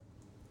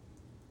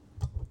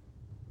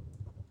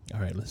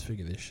right, let's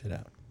figure this shit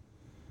out.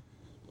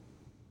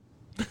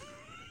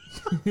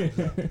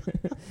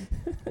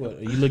 What,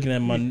 are you looking at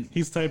my...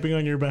 He's typing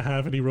on your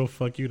behalf and he wrote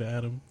fuck you to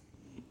Adam.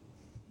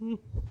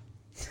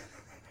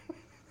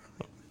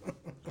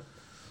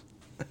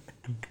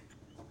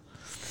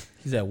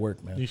 He's at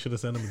work, man. You should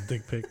have sent him a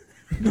dick pic.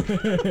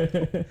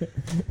 That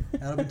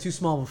would have been too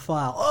small of a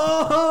file.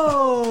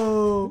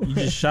 Oh! You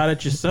just shot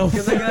at yourself.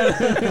 Because I got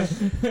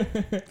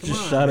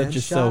Just shot at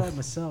yourself. Shot at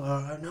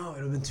myself. No, it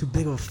would have been too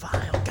big of a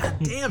file. God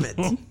damn it.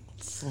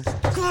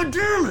 God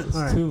damn it.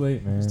 All right, Too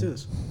late, man. let's do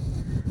this.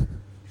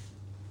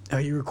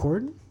 Are you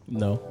recording?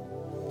 No.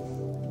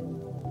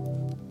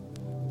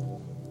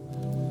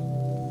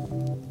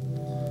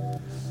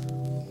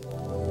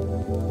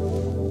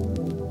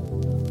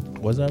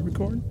 Was I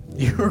recording?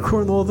 You're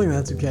recording the whole thing.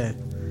 That's okay.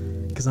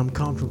 Because I'm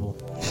comfortable.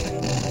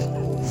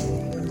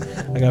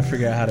 I gotta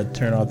figure out how to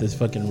turn off this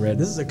fucking red.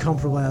 This is a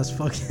comfortable ass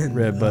fucking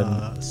Red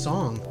button.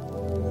 Song.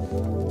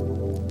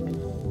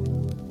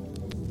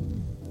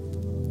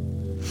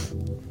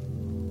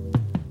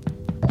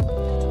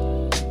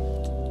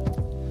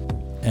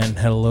 And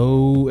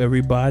hello,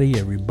 everybody,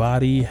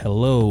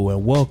 hello,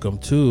 and welcome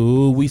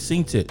to We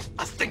Synced It.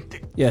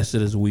 Yes,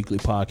 it is a weekly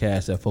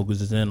podcast that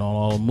focuses in on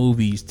all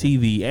movies,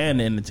 TV, and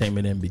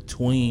entertainment in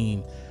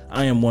between.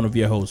 I am one of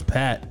your hosts,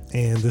 Pat.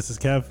 And this is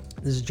Kev.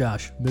 This is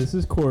Josh. This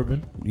is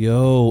Corbin.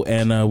 Yo,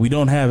 and we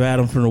don't have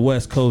Adam from the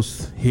West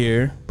Coast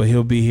here, but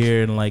he'll be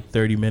here in like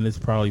 30 minutes,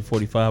 probably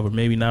 45, or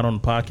maybe not on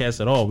the podcast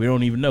at all. We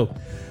don't even know.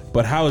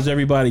 But how is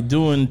everybody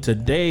doing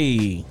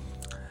today?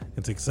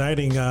 It's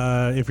exciting.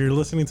 If you're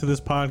listening to this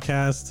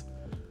podcast,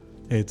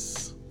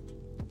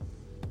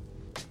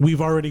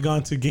 we've already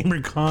gone to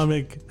Gamer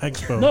Comic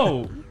Expo.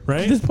 No,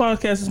 right? This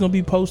podcast is going to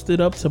be posted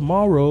up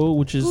tomorrow,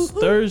 which is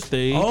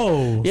Thursday.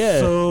 Oh, yeah.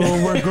 So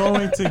we're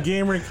going to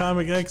Gamer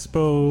Comic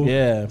Expo.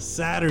 Yeah.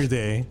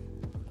 Saturday,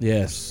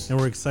 Yes. and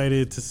we're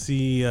excited to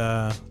see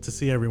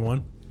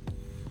everyone.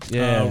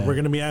 Yeah. We're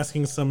going to be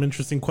asking some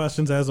interesting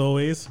questions as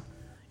always,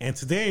 and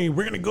today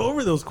we're going to go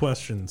over those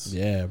questions.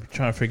 Yeah, we're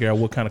trying to figure out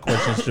what kind of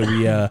questions should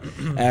we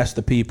ask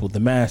the people, the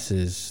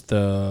masses,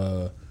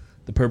 the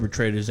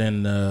perpetrators,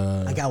 and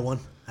I got one.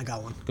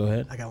 Go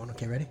ahead. I got one.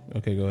 Okay, ready?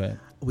 Okay, go ahead.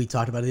 We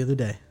talked about it the other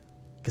day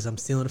because I'm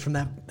stealing it from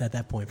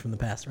that point from the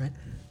past, right?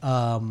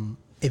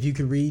 If you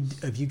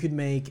could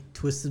make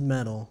Twisted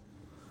Metal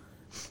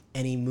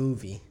any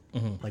movie,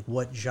 like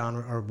what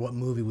genre or what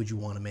movie would you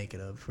want to make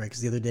it of, right?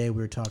 Because the other day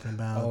we were talking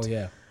about, Oh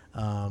yeah.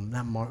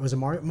 not Mario, was it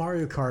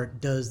Mario Kart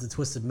does the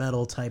Twisted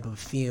Metal type of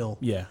feel,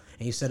 Yeah.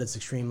 and you said it's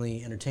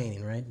extremely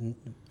entertaining, right?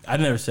 I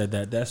never said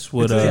that. That's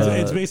what.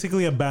 It's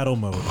basically a battle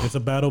mode. It's a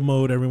battle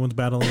mode. Everyone's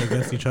battling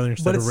against each other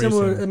instead But of it's racing.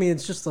 similar. I mean,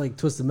 it's just like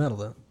Twisted Metal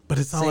though. But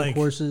it's not Same like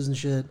courses and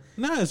shit.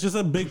 No, it's just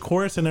a big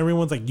course, and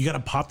everyone's like, you got to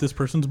pop this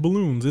person's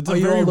balloons. It's Are a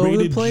you very all over the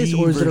rated place,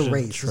 G or is it a version.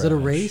 race? Is it a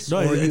race? No, or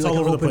are it's you all like over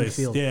an the open place.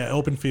 field? Yeah,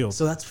 open field.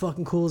 So that's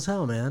fucking cool as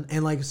hell, man.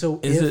 And like, so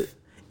Is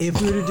if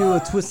we were to do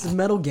a Twisted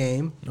Metal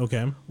game,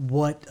 Okay.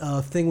 what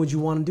thing would you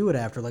want to do it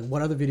after? Like,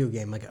 what other video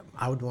game? Like,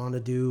 I would want to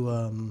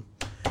do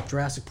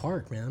Jurassic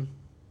Park, man.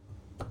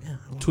 Yeah.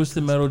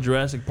 Twisted Metal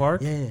Jurassic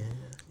Park. Yeah.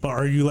 But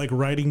are you like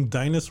riding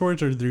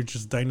dinosaurs, or are there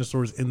just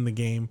dinosaurs in the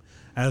game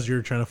as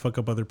you're trying to fuck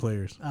up other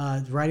players?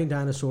 Riding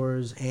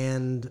dinosaurs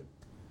and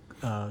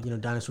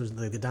dinosaurs.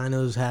 Like the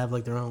dinos have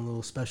like their own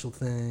little special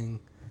thing.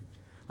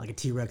 Like a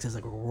T-Rex has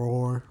like a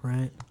roar,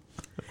 right?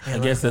 I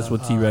And guess like that's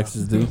what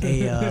T-Rexes do.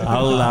 a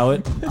I'll allow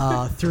it.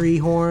 three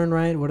horn,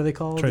 right? What are they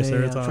called?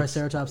 Triceratops.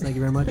 Triceratops. Thank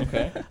you very much.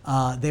 Okay.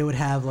 They would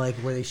have like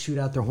where they shoot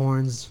out their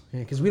horns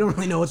because we don't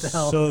really know what the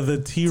hell. So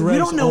the T-Rex we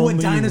don't know what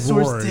only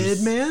dinosaurs roars.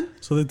 did, man.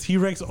 So the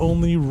T-Rex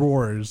only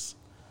roars.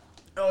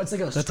 Oh, it's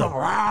like a strong.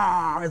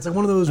 Rawr. It's like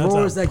one of those That's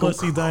roars a that go.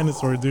 pussy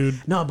dinosaur,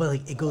 dude. No, but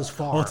like it goes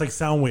far. Oh, it's like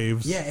sound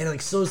waves. yeah, and it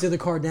like slows the other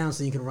car down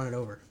so you can run it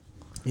over.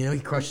 You know,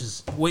 he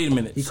crushes. Wait a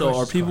minute. He So are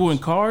crushes people in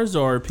cars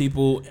or are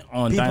people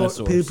on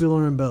dinosaurs? People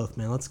are in both,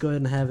 man. Let's go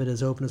ahead and have it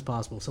as open as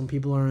possible. Some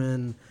people are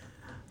in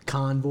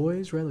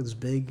convoys, right? Like those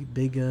big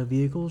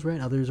vehicles, right?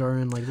 Others are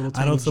in like little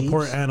tiny I don't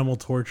support Jeeps. animal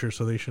torture,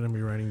 so they shouldn't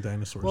be riding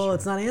dinosaurs. Well,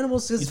 it's not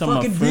animals. It's You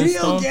talking fucking about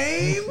video Flintstones?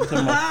 game.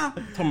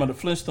 talking about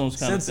the Flintstones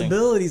kind of thing.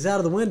 Sensibility's out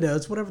of the window.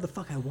 It's whatever the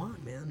fuck I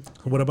want, man.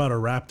 What about a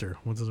raptor?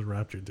 What does a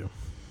raptor do?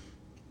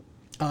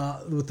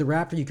 With the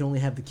raptor, you can only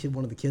have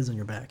one of the kids on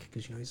your back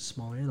because he's a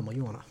smaller animal.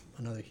 You want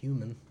another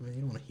human. I mean, you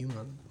don't want a human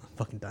on a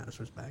fucking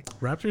dinosaur's back.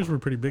 Raptors were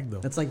pretty big, though.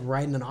 That's like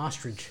riding an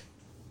ostrich.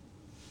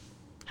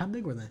 How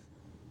big were they?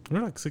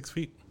 They're like 6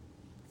 feet.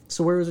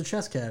 So where was the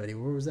chest cavity?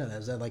 Where was that?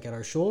 Was that like at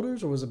our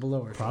shoulders or was it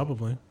below our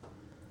Probably.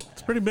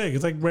 It's pretty big.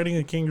 It's like riding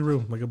a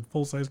kangaroo, like a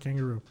full-size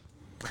kangaroo.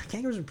 shoulders?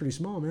 Kangaroos are pretty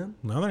small, man.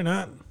 No, they're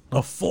not.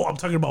 I'm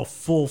talking about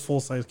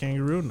full-size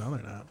kangaroo. No,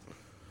 they're not.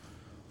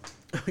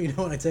 You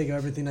know what? I take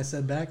everything I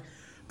said back.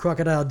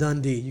 Crocodile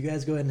Dundee. You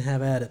guys go ahead and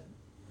have at it.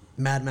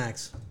 Mad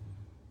Max.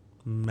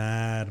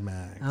 Mad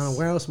Max. I don't know.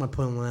 Where else am I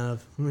pulling that out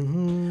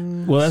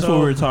of? Well, that's what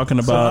we were talking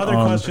about.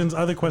 So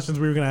other questions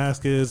we were going to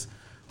ask is,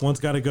 one's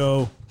got to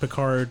go,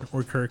 Picard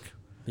or Kirk.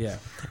 Yeah.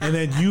 And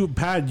then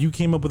Pat, you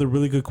came up with a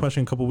really good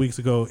question a couple weeks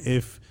ago.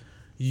 If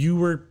you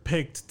were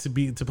picked to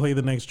play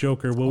the next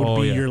Joker, what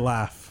would be your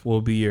laugh? What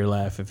would be your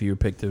laugh if you were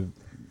picked to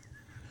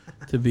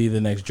be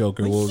the next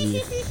Joker? What would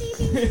be?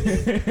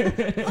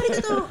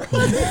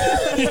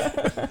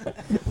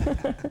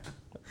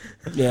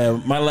 Yeah,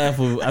 my laugh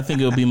would. I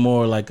think it would be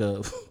more like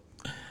a,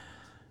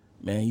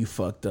 man, you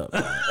fucked up.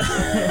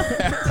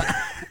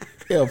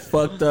 Yeah,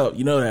 fucked up.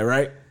 You know that,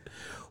 right?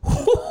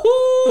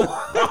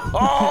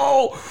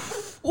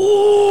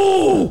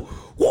 Ooh.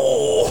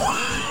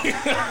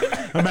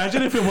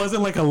 Imagine if it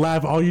wasn't like a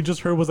laugh. All you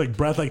just heard was like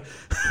breath, like.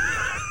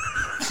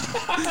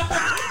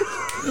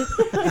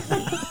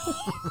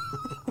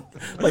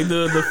 Like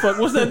the fuck.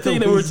 What's that thing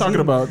that we were talking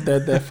about?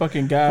 That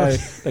fucking guy,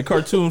 that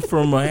cartoon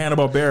from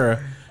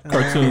Hanna-Barbera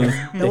cartoon.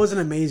 That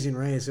wasn't Amazing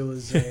Race. It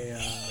was a.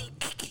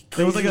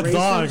 It was like a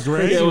dog,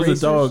 right? Yeah, it was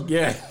a dog.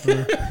 Yeah.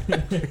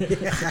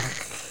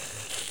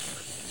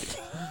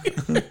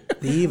 The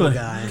evil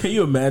guy. Can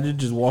you imagine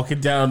just walking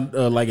down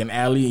like an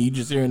alley and you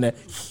just hearing that?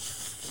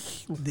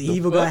 The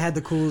evil guy had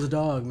the coolest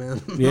dog,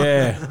 man.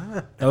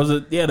 Yeah, that was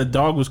the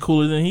dog was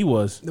cooler than he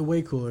was. The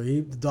way cooler.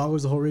 The dog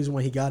was the whole reason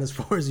why he got as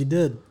far as he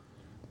did.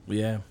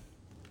 Yeah,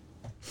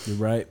 you're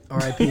right.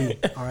 R.I.P.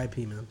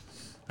 R.I.P. Man.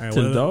 All right,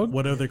 To the dog?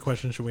 What other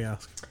questions should we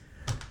ask?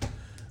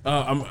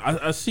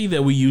 I see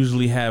that we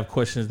usually have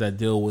questions that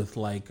deal with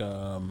like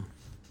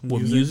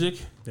with music.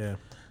 Yeah.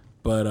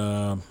 But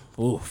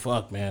oh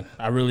fuck, man,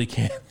 I really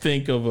can't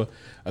think of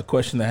a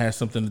question that has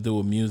something to do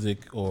with music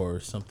or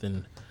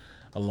something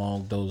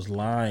along those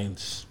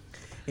lines.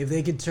 If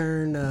they could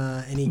turn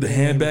any The game,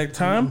 hand back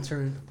time?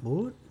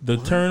 What?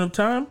 Turn of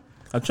time.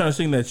 I'm trying to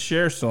sing that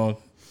Cher song.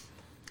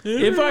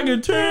 If I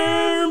could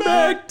turn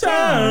back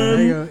time.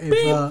 There you go. If,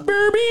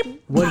 beep,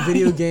 beep. What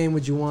video game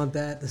would you want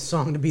the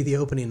song to be the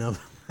opening of?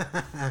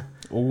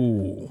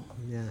 Ooh.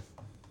 Yeah.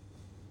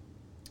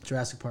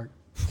 Jurassic Park.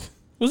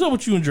 What's up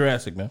with you and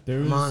Jurassic, man? There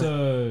was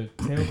a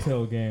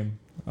Telltale game,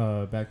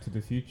 Back to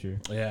the Future.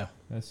 Yeah.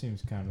 That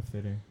seems kind of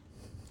fitting.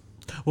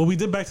 Well, we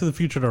did Back to the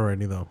Future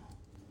already, though.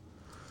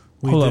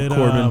 Hold up,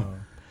 Corbin.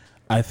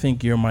 I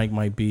think your mic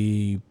might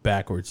be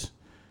backwards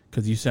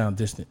because you sound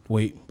distant.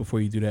 Wait,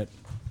 before you do that.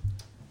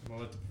 I'm going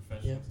to let the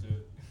professionals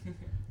do it.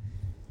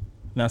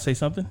 Now say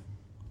something.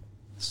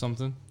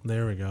 Something?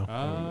 There we go.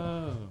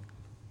 Oh.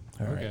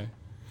 All right.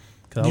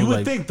 Okay. You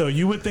would think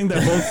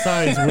that both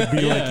sides would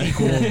be like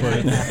equal,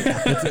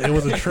 but it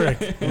was a trick.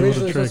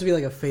 Originally supposed to be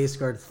like a face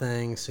guard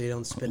thing, so you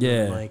don't spin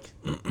Yeah. the mic.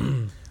 All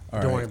Don't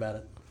right. worry about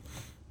it.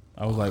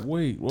 I was like,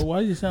 wait, well,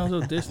 why do you sound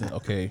so distant?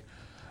 Okay.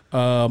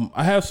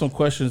 I have some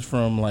questions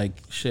from like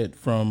shit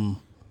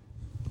from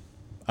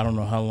I don't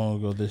know how long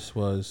ago this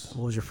was.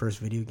 What was your first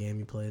video game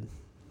you played?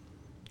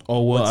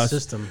 Oh well, What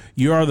system?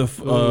 You are the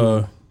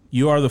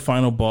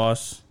final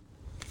boss.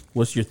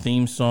 What's your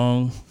theme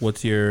song?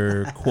 What's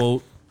your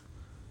quote?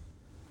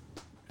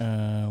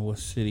 What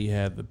city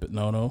had the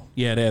no?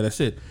 Yeah, that's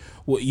it.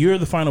 Well, you're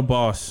the final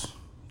boss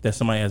that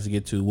somebody has to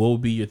get to. What will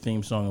be your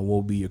theme song and what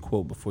will be your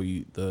quote before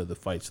the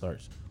fight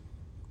starts?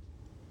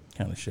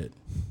 Kind of shit.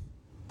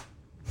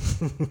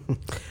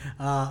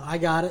 I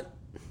got it.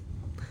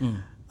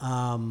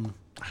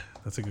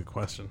 That's a good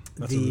question.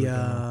 That's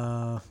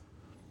What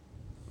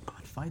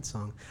fight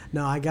song?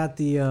 No, I got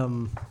the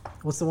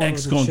what's the one?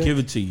 X with the gonna chick? give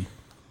it to you.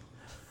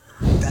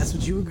 That's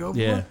what you would go for.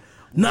 Yeah.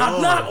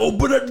 Knock,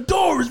 open the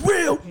door. It's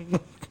real.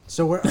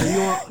 So where are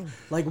you?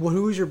 Like,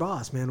 who is your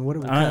boss, man?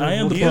 What? I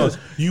am the Yes,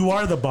 boss. you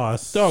are the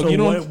boss. Dog, so you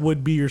don't- what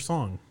would be your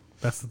song?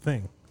 That's the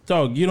thing.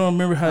 Dog, you don't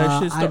remember how that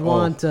shit I started?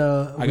 want.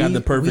 I got the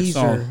perfect Weezer,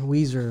 song.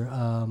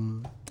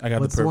 Weezer. I got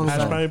what's the the one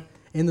perfect with song. Ashby?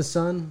 In the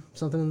sun,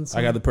 something in the sun.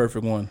 I got the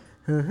perfect one.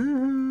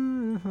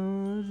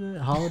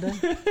 Holiday.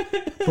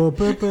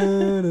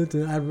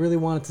 I really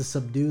wanted to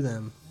subdue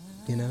them,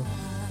 you know.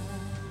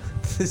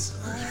 This,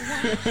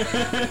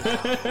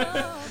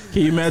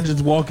 Can you imagine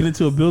just walking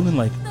into a building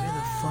like, what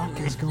the fuck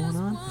is going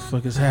on? what the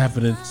fuck is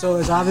happening? So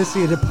there's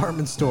obviously a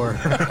department store,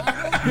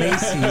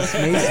 Macy's.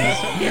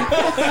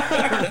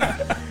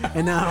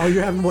 And now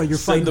you're having what? You're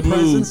Set fighting the mood.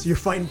 presents. You're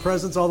fighting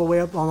presents all the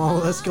way up on all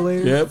the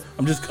escalators. Yep.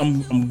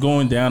 I'm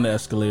going down the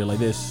escalator like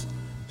this,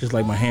 just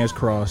like my hands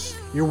crossed,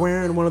 You're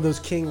wearing one of those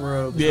king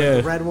robes, like Yeah.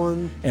 the red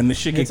one. and the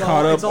shit get It's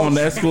caught all- up it's all- on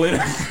the escalator.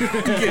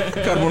 Get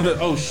caught up on the,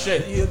 oh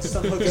shit! You just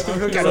unhook it So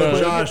real quick.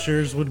 Josh,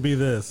 yours would be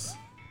this.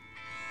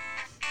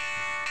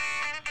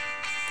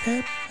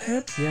 Hip,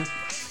 hip. Yeah.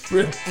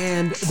 Rip.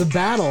 And the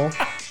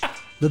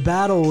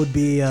battle would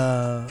be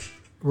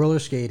roller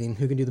skating.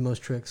 Who can do the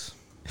most tricks?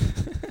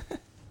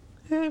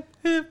 Yep.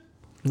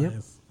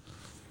 Nice.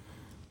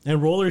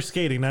 And roller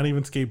skating, not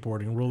even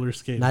skateboarding. Roller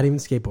skating. Not even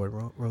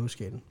skateboard, roller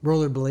skating.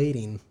 Roller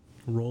blading.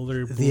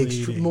 roller The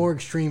blading. more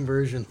extreme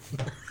version.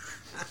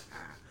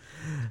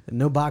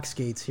 No box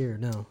skates here,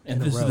 no. And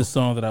In a this is row. the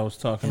song that I was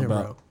talking In a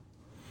about. row.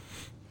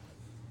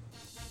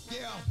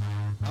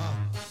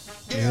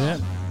 Yeah.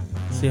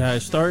 See how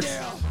it starts?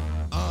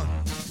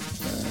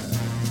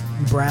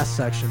 Brass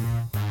section.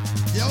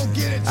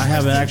 I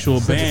have an actual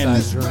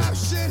band.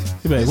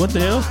 Synthesizer. You're like, what the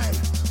hell?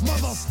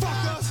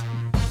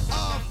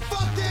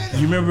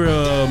 You remember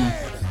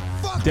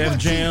Def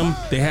Jam.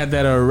 They had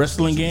that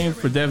wrestling game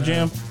for Def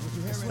Jam.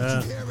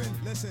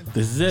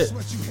 This is it.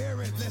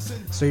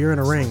 So you're in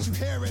a ring.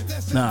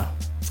 Nah.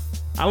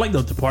 I like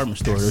the department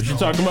store. What you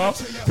talking about?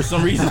 For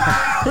some reason.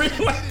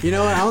 You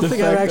know what? I don't The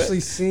think I've fact actually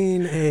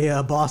seen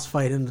a boss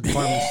fight in the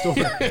department store,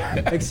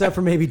 except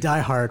for maybe Die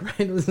Hard.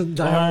 Right? Wasn't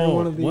Die Hard in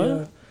one of the?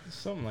 what?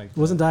 Something like that.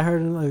 Wasn't Die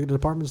Hard in like, a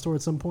department store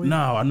at some point?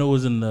 No, I know it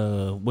was in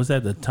the. Was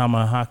that the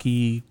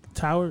Tamagotchi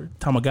Tower?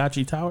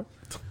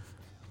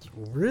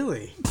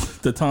 Really?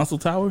 The Tonsil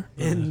Tower?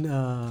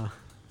 In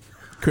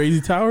Crazy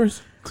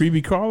Towers?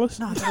 Creepy Crawlers?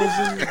 no,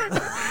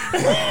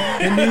 that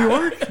was in New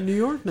York. New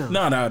York? No.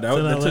 No, that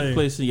in took LA.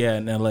 place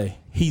in L.A.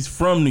 He's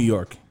from New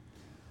York.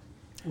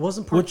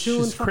 Wasn't part Which 2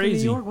 in is fucking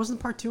crazy. New York?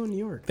 Wasn't part 2 in New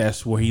York?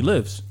 That's where he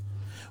lives.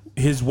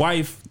 His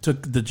wife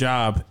took the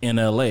job in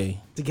L.A.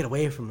 To get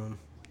away from him.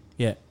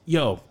 Yeah.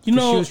 Yo, she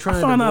was trying I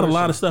to found out a divorce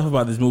lot him. of stuff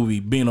about this movie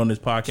being on this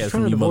podcast trying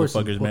from to you divorce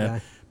him, motherfuckers, poor man.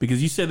 guy.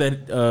 Because you said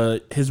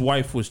that his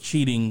wife was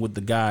cheating with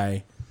the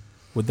guy,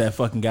 with that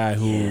fucking guy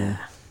who... Yeah.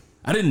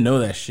 I didn't know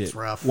that shit. It's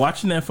rough.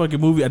 Watching that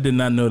fucking movie, I did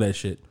not know that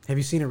shit. Have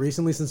you seen it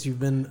recently since you've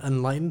been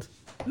enlightened?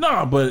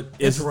 No, but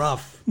It's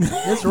rough.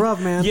 It's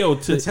rough, man. Yo,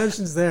 the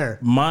tension's there.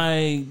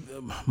 my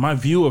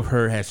view of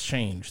her has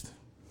changed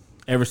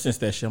ever since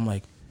that shit. I'm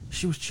like,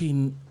 she was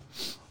cheating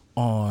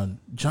on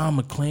John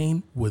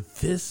McClane with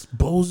this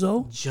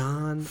bozo?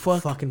 John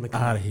Fuck fucking McClane.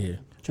 out of here.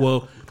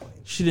 Well,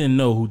 she didn't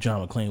know who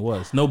John McClane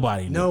was.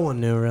 Nobody knew. No one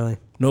knew, really.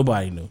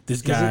 Nobody knew. This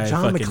Is guy it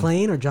John fucking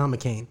McClane or John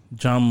McCain?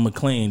 John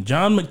McClane.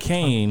 John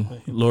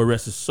McCain, Lord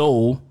rest his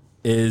soul,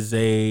 is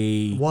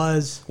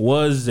Was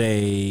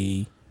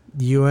a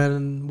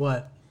UN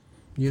what?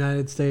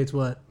 United States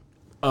what?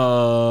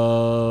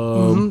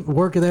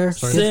 Worker there?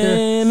 Get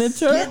there?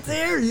 senator. Get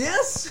there,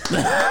 yes.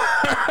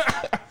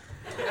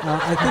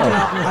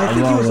 I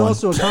think he was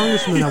also a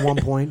congressman at one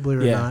point,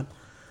 believe it Yeah. or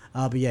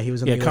not. But yeah, he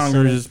was in Yeah, the US Senate.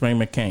 Congressman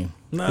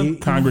McCain.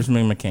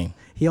 Congressman McCain.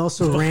 He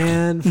also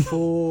ran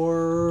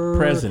for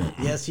President.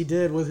 Yes, he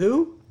did. With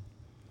who?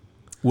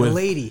 With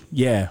lady.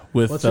 Yeah,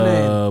 with What's her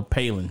name?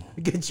 Palin.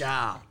 Good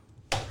job.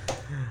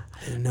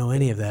 I didn't know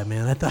any of that,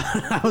 man. I thought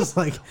I was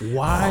like,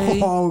 Why?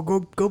 Oh,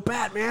 go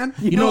Pat, man.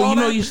 You know, all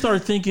that? you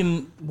start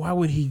thinking, why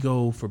would he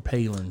go for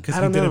Palin? Because I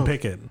he don't didn't know.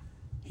 pick it.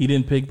 He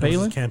didn't pick It was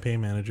Palin? his campaign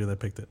manager that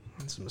picked it.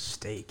 It's a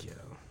mistake, yo.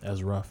 That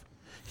was rough.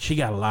 She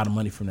got a lot of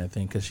money from that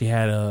thing because she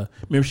had a.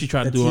 Remember, she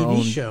tried to The do her TV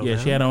own. show, Yeah,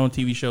 man. she had her own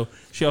TV show.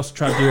 She also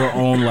tried to do her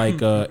own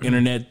like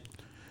internet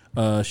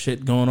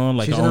shit going on,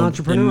 like She's her an own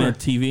entrepreneur. internet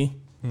TV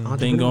thing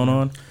Entrepreneur. going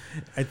on.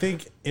 I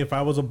think if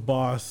I was a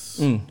boss,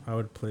 Mm. I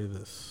would play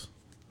this.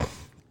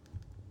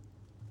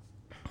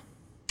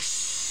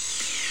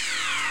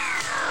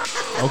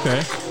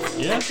 Okay.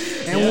 Yeah.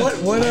 And yeah.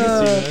 what I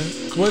can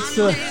see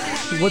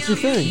that. what's your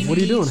thing? What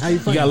are you doing? How you You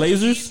fighting? got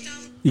lasers?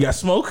 You got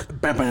smoke?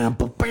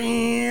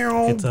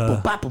 It's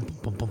a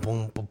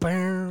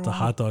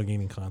hot dog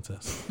eating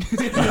contest.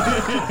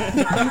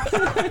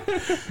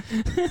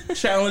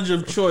 Challenge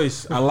of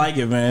choice. I like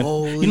it, man.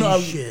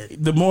 Holy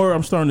shit. The more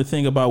I'm starting to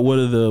think about what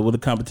the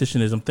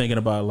competition is, I'm thinking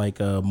about like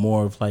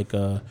more of like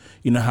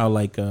you know how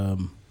like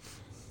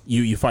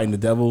you fighting the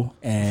devil,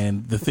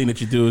 and the thing that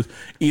you do is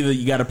either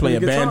you got to play Play a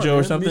the guitar, banjo or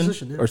man, something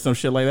musician, yeah. or some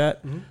shit like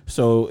that.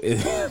 So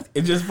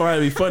it just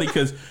find me funny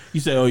because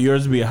you say, "Oh,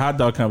 yours would be a hot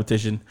dog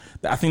competition."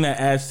 I think that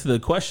adds to the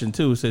question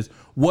too. It says,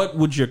 "What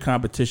would your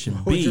competition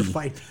be? would your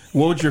fight be?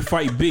 What would your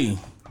fight be?"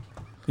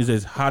 He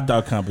says hot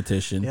dog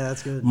competition. Yeah,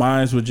 that's good.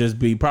 Mine's would just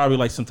be probably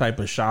like some type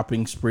of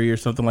shopping spree or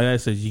something like that. It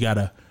says you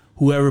gotta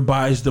whoever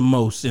buys the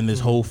most in this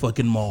whole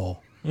fucking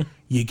mall,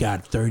 you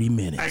got 30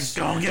 minutes.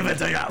 Don't give it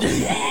to you.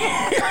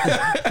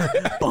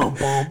 Bum,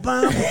 bum,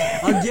 bum.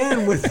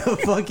 Again with the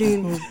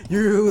fucking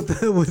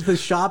with the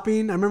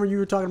shopping. I remember you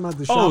were talking about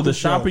the shopping. Oh, the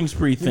show. shopping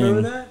spree You thing.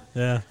 remember that?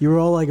 Yeah. You were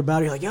all like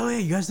about it. You're like, oh yeah,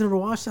 you guys never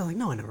watched that? I'm like,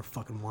 no, I never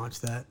fucking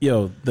watched that.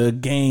 Yo, the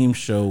game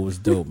show was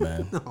dope,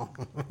 man.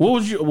 What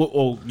was your?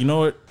 Oh, you know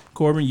what,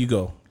 Corbin, you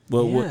go.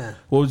 What Yeah.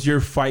 what would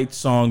your fight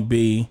song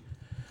be?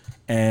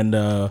 And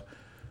what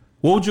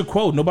would your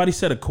quote? Nobody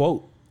said a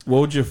quote. What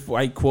would your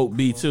fight quote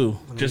be too?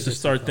 Just to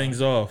start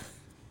things off.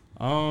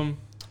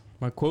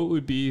 My quote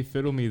would be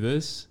 "Fiddle Me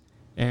This,"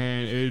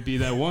 and it would be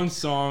that one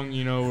song,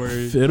 you know, where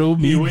Fiddle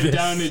me he went this.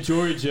 down to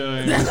Georgia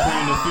and was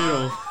playing the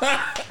fiddle.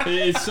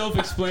 It's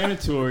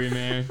self-explanatory,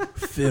 man.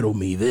 Fiddle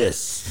me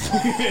this.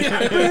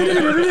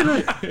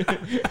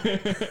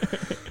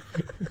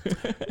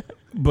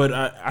 But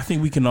I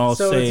think we can all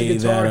So say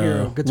it's a Guitar that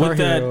Hero. Guitar with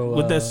that Hero,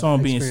 with that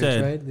song being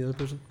experience, said, right? The other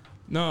person.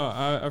 No,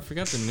 I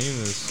forgot the name of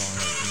this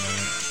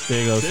song.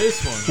 there you go.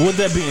 This one. With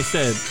that being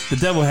said, the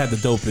devil had the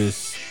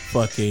dopest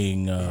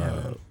fucking.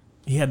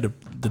 He had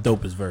the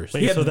dopest verse. He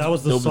Wait, had so that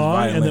was the dopest song,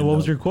 and violin then what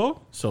was note your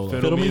quote? solo?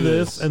 Fiddle Fiddle me me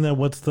this, this. and then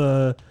what's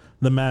the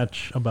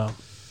match about?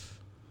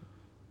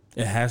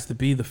 It has to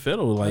be the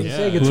fiddle. Like Yeah.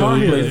 Say whoever Guitar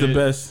Hero. plays the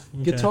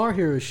best. Guitar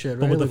Hero shit,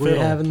 But right? with the Like we're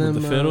fiddle. having With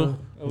them the fiddle?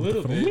 A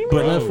little bit.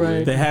 But left,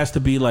 right. There has to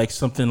be like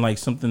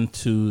something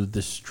to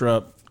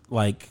disrupt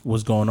like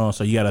what's going on.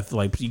 So you gotta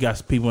like you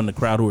got people in the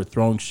crowd who are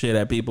throwing shit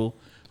at people,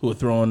 who are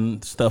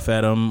throwing stuff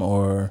at them,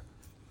 or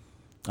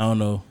I don't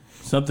know.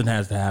 Something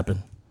has to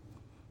happen.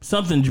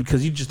 something,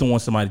 because you just don't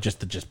want somebody just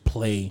to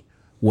play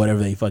whatever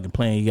they fucking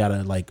playing. You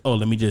gotta like, oh,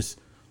 let me just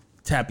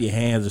tap your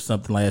hands or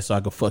something like that so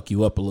I can fuck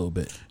you up a little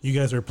bit. You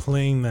guys are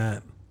playing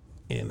that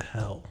in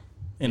hell.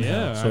 In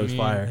hell, so it's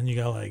fire. And you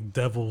got like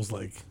devils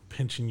like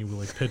pinching you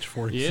with like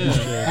pitchforks. Yeah. And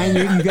shit.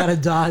 And you gotta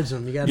dodge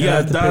them. You gotta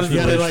dodge You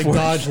them. gotta like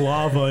dodge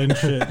lava and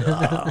shit.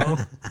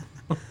 Oh.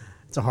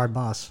 It's a hard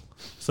boss.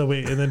 So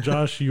wait, and then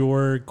Josh,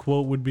 your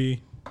quote would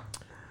be?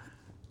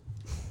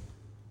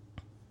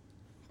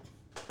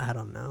 I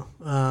don't know.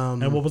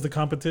 And what was the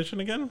competition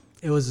again?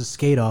 It was a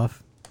skate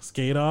off.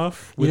 Skate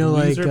off with You know,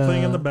 Weezer like,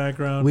 playing in the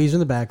background. Weezer in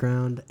the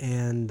background,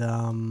 and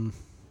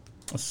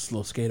That's a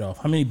slow skate off.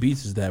 How many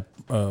beats is that?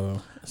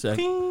 That's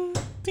Ding,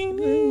 ding,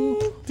 ding,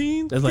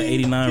 ding, like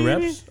 89 ding,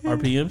 reps, ding,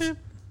 RPMs.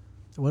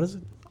 what is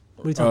it?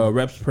 What are you talking about?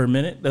 Reps per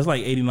minute. That's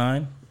like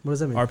 89 What does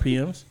that mean?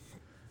 RPMs.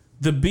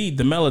 The beat,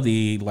 the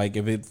melody, like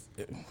if it's,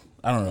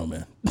 I don't know,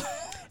 man.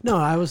 No,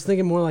 I was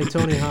thinking more like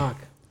Tony Hawk,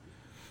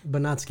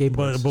 but not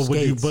skateboards. But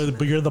would you? Skates.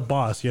 But you're the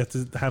boss. You have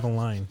to have a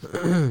line.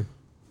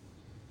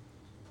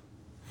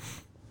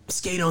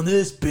 Skate on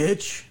this,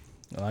 bitch.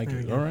 I like There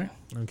it. you go. All right.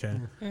 Okay.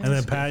 And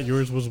then Pat,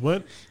 yours was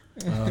what?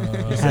 You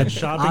Had- said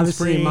shopping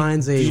Obviously, spree.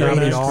 mine's a shopping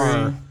rated spree.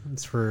 R.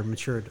 It's for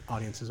mature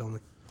audiences only.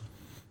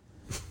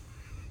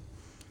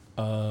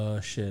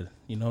 Shit.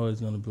 You know,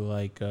 it's gonna be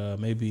like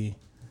maybe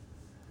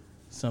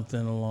something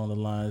along the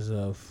lines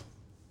of,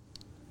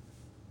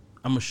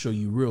 "I'm gonna show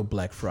you real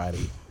Black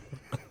Friday."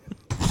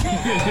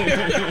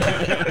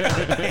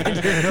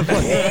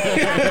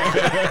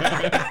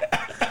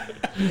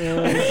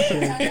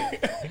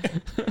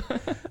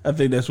 I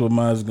think that's what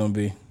mine's gonna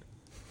be.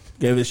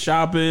 If it's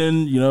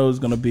shopping, you know, it's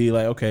gonna be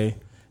like, okay,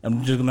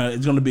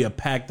 it's gonna be a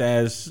packed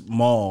ass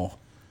mall,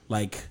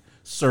 like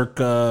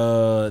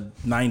circa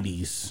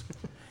 90s.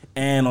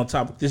 And on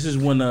top, this is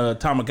when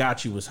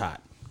Tamagotchi was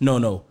hot.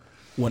 No,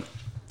 when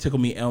Tickle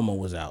Me Elmo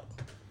was out.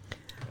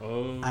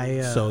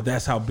 So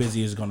that's how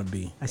busy it's gonna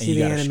be. I see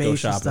the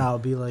animation style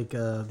be like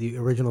the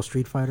original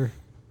Street Fighter.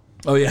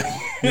 Oh yeah,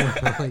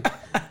 Yeah, like,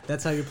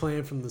 that's how you're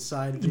playing from the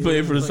side. you play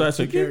it from the side.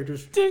 Two So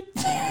characters.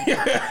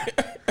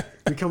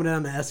 You're coming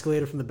down the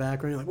escalator from the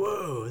background. You're like,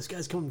 whoa, this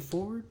guy's coming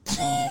forward.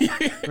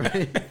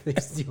 Right? They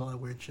just do all that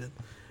weird shit.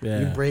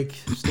 Yeah. You break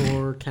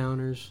store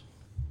counters.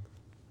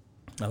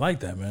 I like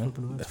that, man.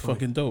 Open up, That's funny.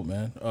 fucking dope,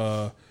 man.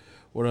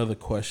 What other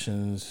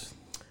questions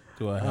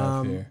do I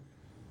have here?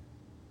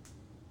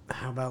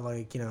 How about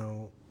like,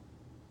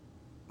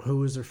 who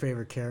was their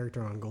favorite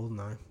character on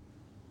GoldenEye?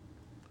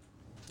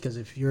 Because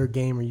if you're a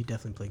gamer, you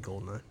definitely play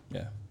GoldenEye.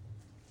 Yeah,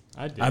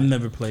 I did. I've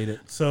never played it.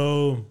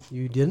 So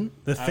You didn't?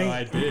 the thing,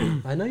 I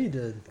did. I know you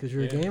did because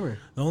you're Yeah. a gamer.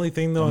 the only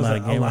thing though I'm is not a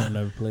that gamer. I've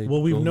never played.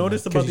 what we've GoldenEye.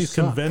 noticed 'Cause about you these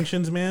suck.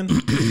 conventions, man.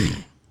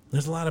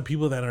 There's a lot of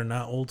people that are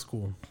not old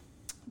school.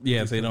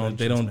 Yeah, these they don't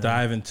conventions, man.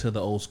 dive into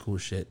the old school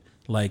shit.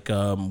 Like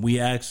we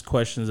asked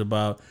questions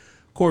about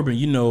Corbin.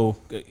 You know,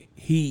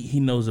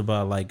 he knows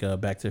about like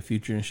Back to the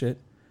Future and shit.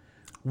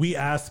 We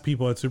asked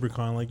people at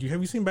SuperCon, like,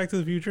 have you seen Back to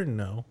the Future?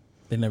 No.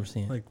 They never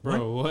seen it. Like,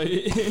 Bro, what?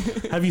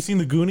 have you seen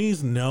the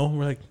Goonies? No.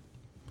 We're like,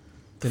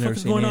 They what never the fuck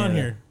is seen going any on of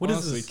that. here? What is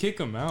Honestly, this? kick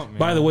them out, man.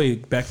 By the way,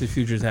 Back to the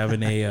Future is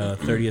having a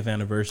 30th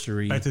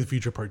anniversary. Back to the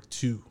Future Part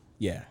 2.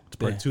 Yeah, It's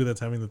Part 2 that's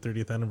having the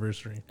 30th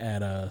anniversary.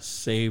 at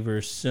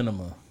Savor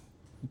Cinema,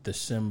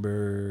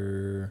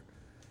 December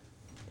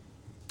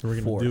We're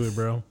going to do it,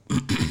 bro.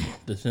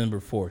 December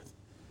 4th.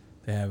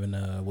 They're having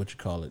what you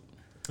call it?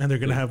 And they're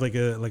going to have like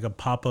a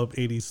pop-up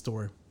 80s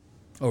store.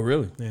 Oh,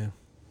 really? Yeah.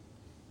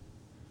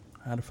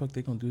 How the fuck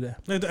they gonna do that?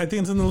 I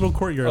think it's in the little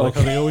courtyard, like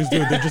how they always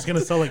do it. They're just going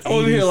to sell like 80s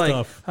Over here, like,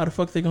 stuff. how the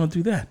fuck they gonna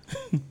do that?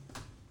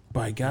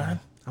 By God,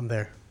 I'm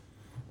there.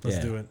 Let's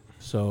Yeah. do it.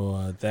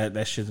 So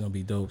that shit's gonna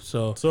be dope.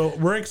 So So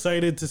we're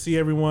excited to see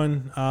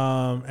everyone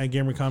at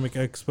Gamer Comic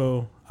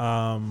Expo.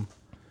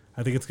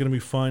 I think it's going to be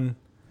fun.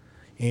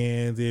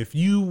 And if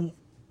you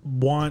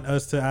want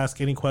us to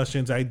ask any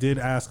questions, I did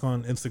ask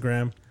on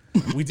Instagram.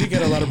 We did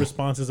get a lot of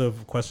responses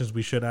of questions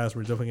we should ask.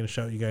 We're definitely going to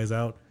shout you guys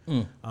out.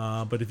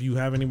 But if you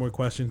have any more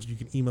questions, you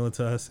can email it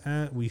to us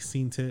at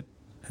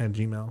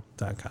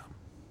weseentit@gmail.com.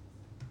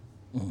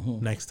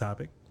 Next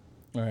topic.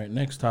 all right,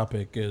 next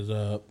topic is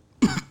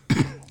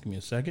give me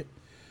a second.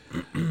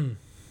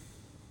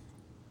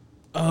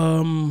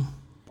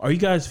 Are you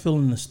guys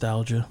feeling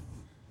nostalgia?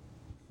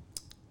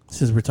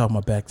 Since we're talking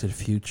about Back to the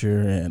Future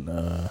and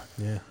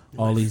Yeah.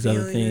 all these other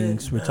feeling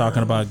things, it? we're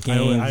talking about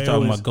games, I we're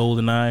talking always- about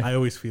GoldenEye. I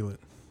always feel it.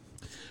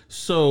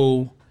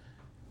 So,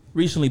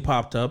 recently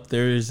popped up,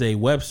 there is a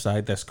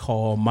website that's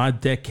called My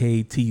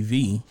Decade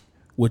TV,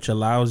 which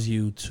allows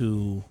you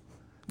to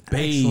Excellent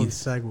bathe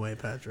segue,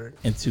 Patrick.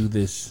 into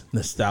this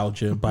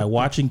nostalgia by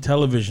watching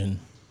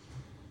television.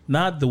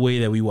 Not the way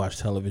that we watch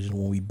television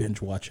when we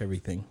binge watch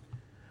everything,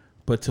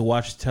 but to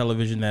watch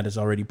television that is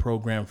already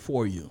programmed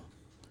for you.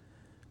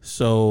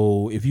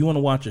 So, if you want to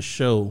watch a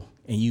show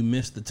and you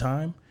missed the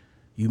time,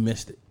 you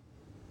missed it.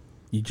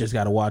 You just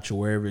got to watch it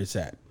wherever it's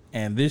at.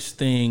 And this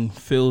thing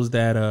fills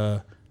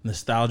that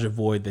nostalgia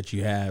void that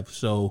you have.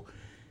 So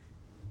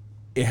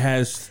it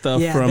has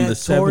stuff Yeah, from that the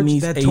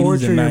 70s, that 80s,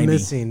 torture and you're 90s.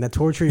 missing. That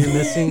torture you're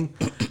missing.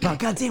 Bro,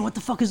 goddamn, what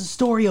the fuck is the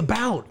story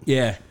about?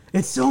 Yeah.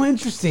 It's so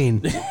interesting.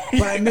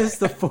 But I missed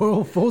the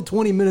full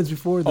 20 minutes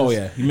before this. Oh,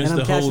 yeah. You missed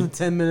and I'm the catching whole- the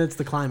 10 minutes,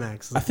 the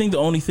climax. I think the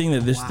only thing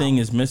that this Wow. thing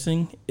is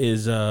missing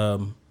is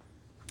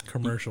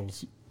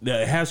Commercials.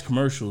 it has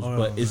commercials, Oh,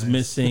 but it's nice.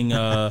 missing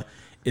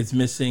it's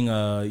missing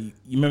you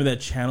remember that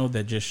channel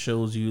that just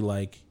shows you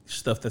like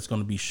stuff that's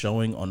going to be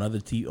showing on other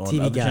TV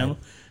other Guide. channel?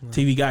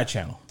 TV Guide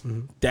channel.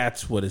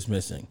 That's what is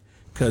missing.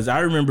 Cuz I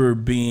remember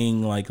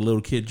being like a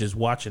little kid just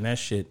watching that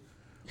shit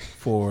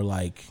for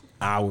like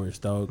hours,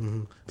 dog.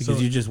 Because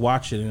So- you just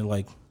watch it and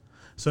like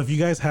So if you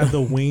guys have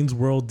the Wayne's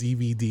World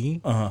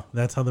DVD,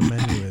 that's how the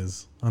menu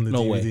is on the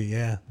No DVD. way.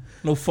 Yeah.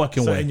 no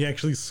fucking So, way. and you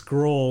actually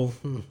scroll.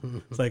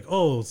 It's like,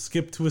 oh,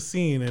 skip to a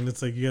scene, and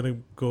it's like you gotta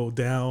go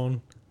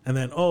down, and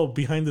then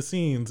behind the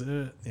scenes.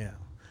 Yeah,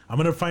 I'm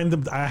gonna find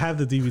them. I have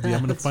the DVD.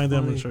 I'm gonna That's find them.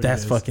 I'm funny. gonna show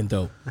That's you guys. fucking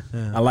dope.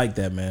 I like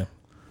that, man.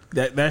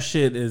 That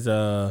shit is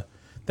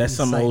that's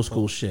some old Insightful.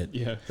 school shit.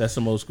 Yeah. That's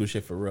some old school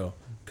shit for real.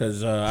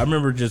 Cause I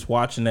remember just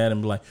watching that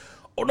and be like,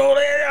 oh no,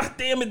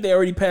 damn it, they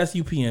already passed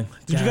UPN.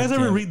 Did you guys God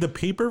ever damn. read the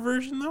paper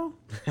version though?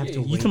 I have to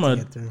you wait talking to about-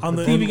 get through. On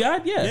the TV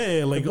Guide? Yeah.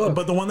 yeah, like book.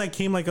 but the one that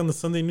came like on the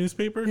Sunday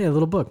newspaper. Yeah, a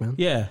little book, man.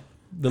 Yeah.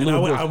 The And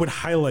little I book. would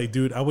highlight,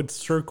 dude. I would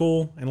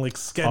circle and like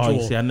schedule.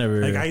 you see, I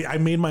never- like I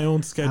made my own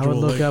I schedule. would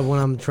look like, up when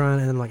I'm trying,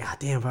 and I'm like, ah,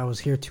 damn, if I was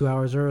here 2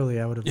 hours early,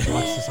 I would have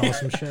watched this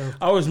awesome show.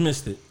 I always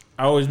missed it.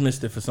 I always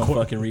missed it for some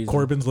fucking reason.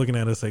 Corbin's looking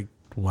at us like,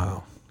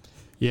 wow.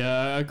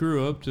 Yeah, I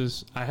grew up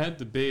I had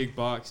the big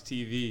box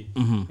TV,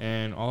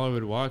 and all I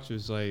would watch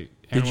was like.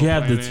 Did Animal you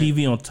have Planet. the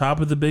TV on top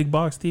of the big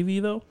box TV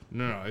though?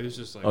 No, it was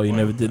just like. Oh, you one-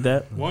 never did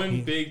that?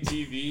 One big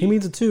TV. He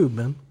means a tube,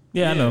 man.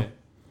 Yeah, I know.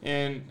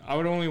 And I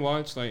would only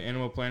watch like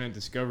Animal Planet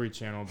Discovery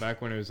Channel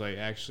back when it was like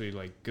actually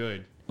like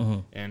good.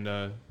 And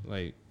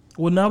like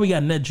Well, now we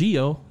got Net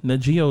Geo. Net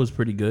Geo is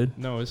pretty good.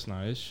 no, it's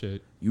not. It's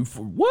shit. You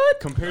for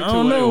what? Compared I to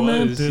don't what know, it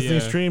man. was. Disney Yeah.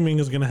 streaming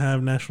is gonna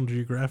have National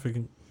Geographic.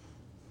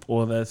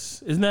 Well,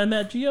 isn't that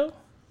Net Geo?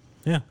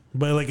 Yeah,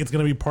 but like it's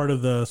gonna be part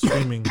of the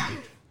streaming.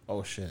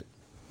 Oh shit.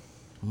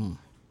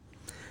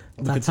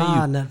 Ta-ta,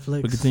 continue.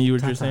 Netflix. But continue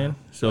what you're Ta-ta. saying.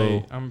 So,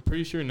 Like, I'm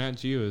pretty sure Nat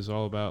Geo is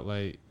all about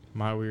like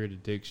my weird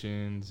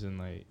addictions and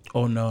like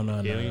oh no,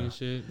 alien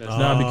shit. That's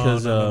not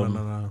because,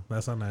 no,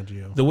 that's not Nat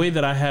Geo. the way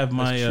that I have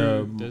my That's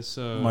true. That's,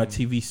 my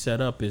TV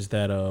set up is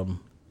that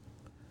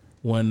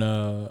when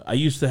I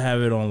used to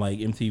have it on like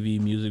MTV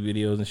music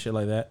videos and shit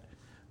like that,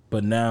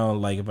 but now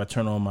like if I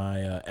turn on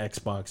my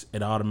Xbox,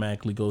 it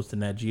automatically goes to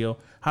Nat Geo.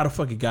 How the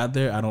fuck it got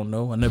there, I don't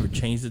know. I never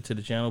changed it to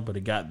the channel, but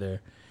it got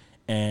there,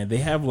 and they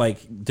have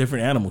like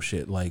different animal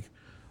shit. Like,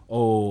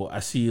 oh, I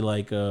see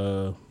like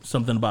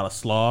something about a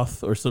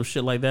sloth or some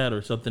shit like that,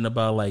 or something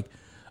about like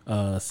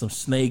some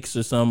snakes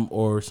or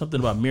something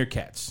about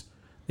meerkats.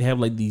 They have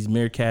like these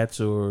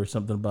meerkats or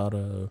something about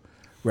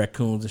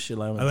raccoons and shit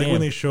like that. I like when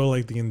they show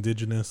like the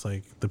indigenous,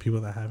 like the people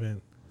that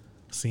haven't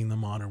seen the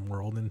modern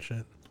world and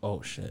shit.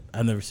 Oh shit!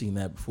 I've never seen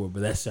that before,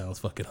 but that sounds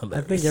fucking I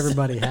hilarious. think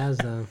everybody has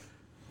though.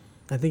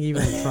 I think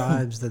even the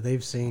tribes that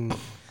they've seen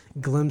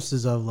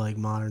glimpses of like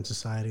modern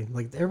society.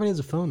 Like everybody has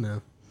a phone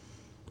now.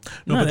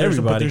 No, Not but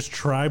everybody. there's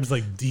tribes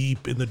like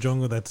deep in the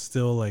jungle that's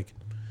still like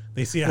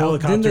they see a Well,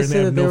 helicopter and they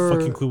have that no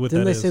fucking clue what that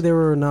Didn't they is. say they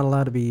were not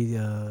allowed to be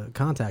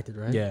contacted?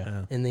 Right?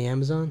 Yeah, In the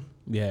Amazon,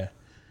 yeah.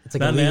 it's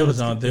like Not in the illegal.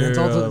 Amazon, It's they're,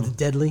 also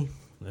deadly.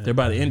 They're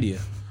by the India.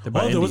 They're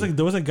by Oh, there was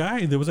India. a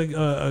guy. There was like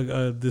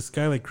this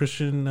guy like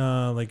Christian,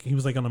 like he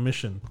was like on a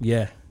mission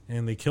Yeah.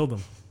 and they killed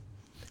him.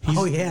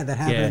 Oh yeah, that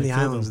happened yeah, in the killed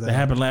islands. That Though.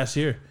 happened last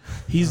year.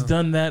 He's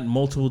done that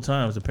multiple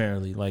times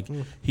apparently. Like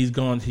he's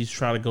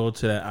tried to go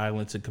to that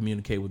island to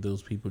communicate with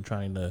those people,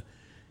 trying to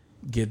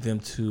get them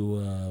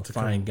to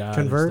find God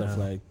convert? and stuff.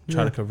 Like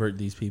try to convert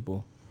these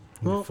people.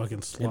 Well, Fucking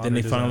And slaughtered then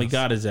they his finally ass.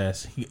 got his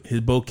ass.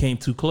 His boat came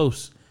too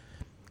close.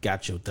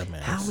 Got your dumb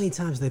ass. How many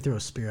times they throw a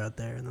spear out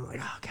there and they're like,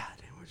 oh god,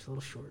 damn, we're just a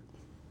little short.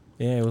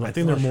 Yeah, it was I like,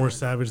 think they're more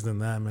savage than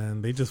that,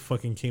 man. They just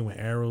fucking came with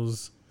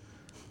arrows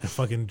and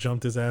fucking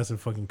jumped his ass and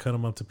fucking cut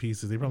him up to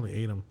pieces. They probably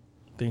ate him.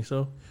 think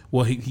so.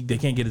 Well, they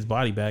can't get his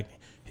body back.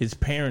 His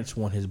parents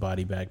want his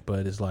body back,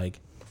 but it's like,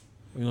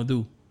 what you gonna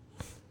do?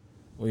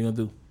 What you gonna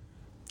do?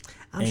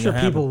 I'm Ain't sure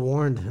gonna people happen.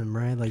 warned him,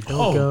 right? Like,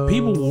 don't go.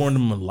 People warned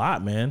him a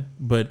lot, man.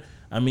 But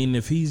I mean,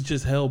 if he's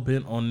just hell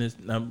bent on this,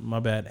 my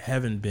bad,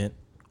 heaven bent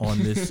on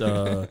this,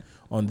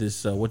 on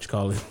this, what you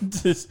call it,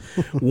 just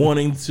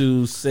wanting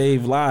to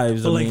save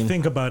lives. But I like, mean,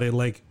 think about it.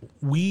 Like,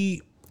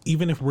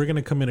 even if we're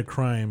gonna commit a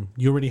crime,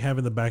 you already have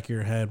in the back of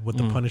your head what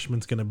the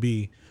punishment's gonna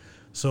be.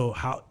 So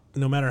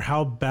no matter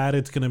how bad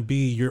it's gonna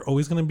be, you're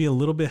always gonna be a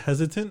little bit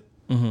hesitant.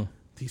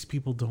 These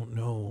people don't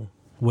know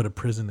what a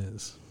prison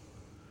is.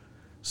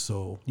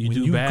 So You when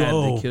do you bad,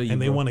 go they kill you, and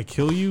they bro. want to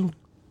kill you,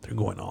 they're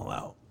going all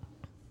out.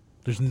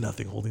 There's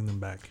nothing holding them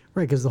back.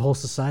 Right, because the whole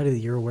society that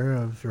you're aware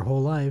of your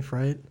whole life,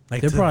 right, Like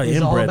they're probably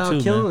is all inbred about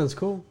too, killing. man. It's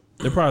cool.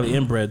 They're probably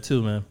inbred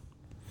too, man.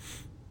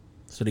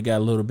 So they got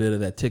a little bit of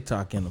that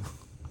TikTok in them.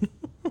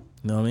 You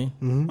know what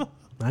I mean?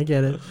 I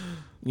get it.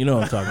 You know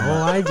what I'm talking Oh,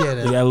 about. I get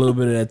They it. got a little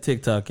bit of that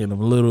TikTok in them.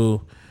 A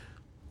little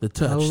The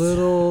touched. A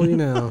little, you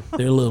know.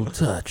 They're a little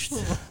touched.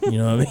 You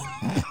know what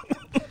I mean?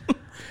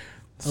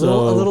 A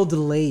little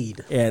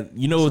delayed. And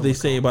you know what they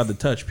say about the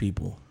touch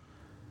people?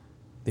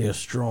 They're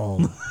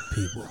strong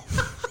people.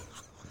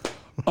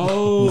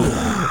 Oh,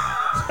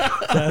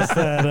 That's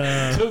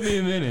that. took me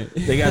a minute.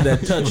 They got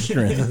that touch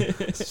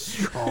strength.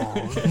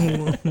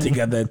 Strong. They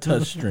got that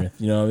touch strength.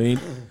 You know what I mean?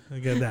 I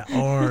got that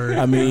R.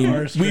 I mean,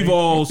 R we've strength.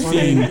 all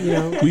seen you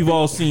know. we've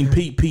all seen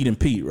Pete and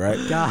Pete, right?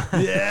 God.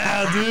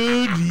 Yeah,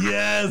 dude.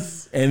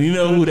 Yes. And you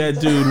know who that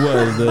dude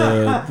was?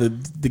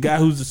 The guy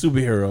who's the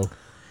superhero.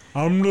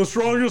 I'm the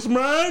strongest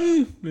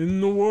man in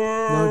the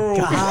world.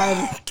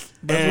 God.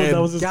 That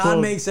was his God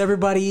quote. makes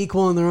everybody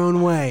equal in their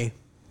own way.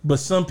 But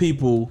some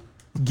people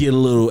get a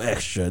little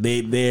extra.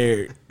 They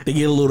get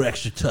a little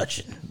extra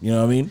touching. You know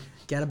what I mean?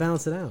 Gotta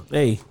balance it out.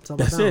 Hey, It's all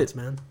about that's balance, it.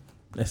 man.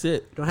 That's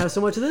it. Don't have so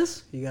much of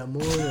this? You got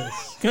more of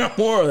this. Got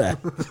more of that.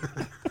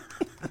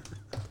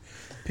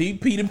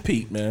 Pete and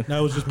Pete, man. That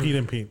was just Pete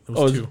and Pete. It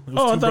was two. It was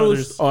I two thought brothers.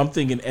 it was. Oh, I'm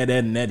thinking Ed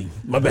and Eddie.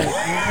 My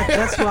bad.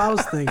 That's what I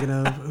was thinking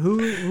of.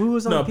 Who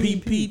was on No,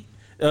 Pete? Pete.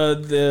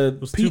 The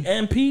was Pete two-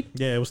 and Pete.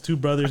 Yeah, it was two I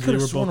brothers. could They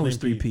have were sworn both it was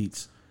named three Pete.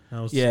 Petes.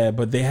 That was- Yeah,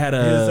 but they had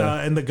His,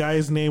 a. and the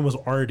guy's name was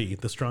Artie,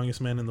 the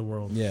strongest man in the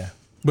world. Yeah,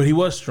 but he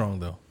was strong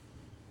though.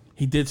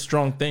 He did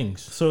strong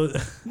things. So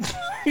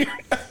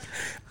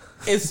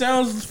It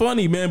sounds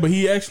funny, man, but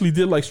he actually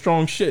did like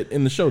strong shit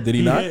in the show. Did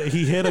he not?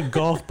 he hit a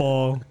golf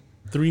ball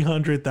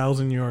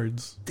 300,000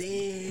 yards.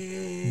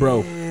 Damn.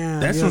 Bro,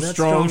 that's some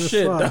strong as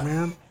shit, fuck, though.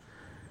 man.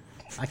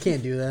 I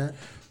can't do that.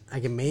 I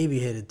can maybe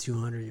hit it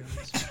 200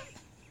 yards.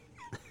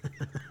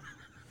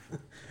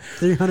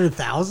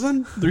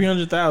 300,000?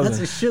 300,000.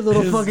 That's a shitload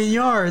of His- fucking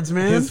yards,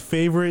 man. His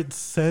favorite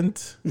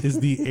scent is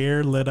the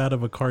air let out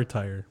of a car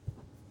tire.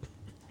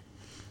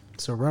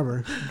 It's a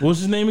rubber. What's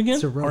his name again?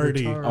 It's a rubber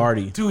Artie. tar.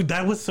 Artie. Dude,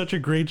 that was such a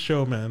great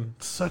show, man.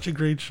 Such a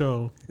great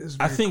show. It's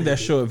I very think that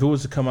creepy. show, if it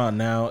was to come out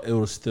now, it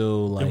would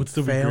still like. It would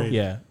still fail. be great.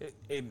 Yeah,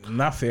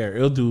 not fair.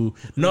 It'll do.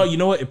 No, you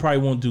know what? It probably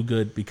won't do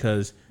good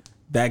because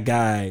that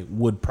guy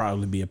would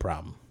probably be a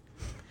problem.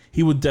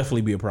 He would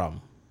definitely be a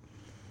problem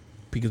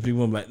because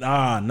people would be like,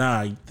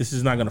 nah, this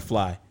is not gonna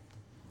fly.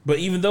 But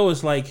even though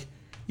it's like,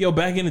 yo,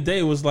 back in the day,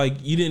 it was like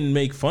you didn't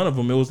make fun of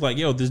him. It was like,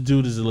 yo, this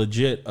dude is a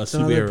legit a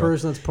another superhero.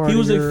 person that's part he of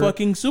was your- a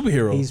fucking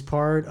superhero. He's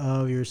part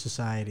of your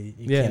society.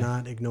 You Yeah.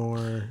 cannot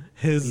ignore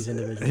His these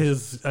individuals.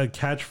 his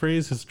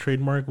catchphrase, his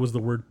trademark was the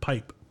word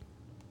pipe.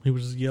 He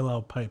would just yell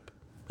out pipe,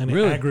 and it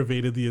Really?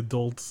 aggravated the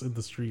adults in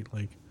the street.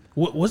 Like,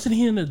 Wasn't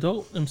he an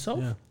adult himself?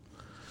 yeah,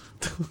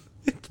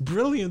 it's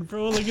brilliant,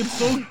 bro. Like, it's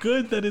so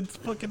good that it's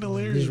fucking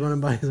hilarious. He's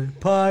running by. He's like,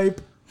 pipe.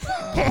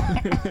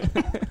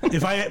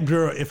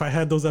 If I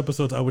had those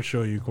episodes, I would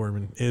show you,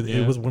 Corbin. It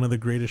Yeah. was one of the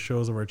greatest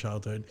shows of our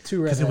childhood.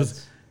 Two 'Cause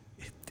redheads.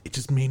 it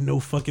just made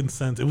no fucking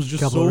sense. It was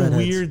just Couple so of redheads.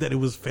 weird that it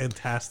was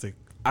fantastic.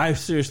 I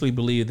seriously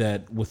believe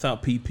that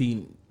without Pete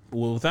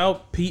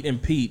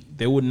and Pete,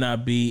 there would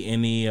not be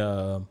any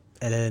Ed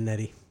and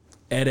Eddie.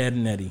 Ed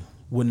and Eddie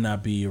would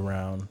not be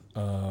around.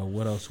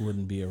 What else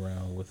wouldn't be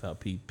around without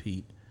Pete?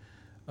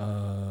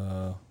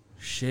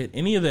 Shit,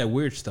 any of that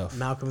weird stuff.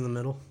 Malcolm in the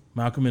Middle.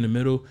 Malcolm in the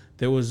Middle.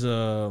 There was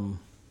I'm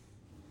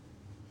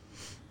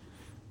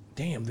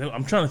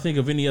trying to think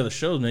of any other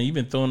shows, man. You've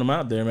been throwing them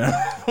out there, man.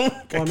 Well,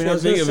 I mean, I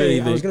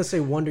was gonna say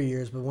Wonder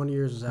Years, but Wonder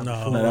Years was out No.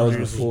 before. No, that was Wonder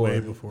Years was before. way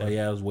before.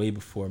 Yeah, it was way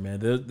before, man.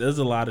 There's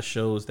a lot of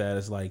shows that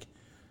is like,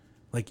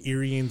 Like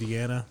Erie,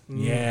 Indiana.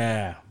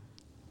 yeah.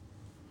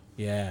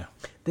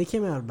 They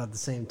came out about the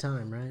same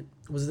time, right?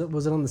 Was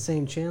it on the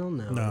same channel?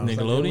 No. No. It was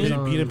Nickelodeon? it was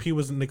on- Pete and Pete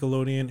was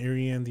Nickelodeon.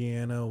 Erie,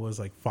 Indiana was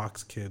like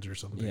Fox Kids or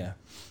something. Yeah.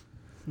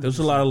 There's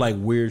a lot of like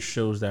weird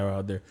shows that were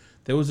out there.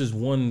 There was this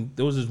one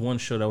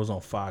show that was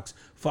on Fox.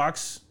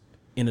 Fox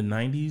in the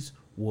 90s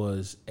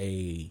was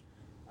a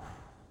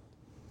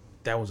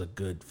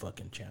good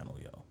fucking channel,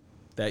 yo.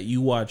 That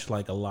you watch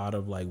like a lot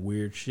of like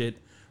weird shit,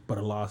 but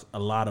a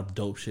lot of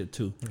dope shit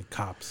too. Like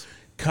Cops.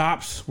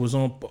 Cops was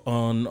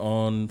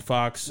on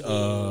Fox.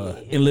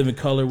 In Living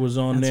Color was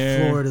on That's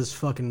there. Florida's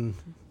fucking.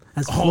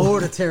 That's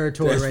Florida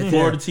territory That's right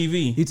Florida there.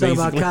 TV. You talk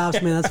about basically.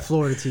 cops, man. That's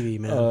Florida TV,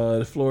 man.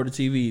 The Florida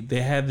TV.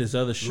 They had this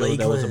other show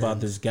that was about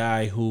Lakeland. this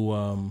guy who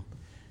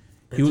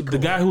the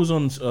guy who was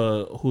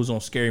on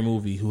Scary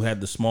Movie who had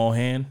the small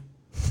hand.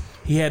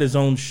 He had his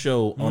own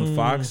show on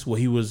Fox where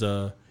he was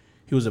a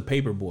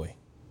paper boy.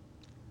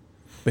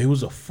 But he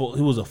was a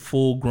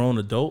full grown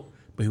adult,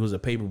 but he was a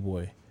paper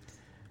boy.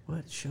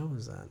 What show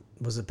was that?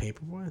 Was it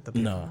Paperboy? The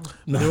No.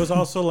 But there was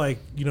also like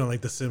like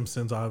The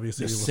Simpsons.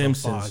 Obviously, The it was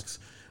Simpsons. on Fox.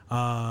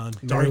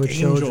 Dark Married with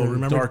Angel. Children.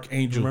 Remember Dark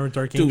Angel. Remember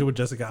Dark Dude. Angel with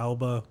Jessica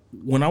Alba?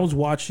 When I was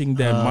watching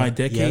that My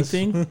Decade yes.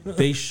 thing,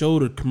 they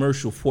showed a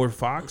commercial for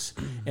Fox,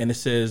 and it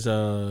says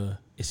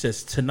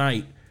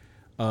tonight.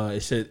 And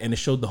it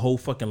showed the whole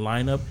fucking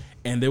lineup,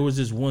 and there was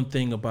this one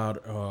thing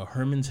about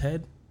Herman's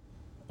head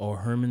or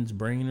Herman's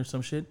brain or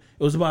some shit.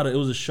 It was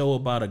a show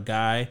about a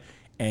guy,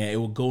 and it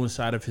would go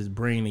inside of his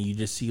brain, and you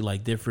just see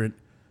like different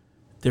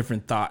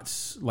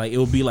thoughts. Like it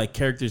would be like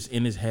characters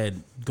in his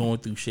head going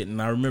through shit.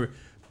 And I remember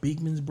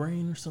Beekman's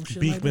Brain or some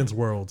shit. Beekman's like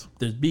World.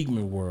 There's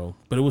Beekman World,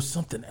 but it was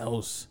something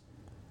else.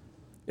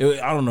 I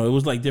don't know. It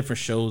was like different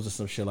shows or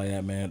some shit like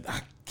that, man.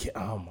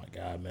 Oh my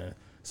god, man!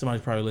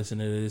 Somebody's probably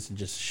listening to this and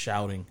just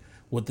shouting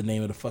what the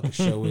name of the fucking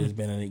show is,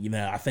 man. And, you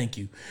know, I thank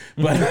you,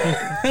 but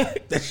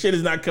that shit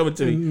is not coming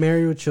to me.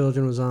 Married with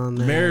Children was on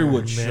there. Married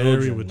with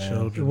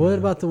Children. What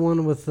about the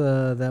one with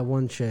that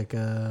one chick,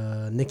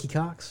 Nikki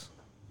Cox?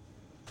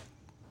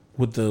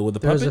 With the There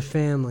puppet? was a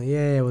family,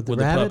 yeah, with the With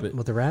the rabbit. puppet.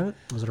 With the rabbit?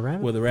 Was it a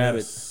rabbit? With the rabbit.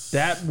 Yes.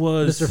 That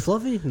was Mr.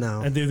 Fluffy?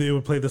 No. And they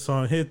would play the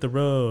song "Hit the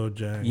Road,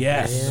 Jack."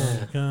 Yes.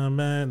 Yeah. Come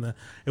on.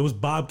 It was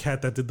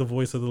Bobcat that did the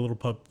voice of the little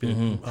puppet.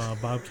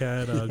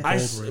 Bobcat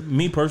Goldthwait.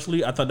 Me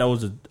personally, I thought that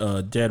was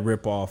a dead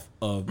ripoff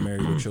of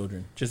Married with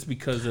Children, just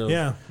because of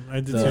Yeah, I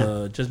did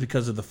too. just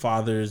because of the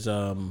father's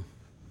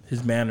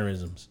his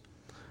mannerisms.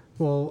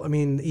 Well, I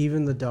mean,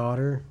 even the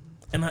daughter.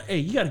 And hey,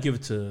 you got to give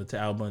it to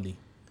Al Bundy.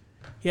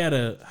 He had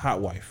a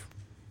hot wife,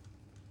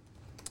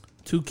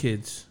 2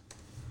 kids,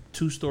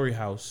 2-story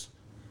house,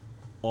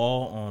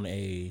 all on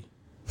a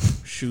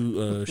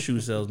shoe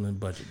salesman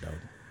budget,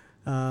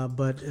 dog.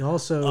 But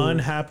also,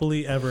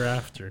 Unhappily Ever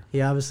After.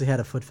 he obviously had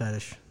a foot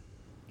fetish.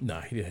 Nah,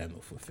 he didn't have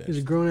no foot He was a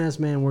fetish. grown ass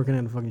man working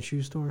at a fucking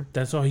shoe store.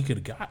 That's all he could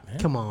have got, man.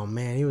 Come on,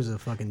 man. He was a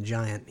fucking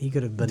giant. He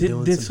could have been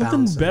doing Did some something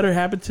bouncing. better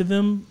happen to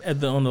them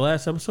on the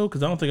last episode?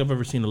 Because I don't think I've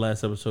ever seen the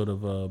last episode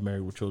of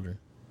Married with Children.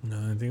 No,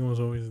 I think they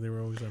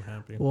were always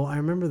unhappy. Well, I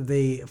remember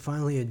they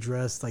finally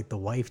addressed like the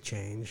wife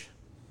change.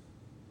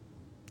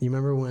 You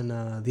remember when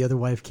the other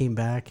wife came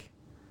back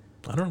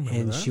I don't remember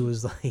and that. she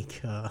was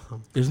like,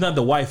 It was not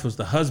the wife; it was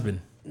the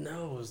husband.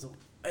 "No, it was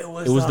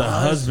the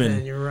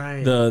husband. You're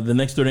right. The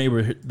next door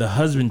neighbor, the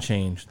husband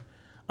changed.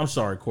 I'm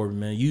sorry, Corbin,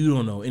 man. You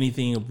don't know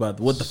anything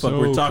about what the fuck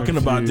we're talking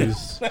about.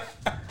 This.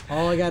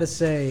 All I gotta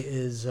say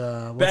is,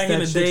 what's Back in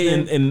that the chick's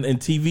day name? in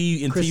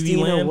TV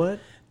Christina land, what?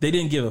 they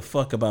didn't give a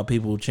fuck about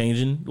people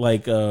changing.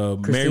 Like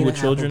Married Christina with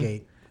Children,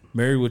 Applegate.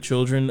 Married with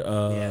Children.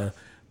 Yeah.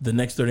 The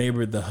next door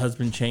neighbor, the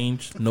husband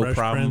changed, no Fresh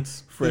problem.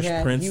 Prince. Fresh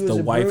He Prince, was the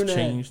a wife brunette.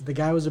 changed. The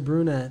guy was a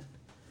brunette,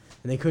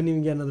 and they couldn't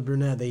even get another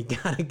brunette. They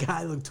got a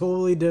guy that looked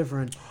totally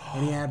different,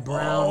 and he had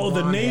brown. Oh,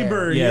 the blonde hair.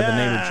 neighbor. Yeah, Yeah, the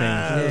neighbor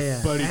changed.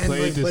 Yeah. But he And,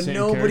 played the but same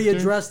nobody character?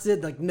 addressed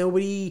it. Like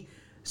nobody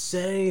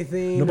said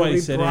anything. Nobody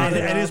said brought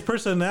anything. it And up. his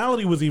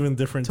personality was even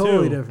different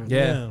Totally too. different.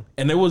 Yeah.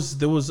 And there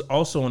was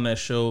also on that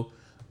show,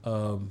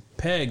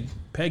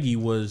 Peggy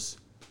was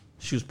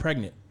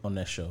pregnant on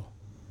that show.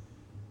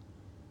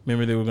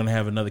 Remember they were gonna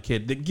have another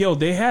kid.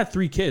 They had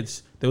 3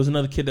 kids. There was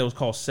another kid that was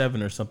called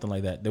 7 or something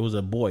like that. There was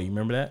a boy. You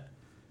remember that?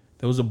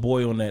 There was a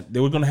boy on that. They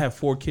were gonna have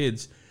 4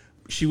 kids.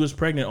 She was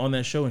pregnant on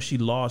that show and she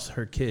lost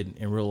her kid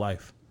in real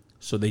life.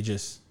 So they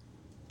just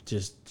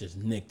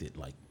nicked it,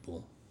 like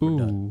boom. We're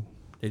done.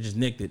 They just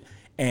nicked it.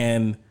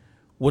 And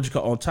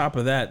on top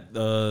of that,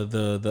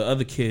 the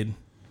other kid,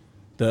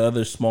 the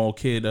other small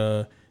kid,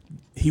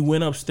 he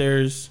went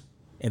upstairs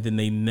and then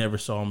they never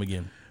saw him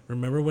again.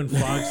 Remember when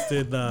Fox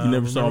did the? You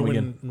never saw him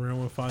again.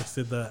 Remember when Fox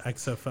did the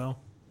XFL?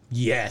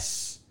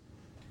 Yes.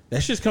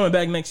 That shit's coming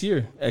back next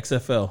year,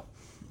 XFL.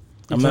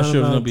 You I'm not talking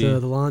sure if it's about, gonna be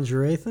the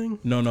lingerie thing.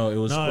 No, it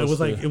was No, it was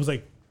supposed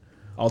like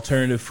to-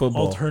 alternative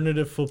football.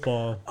 alternative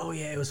football. Oh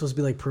yeah, it was supposed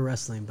to be like pro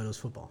wrestling, but it was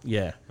football.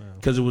 Yeah.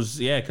 Cuz it was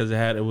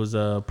it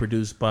was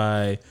produced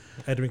by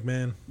Ed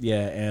McMahon.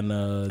 and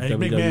Ed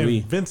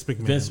WWE. McMahon. Vince McMahon.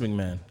 Vince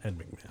McMahon. Ed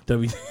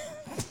McMahon.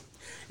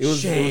 It was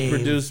Shame.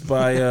 produced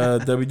by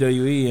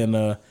WWE and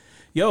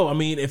I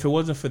mean, if it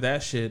wasn't for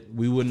that shit,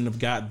 we wouldn't have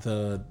got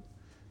the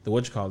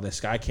that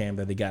sky cam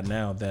that they got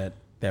now that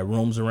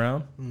roams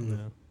around.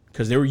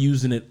 Because they were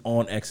using it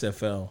on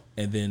XFL,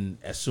 and then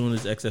as soon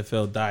as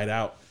XFL died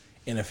out,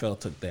 NFL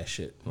took that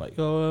shit. Like, It's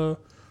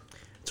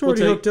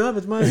already take- hooked up.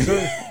 It's mine.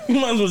 you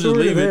might as well just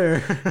already leave there.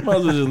 it. Might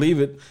as well just leave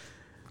it,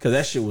 because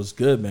that shit was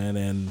good, man.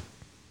 And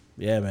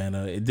yeah, man,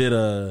 it did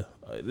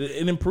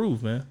it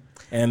improved, man.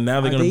 And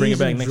now they're gonna bring it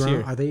back next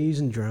year. Are they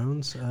using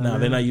drones? No,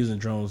 they're not using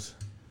drones.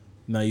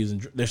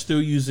 They're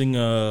still using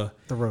the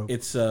rope.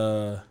 It's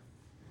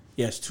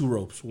it's 2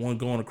 ropes, one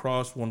going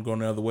across, one going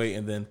the other way,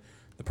 and then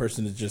the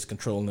person is just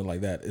controlling it like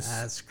that.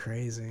 That's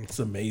crazy. It's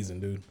amazing,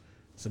 dude.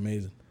 It's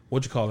amazing.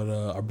 What you call it?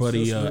 Our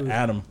buddy So smooth.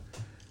 Adam,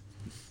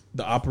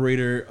 the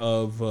operator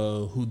of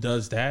who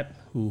does that,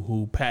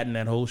 who patent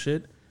that whole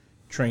shit,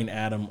 trained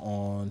Adam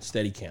on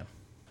Steadicam.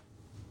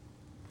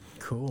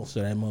 Cool.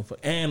 So that motherfucker.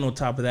 And on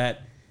top of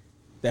that,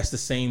 that's the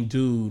same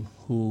dude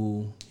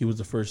he was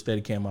the first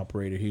Steadicam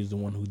operator. He was the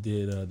one who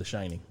did The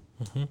Shining.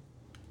 Mm-hmm.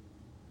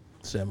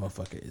 So that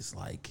motherfucker is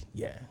like,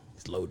 yeah,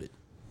 he's loaded.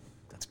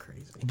 That's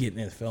crazy. Getting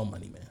NFL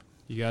money, man.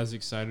 You guys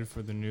excited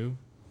for the new?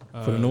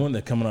 For the new one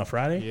that's coming on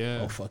Friday?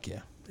 yeah. Oh, fuck yeah.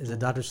 Is it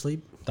Dr.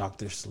 Sleep?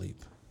 Doctor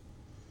Sleep.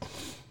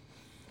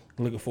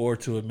 Looking forward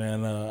to it,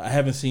 man. I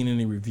haven't seen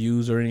any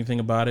reviews or anything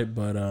about it,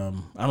 but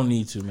I don't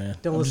need to, man.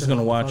 Don't I'm listen just to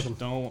gonna them, watch fuck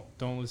it. 'em.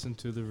 Don't listen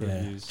to the Yeah,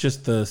 reviews.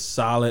 just the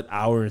solid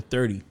hour and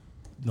 30.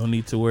 No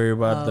need to worry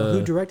about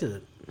Who directed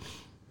it?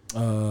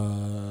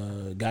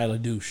 Guy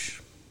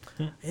LaDouche.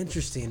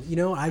 Interesting. You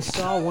know, I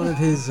saw one of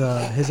his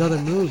other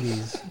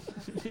movies.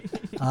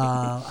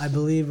 I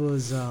believe it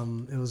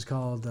was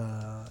called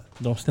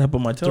Don't step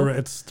on my toe.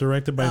 It's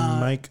directed by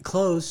Mike.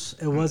 Close.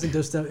 It wasn't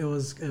just it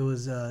was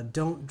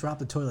Don't Drop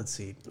the Toilet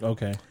Seat.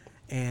 Okay.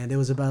 And it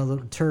was about a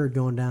little turd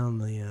going down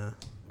the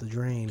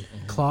drain,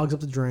 clogs up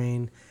the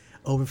drain,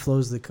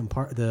 overflows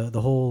the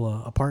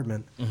whole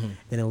apartment,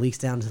 then it leaks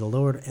down to the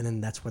lower, and then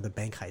that's where the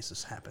bank heist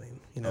is happening.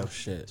 You know, Oh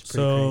shit.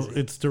 So crazy.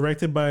 it's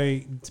directed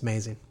by It's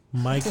amazing.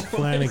 Mike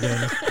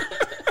Flanagan.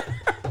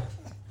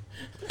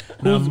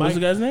 What's the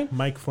guy's name?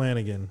 Mike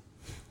Flanagan.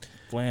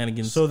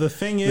 Flanagan. So the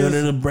thing the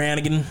is,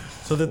 Brannigan.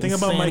 so the thing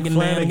about Mike Flanagan,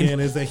 Flanagan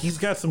is that he's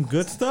got some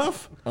good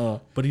stuff, Uh,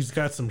 but he's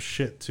got some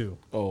shit too.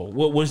 oh,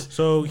 what was?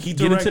 So he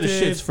Get directed into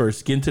the shits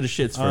first. Get into the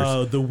shits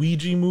first. the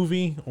Ouija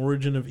movie,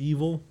 Origin of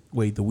Evil.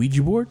 Wait, the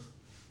Ouija board?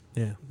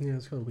 Yeah, Yeah,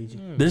 it's called Ouija.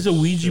 There's a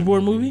Ouija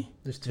board movie?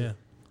 There's two. yeah.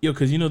 Yo,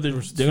 because you know they're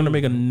going to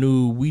make a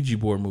new Ouija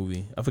board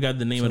movie. I forgot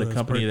the name So of the that's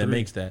company part that 3.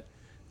 makes that.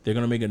 They're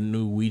going to make a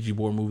new Ouija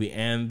board movie,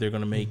 and they're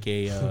going to make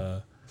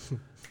a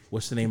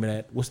what's the name of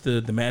that? What's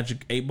the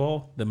Magic 8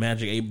 Ball? The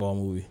Magic 8 Ball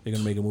movie. They're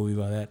going to make a movie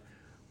about that.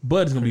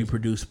 But it's going to be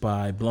produced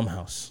by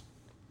Blumhouse.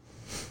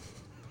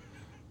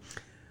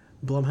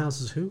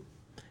 Blumhouse is who?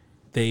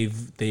 They've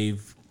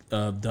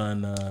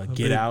done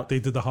Get Out. They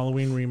did the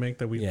Halloween remake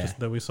that we Yeah.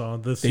 that we saw.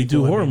 The They do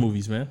sequel, I horror mean.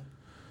 movies, man.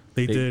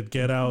 They did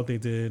Get Out. They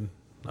did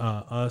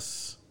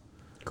Us.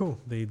 Cool.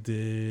 They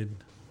did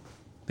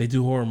They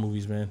do horror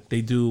movies, man.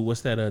 They do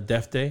what's that?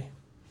 Death Day,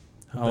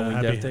 Halloween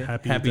Happy- Death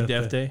Day, Happy Death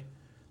Death Day.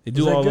 They Was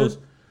do that all good? those.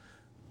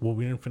 Well,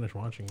 we didn't finish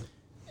watching it.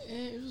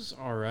 It was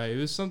all right. It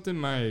was something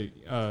my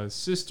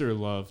sister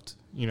loved,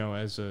 you know,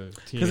 as a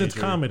teenager. Because it's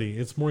comedy.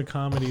 It's more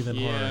comedy than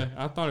Yeah, horror.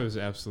 I thought it was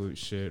absolute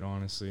shit,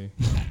 honestly.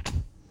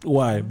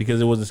 Why? Because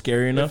it wasn't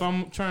scary enough. If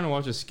I'm trying to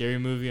watch a scary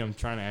movie, I'm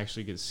trying to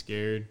actually get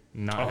scared,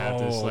 not have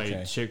this Oh, like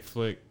okay. chick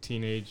flick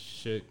teenage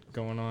shit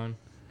going on.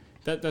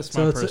 That's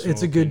So my it's personal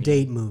a good opinion.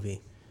 date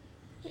movie.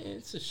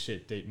 It's a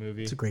shit date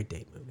movie It's a great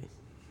date movie.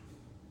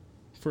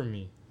 for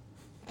me.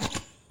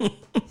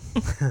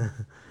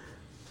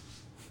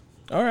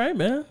 All right,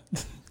 man.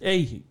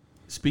 Hey,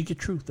 speak your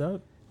truth,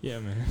 dog. Yeah,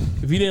 man.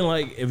 If you didn't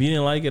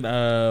like it,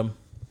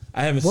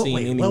 I haven't seen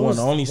wait, any what one. was-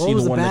 I only what seen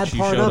was the one bad that you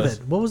part showed of us.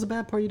 it? What was the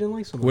bad part you didn't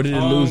like so much? Where did it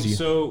lose you?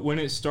 So when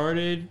it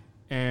started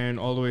and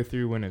all the way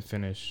through when it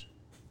finished.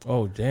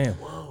 Oh, damn.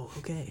 Whoa,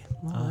 okay.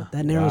 Well,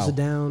 that narrows wow. it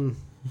down.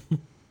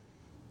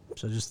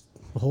 So just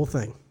the whole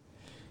thing.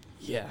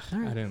 Yeah, All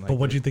right. I didn't like But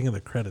what it. do you think of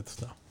the credits,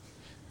 though?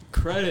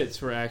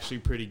 Credits were actually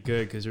pretty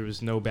good because there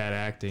was no bad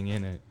acting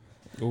in it.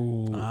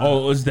 Ooh.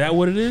 Oh, is that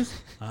what it is?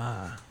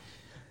 Ah,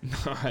 No,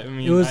 I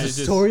mean, It was I the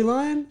just-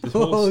 storyline? This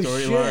whole Oh,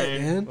 storyline,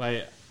 shit, man.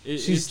 like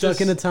She's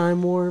stuck in a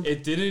time warp.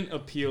 It didn't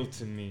appeal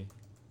to me,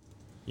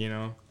 you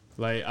know.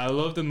 Like I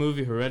love the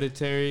movie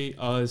Hereditary,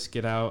 Us,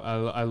 Get Out.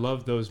 I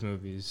love those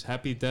movies.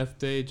 Happy Death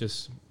Day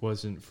just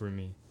wasn't for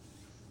me.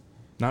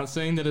 Not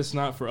saying that it's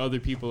not for other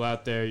people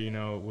out there, you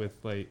know, with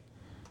like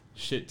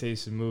shit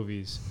taste in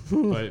movies,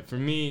 but for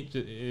me,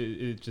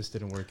 it just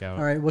didn't work out.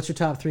 All right, what's your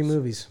top 3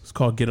 movies? It's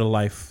called Get a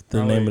Life, the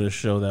Probably- name of the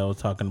show that I was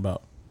talking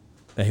about.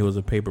 That he was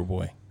a paper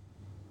boy.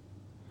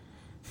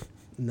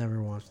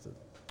 Never watched it.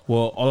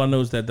 Well, all I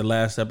know is that the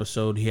last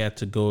episode he had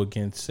to go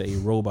against a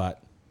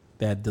robot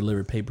that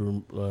delivered paper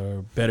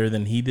better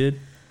than he did,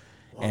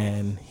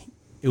 and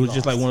it was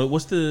just like one.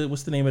 What's the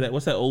name of that?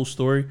 What's that old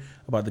story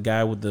about the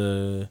guy with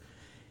the?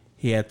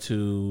 He had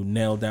to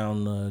nail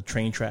down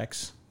train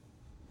tracks.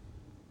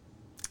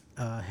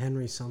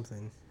 Henry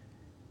something.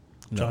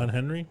 No. John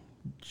Henry?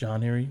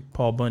 John Henry,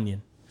 Paul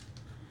Bunyan.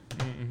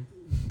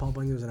 Paul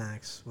Bunyan was an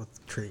axe with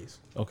trees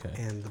Okay,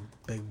 and the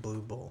big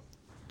blue bull.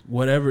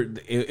 whatever.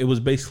 It was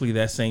basically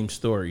that same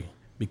story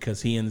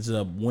because he ends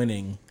up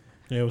winning.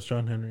 Yeah, it was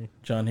John Henry.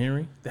 John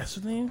Henry, that's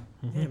his name.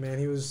 Yeah, man,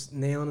 he was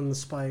nailing in the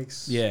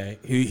spikes. Yeah,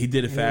 he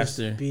did it and he was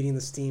faster. beating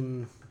the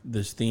steam.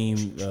 The steam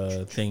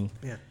thing.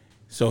 Yeah.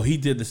 So he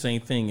did the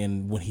same thing,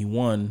 and when he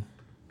won,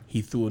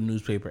 he threw a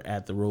newspaper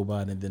at the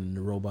robot, and then the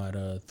robot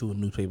threw a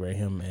newspaper at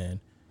him, and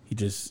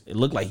it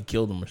looked like he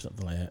killed him or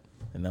something like that,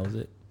 and that was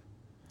it.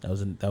 That was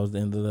the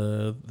end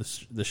of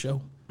the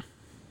show.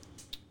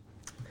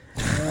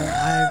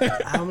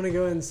 I'm gonna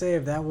go ahead and say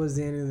if that was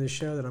the end of the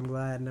show, that I'm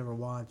glad I never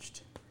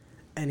watched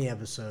any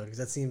episode because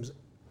that seems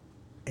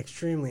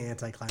extremely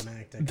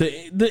anticlimactic.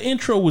 The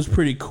intro was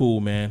pretty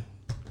cool, man.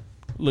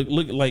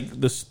 Look like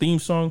this theme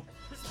song.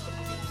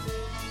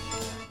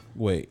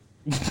 Wait.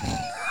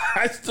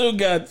 I still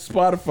got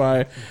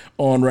Spotify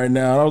on right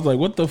now. And I was like,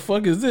 what the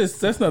fuck is this?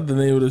 That's not the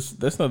name of this.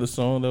 That's not the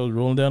song that was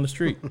rolling down the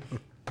street.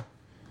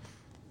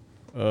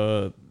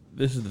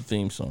 This is the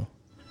theme song.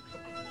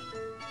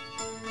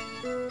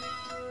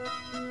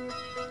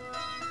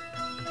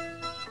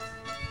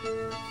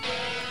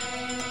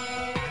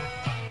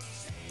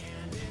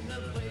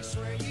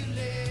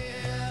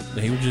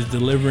 He was just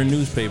delivering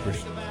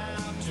newspapers.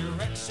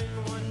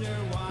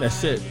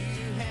 That's it.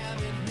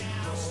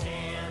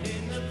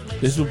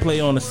 This would play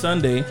on a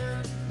Sunday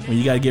when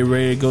you gotta get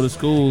ready to go to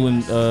school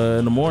in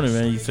the morning,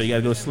 man. So you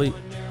gotta go to sleep.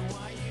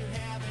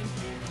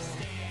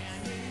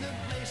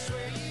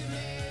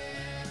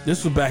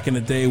 This was back in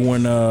the day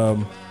when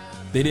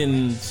they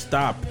didn't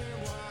stop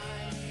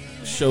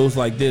shows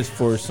like this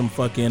for some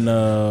fucking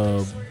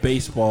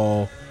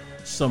baseball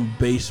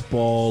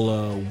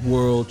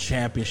world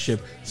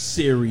championship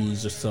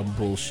series or some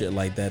bullshit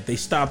like that. They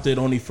stopped it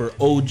only for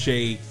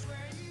OJ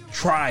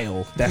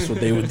trial. That's what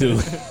they would do.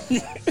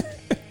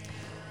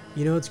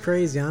 You know, it's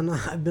crazy.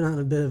 I've been on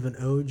a bit of an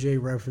OJ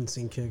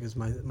referencing kick as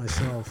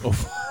myself.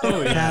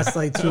 Past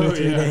like 2 or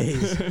 3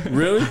 days.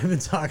 Really? I've been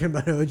talking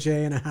about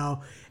OJ and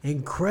how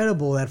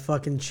incredible that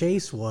fucking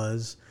chase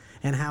was,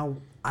 and how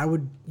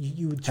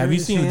you would turn Have you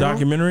the seen the channel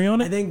documentary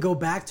on it? and then go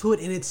back to it,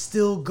 and it's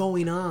still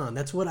going on.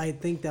 That's what I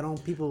think that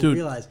people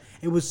realize.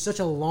 It was such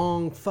a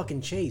long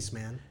fucking chase,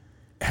 man.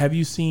 Have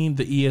you seen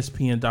the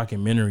ESPN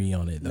documentary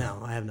on it, though?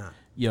 No, I have not.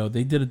 Yo,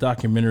 they did a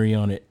documentary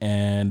on it,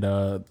 and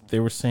they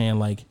were saying,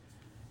 like,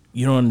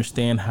 you don't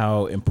understand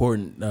how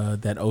important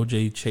that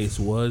OJ chase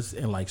was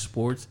in, like,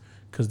 sports,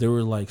 because there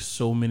were, like,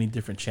 so many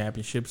different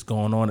championships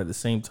going on at the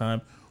same time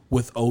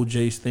with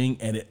OJ's thing,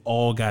 and it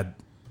all got,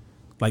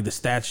 like, the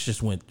stats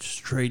just went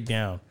straight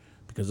down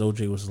because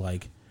OJ was,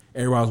 like,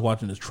 everybody was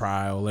watching his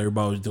trial,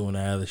 everybody was doing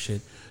that other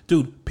shit.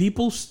 Dude,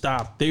 people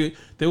stopped. There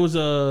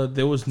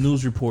was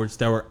news reports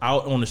that were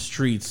out on the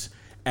streets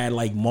at,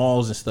 like,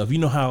 malls and stuff. You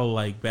know how,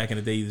 like, back in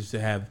the day, you used to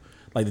have,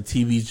 like, the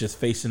TVs just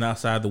facing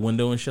outside the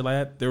window and shit like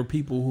that? There were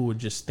people who were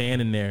just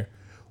standing there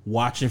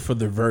watching for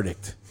the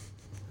verdict.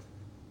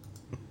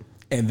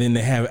 And then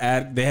they had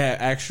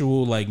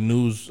actual, like,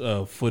 news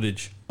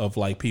footage of,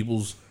 like,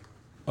 people's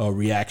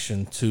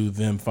reaction to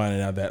them finding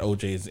out that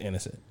OJ is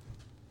innocent.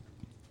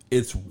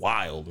 It's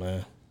wild,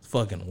 man. It's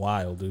fucking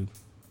wild, dude.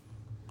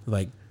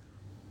 Like,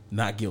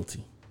 not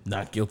guilty.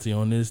 Not guilty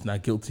on this,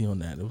 not guilty on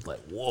that. It was like,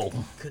 whoa.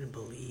 I couldn't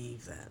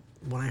believe that.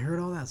 When I heard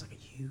all that, I was like,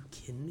 are you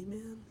kidding me,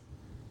 man?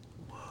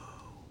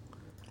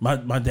 My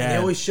And they dad.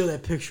 always show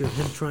that picture of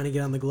him trying to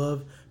get on the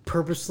glove,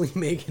 purposely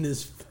making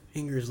his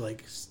fingers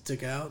like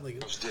stick out.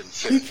 Like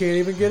he can't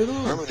even get it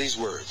on. Remember these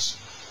words.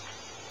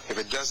 If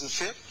it doesn't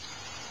fit,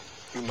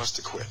 you must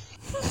acquit.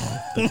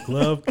 The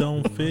glove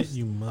don't fit,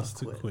 you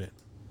must acquit.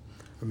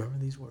 Remember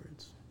these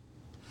words.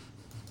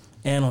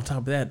 And on top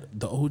of that,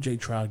 the OJ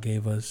trial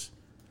gave us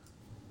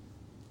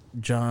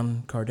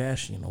John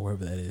Kardashian, or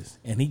wherever that is.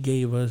 And he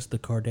gave us the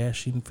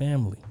Kardashian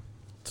family.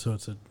 So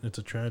it's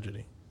a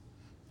tragedy.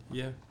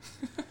 Yeah.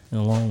 In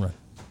the long run.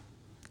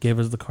 Gave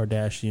us the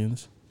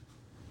Kardashians.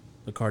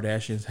 The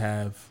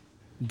Kardashians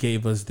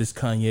gave us this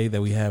Kanye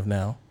that we have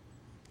now.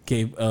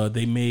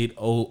 They made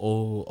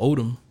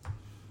Odom.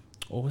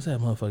 What was that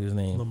motherfucker's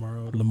name?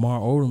 Lamar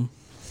Odom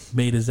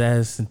made his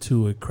ass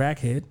into a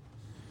crackhead.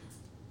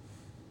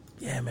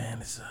 Yeah, man,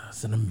 it's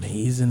an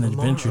amazing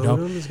adventure, Lamar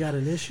dog. Odom's got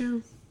an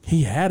issue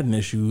He had an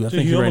issue. I Dude,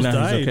 think he right almost now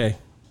died. he's okay.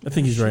 I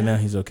think he's right now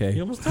he's He okay.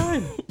 almost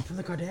died. from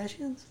the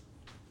Kardashians.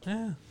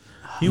 Yeah.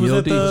 He was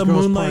at the Those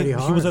girls Moonlight. party He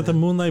hard, was at the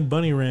man. Moonlight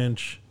Bunny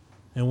Ranch,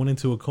 and went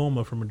into a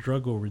coma from a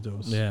drug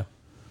overdose. Yeah.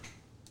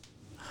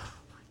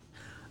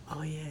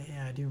 Oh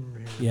yeah, I do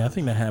remember. Yeah, I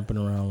think that happened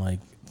around like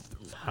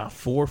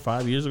 4 or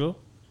 5 years ago.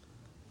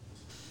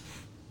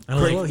 And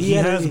like, he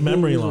has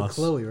memory was loss. With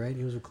Chloe, right?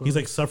 He was with Chloe. He's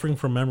like suffering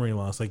from memory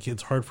loss. Like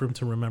it's hard for him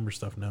to remember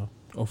stuff now.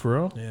 Oh, for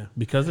real? Yeah.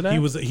 Because of that?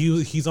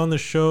 He's on the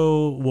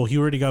show. Well, he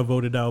already got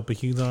voted out, but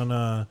he's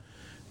on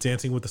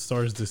Dancing with the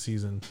Stars this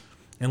season.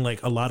 And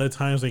like a lot of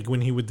times, like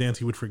when he would dance,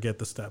 he would forget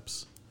the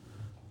steps.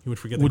 He would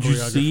forget. Would the you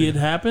choreography. see it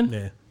happen?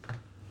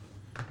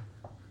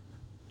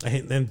 Yeah.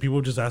 Then people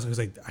would just ask me,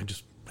 like,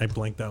 I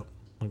blanked out.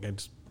 Like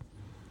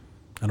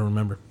I don't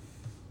remember.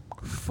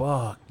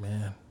 Fuck,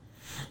 man.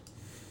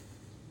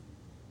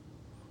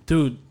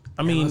 Dude,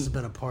 I It mean, must have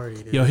been a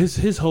party, dude. yo,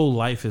 his whole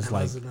life is That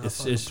like must have been a it's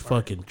fucking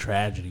party. fucking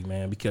tragedy,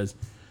 man. Because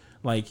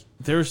like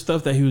there's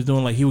stuff that he was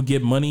doing, like he would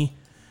get money,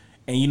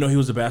 and you know he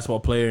was a basketball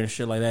player and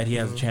shit like that. He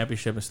has a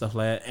championship and stuff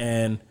like that.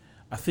 And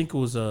I think it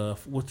was I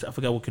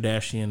forgot what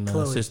Kardashian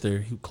Chloe.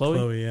 sister, Chloe.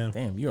 Chloe, yeah.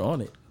 Damn, you're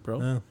on it, bro.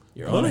 Yeah.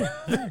 You're on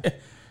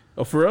it.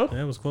 Oh, for real?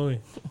 Yeah, it was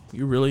Chloe.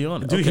 You're really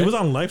on it, Dude, okay. he was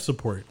on life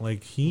support.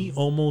 Like he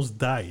almost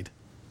died.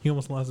 He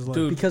almost lost his life.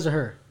 Dude. because of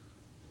her.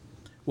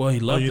 Well, he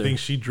Oh, loved you her. think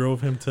she drove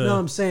him to? No,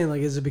 I'm saying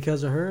like, is it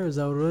because of her? Is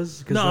that what it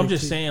was? 'Cause, No, like, I'm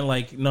just saying,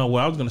 like, no.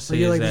 What I was gonna say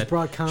you is like that just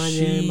brought Kanye.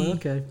 she,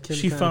 Okay, Kim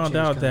she kinda found changed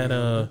out Kanye a that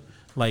little bit.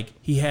 like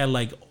he had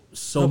like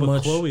so No, but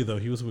much. Chloe though.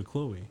 He was with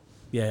Chloe.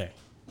 Yeah,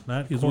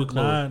 Not He was with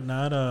Chloe.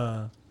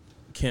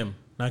 Kim.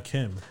 Not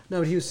Kim. No,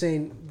 but he was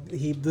saying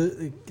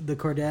the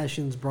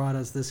Kardashians brought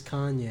us this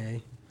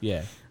Kanye.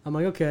 Yeah. I'm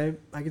like, okay,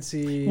 I can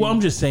see. Well, I'm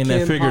just saying that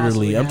Kim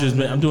figuratively.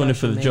 possibly I'm doing it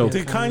for the having joke. an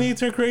Did Kanye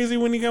turn crazy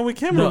when he got with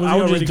Kim? No, or was I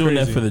he was already just doing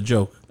that crazy? for the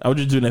joke. I was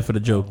just doing that for the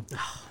joke.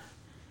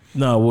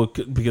 No, well,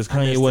 because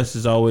Kanye missed West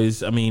is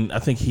always. I mean, I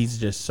think he's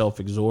just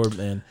self-absorbed.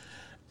 And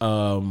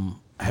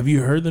have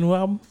you heard the new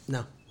album?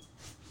 No.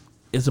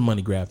 It's a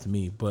money grab to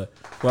me. But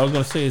what I was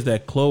gonna say is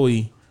that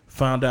Chloe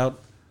found out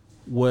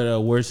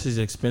where's his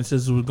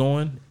expenses were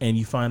going, and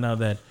you find out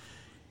that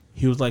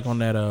he was like on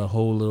that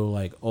whole little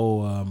like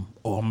I'm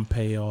gonna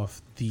pay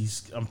off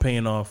these. I'm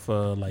paying off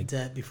like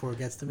Debt before it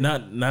gets to me.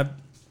 not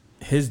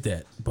his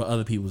debt, but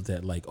other people's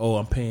debt. Like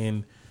I'm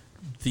paying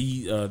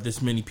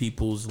this many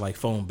people's like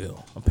phone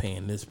bill. I'm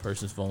paying this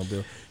person's phone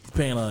bill. He's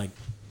paying like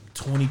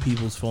 20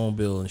 people's phone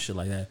bill and shit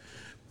like that.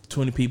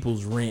 20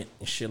 people's rent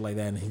and shit like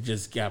that, and he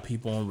just got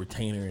people on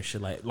retainer and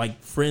shit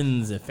like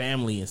friends and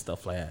family and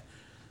stuff like that.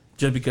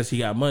 Just because he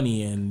got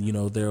money, and you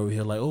know they're over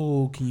here like,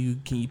 oh, can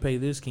you pay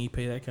this? Can you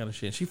pay that kind of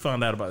shit? And she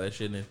found out about that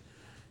shit, and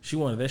she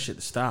wanted that shit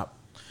to stop.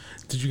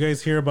 Did you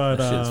guys hear about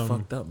That shit's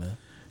fucked up, man.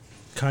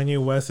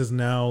 Kanye West is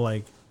now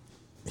like,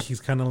 he's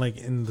kind of like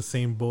in the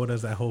same boat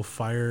as that whole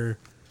Fire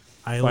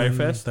Island,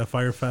 Firefest? that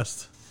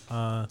Firefest.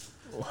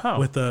 How?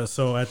 With the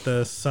at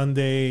the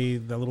Sunday,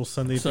 that little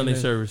Sunday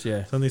service,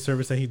 yeah. Sunday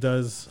service that he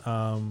does,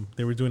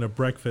 they were doing a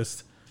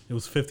breakfast. It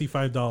was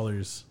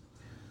 $55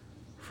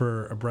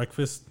 for a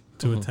breakfast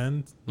to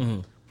attend,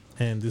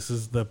 and this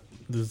is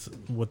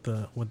what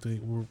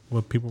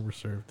people were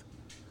served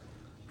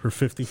for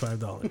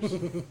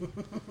 $55.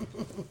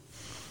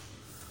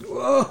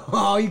 Whoa,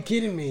 are you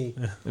kidding me?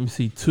 Let me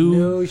see, two.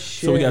 No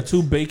So we got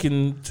two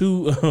bacon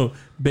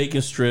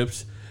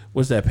strips.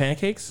 What's that?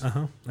 Pancakes?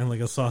 And like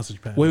a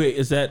sausage patty. Wait,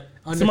 is that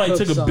somebody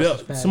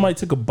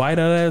took a bite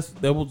out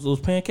of those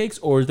pancakes,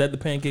 or is that the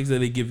pancakes that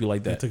they give you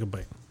like I that? took a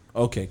bite.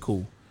 Okay,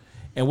 cool.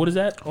 And what is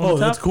that? On Oh, the top?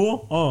 that's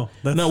cool. Oh,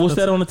 What's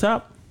that on the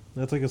top?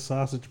 That's like a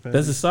sausage patty.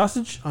 That's a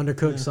sausage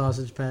Undercooked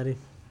sausage patty.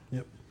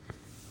 Yep.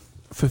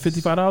 for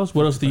 $55.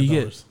 What else do you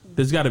get? $55.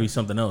 There's got to be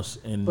something else.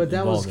 But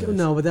that was involved in this.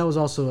 no. But that was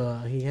also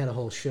he had a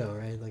whole show,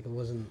 right? Like it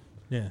wasn't.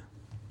 Yeah.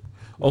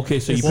 Okay,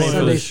 so you It's paying for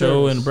Sunday the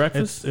show service. and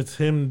breakfast? It's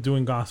him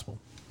doing gospel.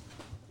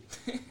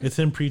 It's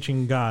him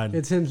preaching God.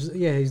 It's him.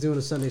 Yeah, he's doing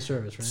a Sunday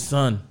service, right?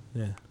 Son,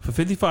 Yeah. for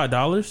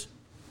 $55.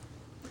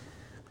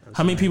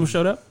 How many people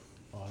showed up?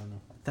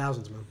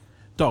 Thousands, man.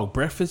 Dog,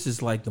 breakfast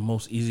is like the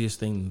most easiest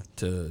thing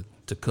to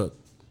cook.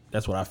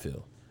 That's what I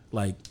feel.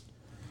 Like,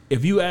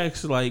 if you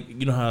ask, like,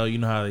 you know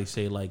how they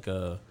say like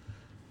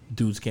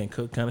dudes can't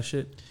cook kind of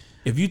shit.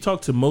 If you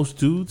talk to most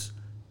dudes,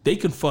 they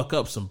can fuck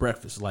up some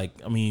breakfast. Like,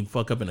 I mean,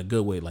 fuck up in a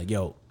good way. Like,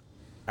 yo,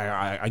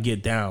 I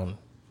get down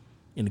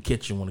in the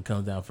kitchen when it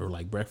comes down for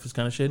like breakfast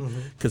kind of shit.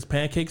 Because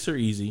pancakes are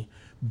easy.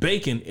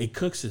 Bacon, it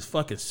cooks its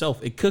fucking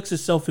self. It cooks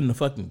itself in the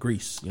fucking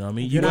grease. You know what I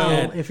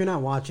mean? If you're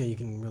not watching, you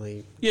can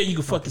really. Yeah, you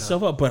can fuck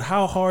yourself up. But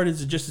how hard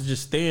is it just to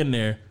stand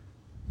there?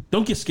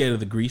 Don't get scared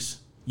of the grease.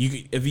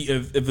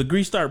 If the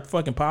grease start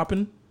fucking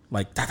popping,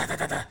 like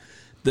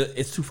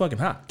it's too fucking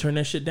hot. Turn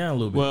that shit down a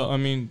little bit. Well, I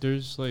mean,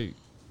 there's like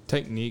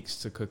techniques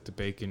to cook the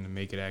bacon to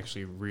make it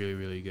actually really,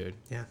 really good.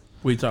 Yeah.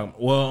 What are you talking?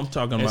 Well, I'm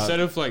talking about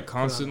Instead of like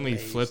constantly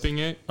Paste. flipping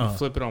it, you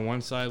flip it on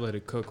one side, let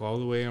it cook all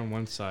the way on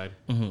one side,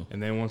 and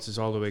then once it's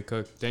all the way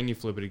cooked, then you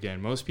flip it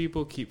again. Most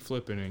people keep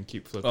flipping and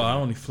keep flipping. Oh, I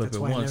only flip That's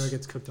it why it once. never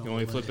gets cooked all You the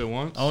only way. flip it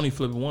once. I only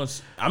flip it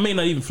once. I may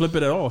not even flip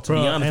it at all. To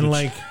Bro, be honest, and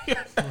with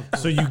like,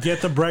 so you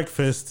get the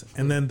breakfast,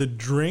 and then the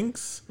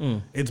drinks.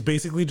 It's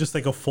basically just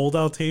like a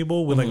fold-out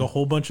table with like a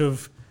whole bunch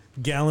of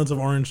gallons of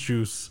orange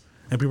juice,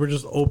 and people are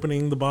just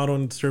opening the bottle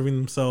and serving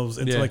themselves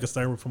into Yeah. like a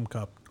styrofoam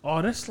cup.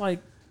 oh, that's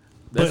like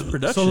that's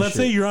production. So let's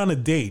say shit. you're on a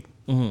date.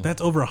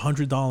 That's over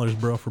 $100,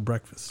 bro, for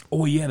breakfast.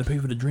 Oh, you had to pay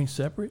for the drink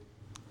separate.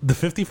 The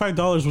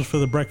 $55 was for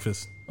the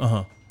breakfast.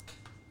 Uh-huh.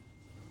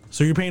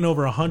 So you're paying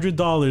over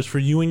 $100 for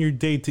you and your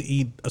date to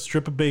eat a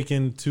strip of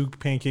bacon, 2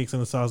 pancakes,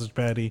 and a sausage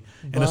patty,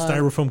 and a But-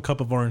 styrofoam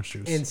cup of orange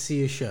juice. And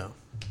see a show.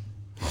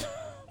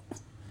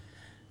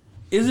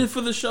 Is it for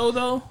the show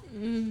though?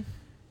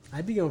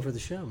 I'd be going for the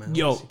show, man.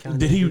 Yo, See Kanye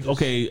did he? preaches.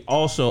 Okay.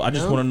 Also, I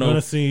just No? want to You know.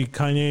 want to see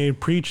Kanye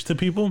preach to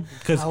people?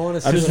 Because I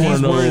want to I see just what wanna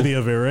he's know- happens. worthy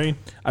of it, right?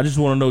 I just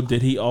want to know.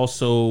 Did he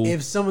also?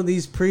 If some of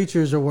these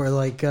preachers are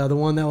like the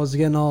one that was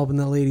getting all up in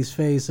that lady's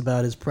face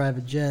about his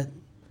private jet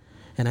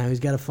and how he's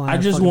got to fly. I a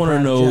just fucking want to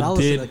private jet, know. I'll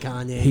listen Did to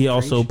Kanye he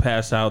also preach.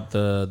 pass out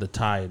the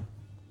tithe?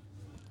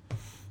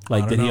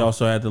 Like, I did don't he know.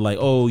 also have to like,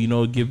 oh,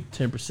 give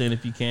 10%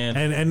 if you can?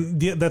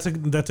 And yeah, that's a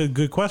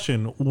good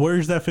question.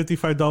 Where's that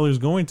 $55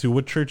 going to?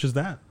 What church is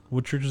that?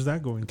 What church is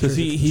that going to? Because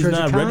he's Church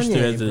not of registered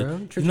Kanye, as bro. a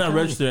Church he's of not Kanye.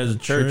 registered as a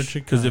church. Church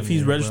of Because if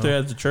he's Kanye, registered bro.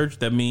 as a church,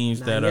 that means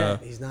Not that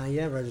yet. He's not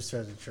yet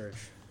registered as a church.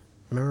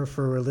 Remember,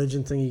 for a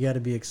religion thing, you got to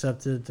be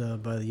accepted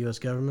by the U.S.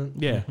 government.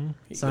 yeah, I don't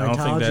think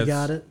Scientology that's-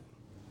 got it.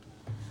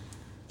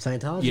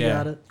 Scientology Yeah,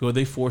 got it. well,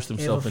 they forced They have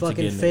a themselves into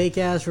fucking getting fake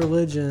ass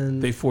religion.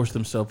 They forced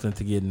themselves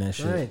into getting that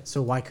shit. Right.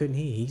 So why couldn't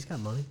he? He's got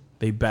money.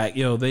 They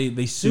sued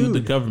the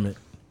Sued. government.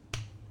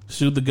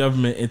 Sued the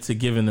government into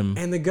giving them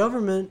And the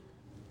government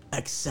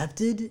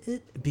accepted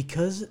it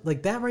because,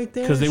 like, that right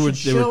there. 'Cause they were-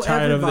 should they were show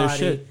tired of their everybody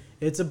shit.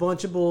 It's a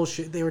bunch of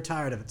bullshit. They were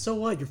tired of it. So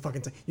what? You're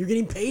fucking. You're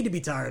getting paid to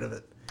be tired of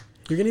it.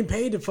 You're getting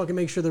paid to fucking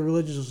make sure the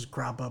religions just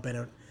crop up in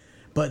it.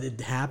 But it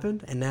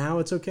happened, and now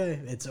it's okay.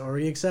 It's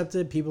already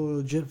accepted. People are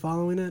legit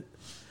following it.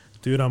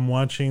 Dude, I'm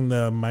watching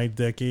the My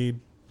Decade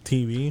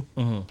TV.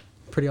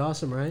 Pretty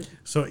awesome, right?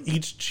 So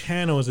each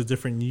channel is a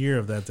different year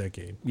of that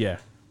decade. yeah.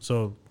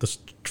 So the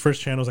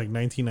first channel is like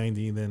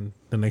 1990, then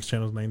the next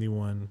channel is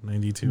 91,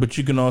 92. But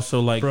you can also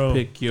like Bro,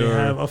 pick they your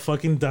have a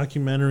fucking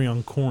documentary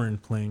on Korn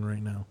playing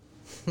right now.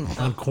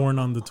 On Korn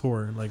on the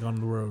tour, like on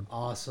the road.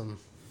 Awesome.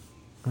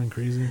 Going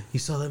crazy. You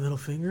saw that middle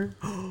finger?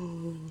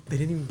 They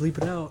didn't even bleep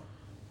it out.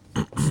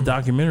 It's a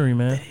documentary,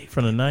 man,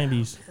 from the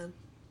 90s.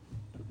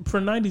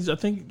 From the 90s, I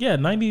think,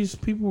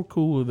 90s people were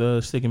cool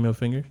with sticking middle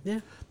finger. Yeah.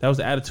 That was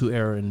the Attitude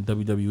Era in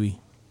WWE.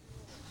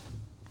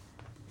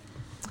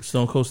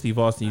 Stone Cold Steve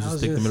Austin used to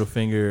stick the middle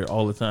finger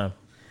all the time.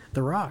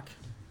 The Rock.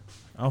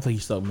 I don't think he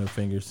stuck middle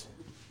fingers.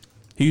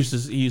 He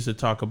used to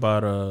talk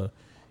about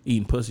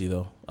eating pussy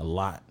though a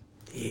lot.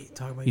 Yeah,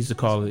 talk about He used to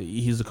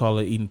call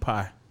it eating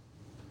pie.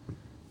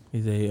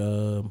 He's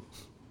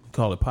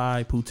call it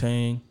pie,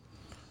 putang.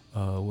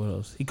 What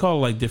else? He called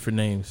it like different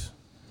names.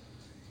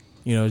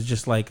 You know, it's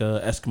just like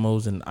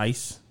Eskimos and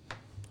ice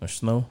or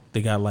snow.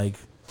 They got like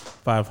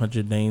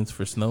 500 names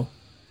for snow.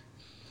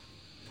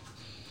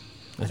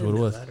 That's what it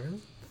was. That, really?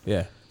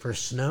 Yeah. For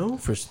snow?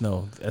 For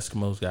snow. The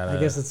Eskimos got I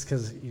guess it's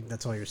because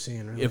that's all you're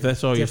seeing, right? If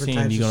that's all you're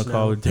seeing, you're going to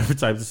call it different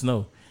types of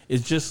snow.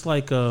 It's just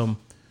like, no,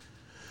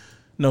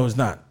 it's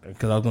not.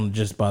 Because I was going to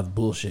just about to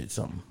bullshit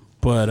something.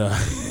 But I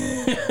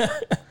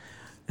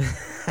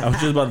was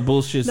just about to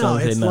bullshit no,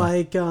 something. it's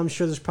like, I'm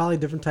sure there's probably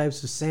different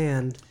types of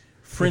sand.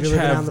 French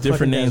have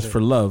different names for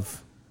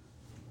love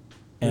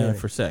and Really?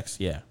 for sex.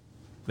 Yeah.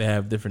 They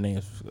have different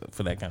names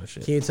for that kind of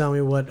shit. Can you tell me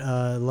what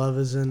love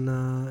is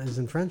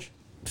in French?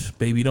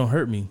 Baby, don't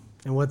hurt me.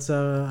 And what's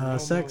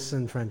sex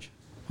in French?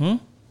 Hmm?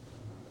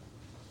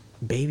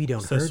 Baby,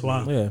 don't Ce hurt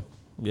soir. me. Yeah.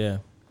 Yeah.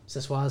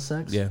 Ce soir is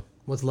sex? Yeah.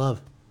 What's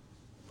love?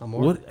 Amor?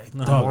 What?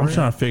 Dog, I'm Amore?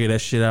 trying to figure that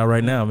shit out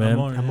right now, man.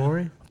 Amore.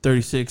 Amore?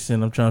 36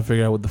 and I'm trying to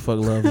figure out what the fuck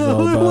love is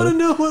all I about. want to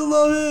know what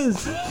love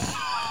is.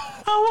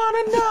 I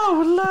want to know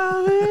what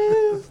love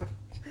is.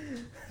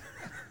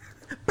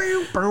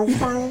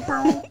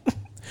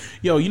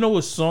 Yo, you know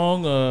what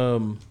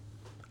song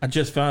I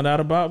just found out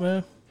about,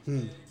 man?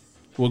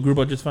 What group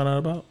I just found out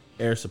about?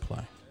 Air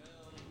Supply.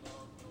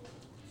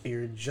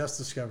 You're just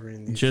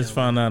discovering these. Just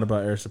found out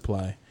about Air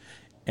Supply.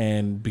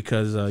 And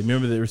because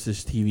remember there was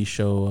this TV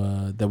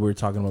show that we were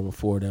talking about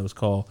before that was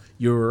called,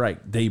 you were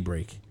right,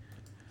 Daybreak.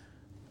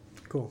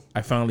 Cool.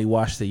 I finally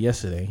watched it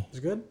yesterday. Is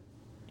it good?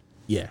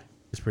 Yeah,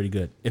 it's pretty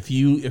good. If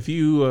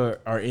you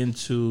are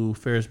into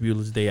Ferris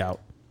Bueller's Day Out,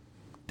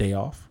 Day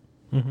Off,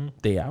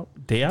 Day Out,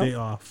 Day Out, Day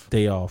off.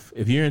 Day Off.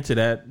 If you're into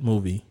that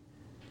movie,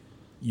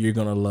 you're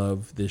gonna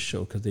love this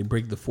show because they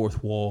break the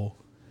fourth wall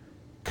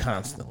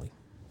constantly.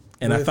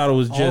 And I With thought it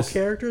was all just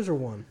characters or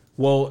one?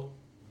 well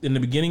in the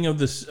beginning of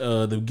this,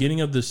 the beginning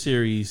of the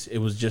series, it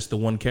was just the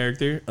one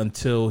character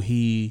until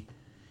he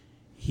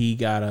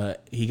got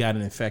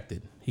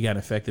infected. He got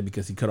infected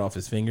because he cut off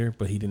his finger,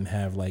 but he didn't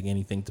have like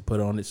anything to put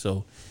on it,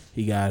 so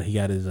he got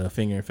his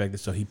finger infected,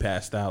 so he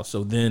passed out.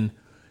 So then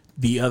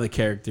the other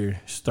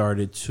character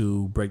started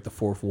to break the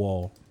fourth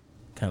wall,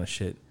 kind of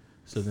shit.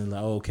 So then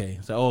like, okay,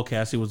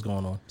 I see what's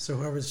going on. So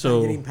whoever's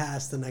So- getting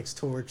past the next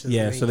torch. Is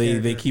Yeah, the main so they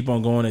character. keep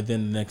on going, and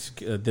then the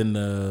next, then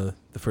the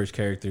first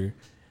character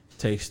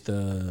takes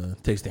the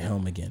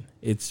helm again.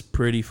 It's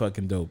pretty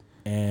fucking dope,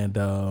 and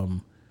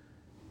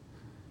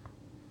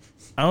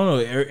I don't know,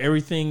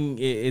 everything.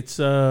 It's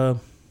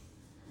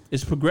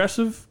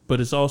progressive,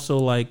 but it's also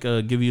like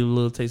give you a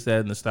little taste of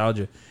that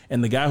nostalgia.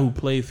 And the guy who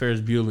played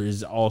Ferris Bueller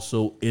is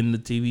also in the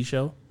TV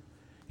show.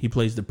 He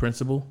plays the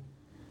principal.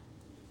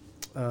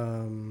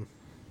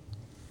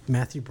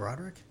 Matthew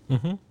Broderick. I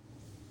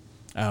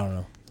don't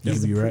know. You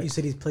He's could be the right. You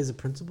said he plays the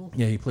principal.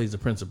 Yeah, he plays the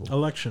principal.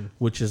 Election.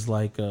 Which is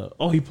like,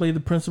 he played the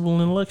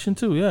principal in Election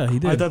too. Yeah, he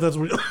did. I thought that's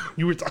what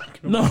you were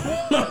talking about.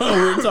 No,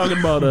 we're talking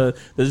about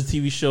there's a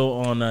TV show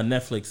on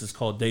Netflix. It's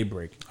called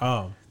Daybreak,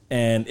 Oh.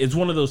 and it's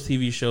one of those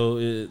TV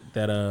shows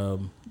that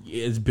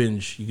it's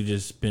binge. You can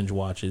just binge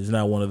watch it. It's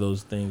not one of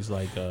those things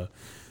like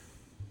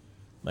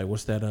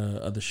what's that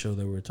other show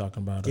that we were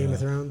talking about? Game of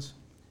Thrones.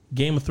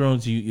 Game of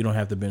Thrones. You don't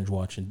have to binge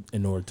watch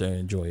in order to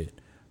enjoy it.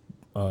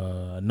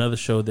 Another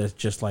show that's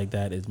just like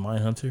that is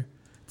Mindhunter.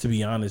 To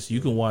be honest,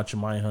 you can watch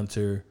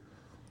Mindhunter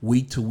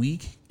week to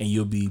week and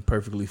you'll be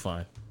perfectly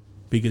fine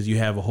because you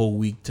have a whole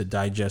week to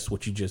digest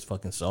what you just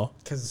fucking saw.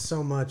 Because it's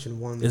so much in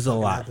one. It's a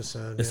fucking lot.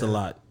 Episode. It's yeah. a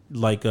lot.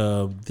 Like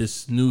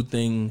this new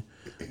thing.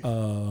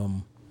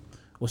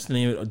 What's the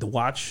name? The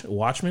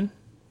Watchmen.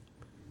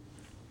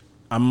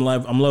 I'm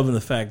loving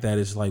the fact that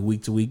it's like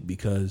week to week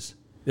because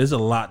there's a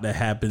lot that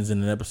happens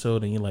in an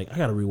episode and you're like, I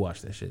gotta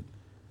rewatch that shit.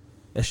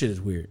 That shit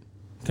is weird,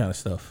 kind of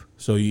stuff.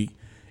 So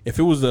if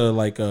it was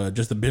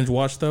just the binge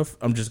watch stuff,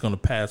 I'm just gonna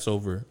pass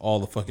over all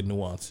the fucking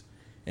nuance,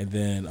 and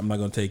then I'm not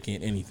gonna take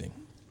in anything.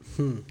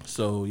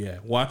 So yeah,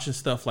 watching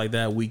stuff like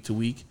that week to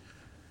week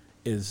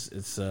is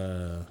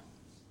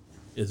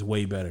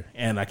way better,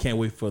 and I can't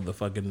wait for the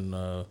fucking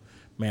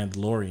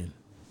Mandalorian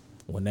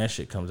when that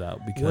shit comes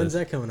out because When's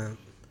that coming out?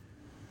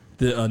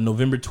 the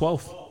November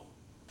 12th. All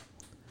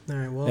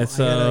right. Well, That's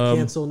I gotta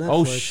cancel Netflix.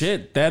 oh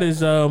shit, that is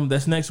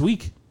that's next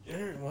week. All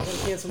right, well, I'm gonna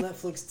cancel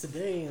Netflix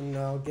today, and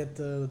I'll get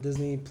the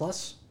Disney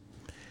Plus.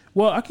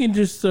 Well, I can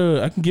just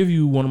I can give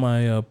you one of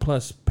my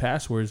Plus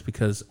passwords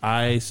because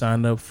I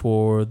signed up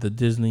for the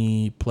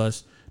Disney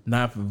Plus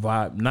not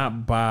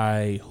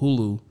by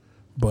Hulu,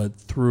 but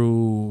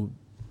through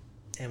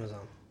Amazon.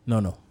 no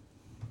Apple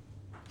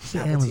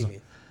Amazon.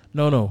 TV.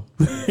 No.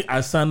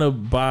 I signed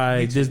up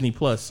by Disney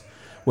Plus,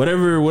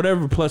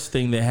 whatever plus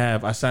thing they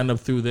have. I signed up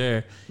through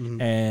there,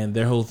 and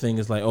their whole thing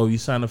is like, oh, you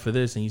sign up for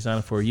this and you sign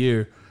up for a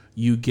year,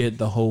 you get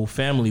the whole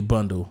family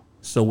bundle.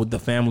 So with the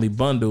family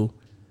bundle,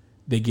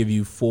 they give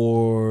you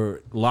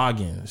 4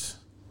 logins,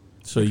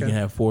 so you can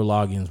have 4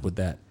 logins with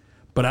that.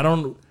 But I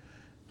don't.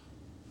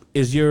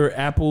 Is your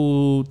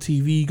Apple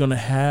TV gonna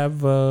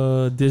have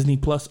Disney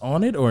Plus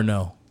on it or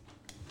no?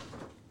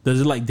 Does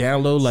it like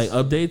download like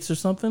updates or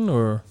something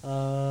or?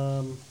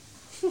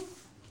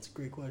 That's a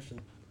great question.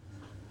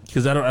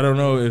 Because I don't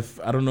know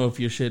if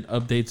your shit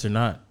updates or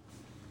not.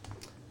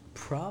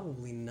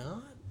 Probably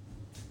not.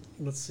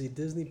 Let's see,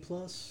 Disney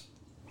Plus.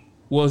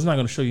 Well, it's not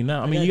going to show you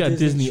now. I mean, you got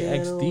Disney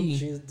Channel,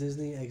 XD.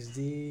 Disney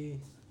XD.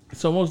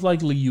 So most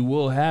likely you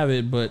will have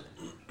it, but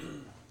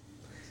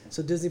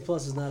So Disney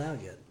Plus is not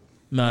out yet.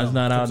 no, it's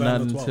not out comes out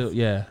not on the until 12th.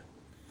 yeah.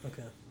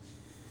 Okay.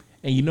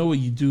 And you know what?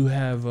 You do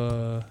have.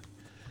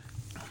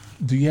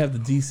 Do you have the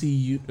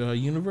DC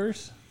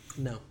universe?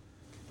 No.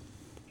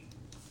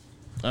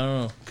 I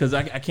don't know because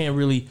I can't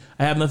really.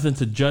 I have nothing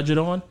to judge it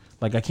on.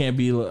 Like I can't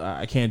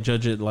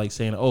judge it like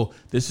saying, oh,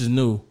 this is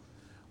new.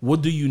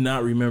 What do you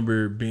not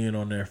remember being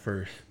on there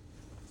first?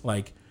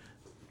 Like,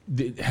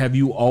 have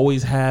you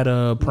always had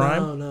a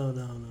Prime?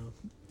 No.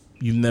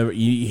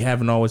 You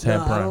haven't always had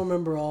No, Prime. I don't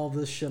remember all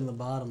this shit on the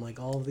bottom. Like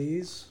all of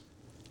these.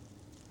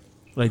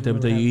 Like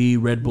remember WWE,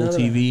 Red Bull None of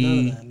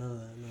TV. that, none of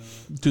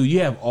that. Dude, you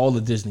have all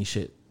the Disney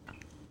shit.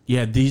 You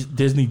have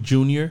Disney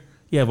Junior.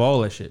 You have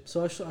all that shit.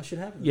 So I should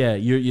have it. Yeah,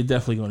 you're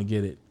definitely going to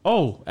get it.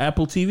 Oh,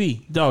 Apple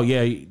TV. Oh,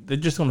 yeah, they're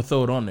just going to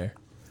throw it on there.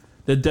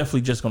 They're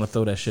definitely just going to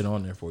throw that shit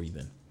on there for you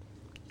then.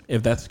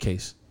 If that's the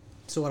case.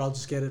 So what? I'll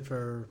just get it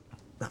for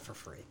not for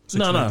free.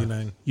 No.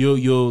 $6.99.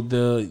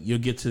 You'll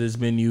get to this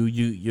menu.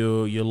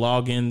 You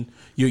log in.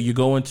 You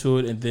go into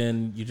it, and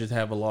then you just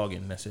have a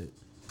login. That's it.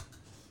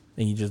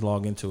 And you just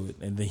log into it,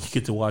 and then you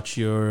get to watch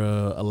your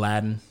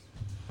Aladdin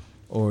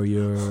or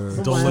your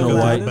Don't Snow look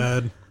at White. that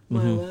bad.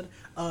 My bad.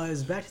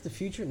 Is Back to the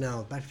Future?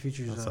 No, Back to the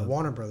Future is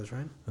Warner Brothers,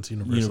 right? That's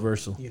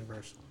Universal.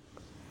 Universal.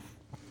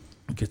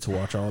 You get to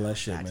watch all that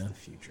shit, Back to man. the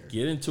Future.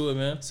 Get into it,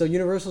 man. So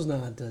Universal's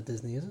not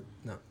Disney, is it?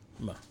 No.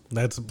 No.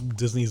 That's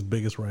Disney's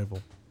biggest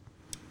rival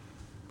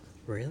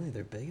Really,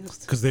 their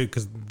biggest? because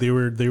they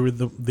were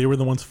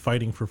the ones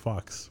fighting for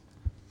Fox,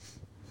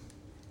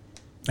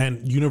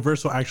 and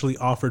Universal actually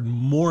offered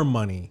more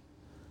money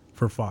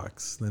for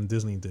Fox than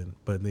Disney did,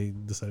 but they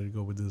decided to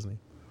go with Disney.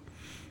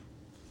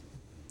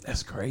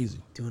 That's crazy.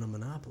 Doing a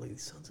monopoly,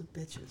 these sons of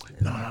bitches, man.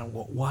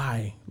 No,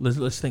 why?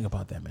 Let's think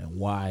about that, man.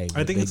 Why? I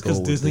would think they it's because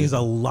go with Disney's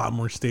a lot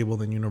more stable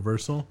than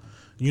Universal.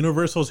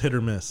 Universal's hit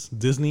or miss.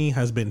 Disney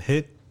has been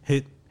hit.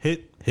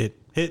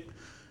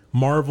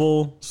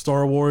 Marvel,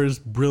 Star Wars,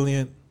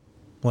 brilliant.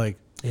 Like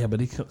Yeah, but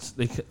they sometimes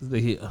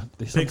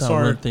Pixar.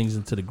 run things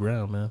into the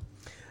ground, man.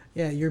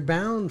 Yeah, you're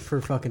bound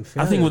for fucking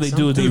failure. I think what they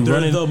do is dude, they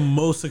run they're it. the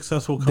most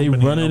successful They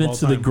company. run it of all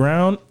into the time.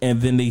 ground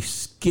and then they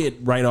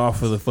skid right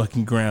off of the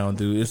fucking ground,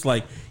 dude. It's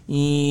like,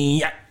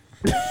 yeah,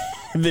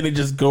 and then they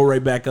just go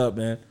right back up,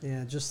 man.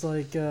 Yeah, just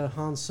like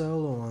Han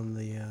Solo on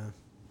the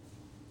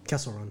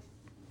Kessel Run.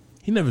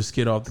 He never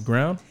skid off the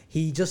ground.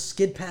 He just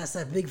skid past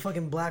that big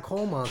fucking black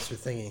hole monster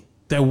thingy.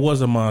 There was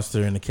a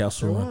monster in the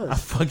castle There run. was. I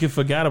fucking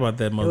forgot about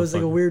that motherfucker. It was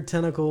like a weird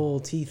tentacle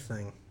teeth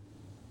thing.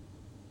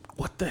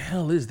 What the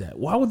hell is that?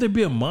 Why would there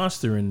be a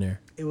monster in there?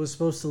 It was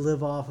supposed to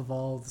live off of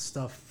all the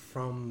stuff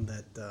from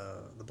that the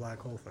black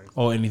hole thing.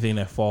 Oh, anything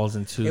that falls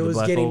into It the was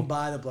black getting hole.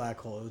 by the black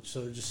hole,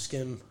 so it would just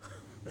skim.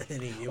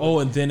 And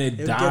And then it would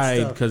get died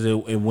stuff. because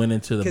it went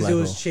into the because black it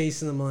was hole.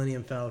 chasing the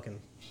Millennium Falcon,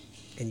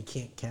 and you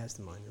can't catch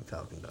the Millennium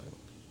Falcon, dog.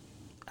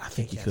 I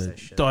think you catch could. that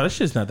shit. Dog, that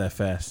shit's not that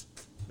fast.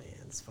 Man,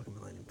 it's fucking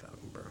Millennium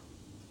Falcon, bro.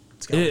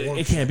 It's got It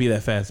warp can't be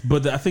that fast.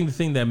 But I think the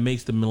thing that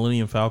makes the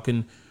Millennium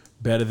Falcon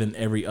better than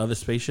every other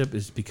spaceship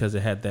is because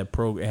it had that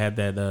it had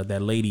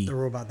that lady. the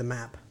robot, the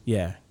map.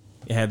 Yeah,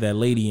 it had that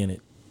lady in it.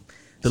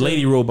 The So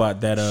lady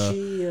robot that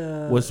she,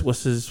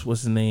 what's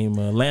his name?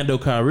 Lando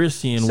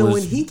Calrissian So was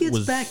when he gets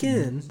was- back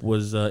in-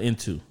 was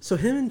into. So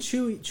him and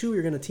Chewie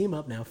are gonna team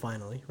up now,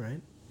 finally, right?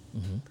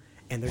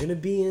 And they're gonna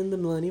be in the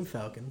Millennium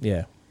Falcon.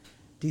 Yeah,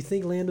 Do you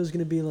think Lando's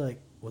gonna be like,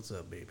 "What's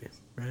up, baby?"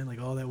 Right?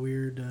 Like all that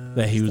weird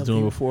that he was stuff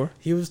doing before.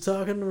 He was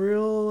talking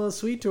real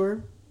sweet to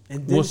her,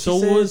 and then Well, she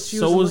said she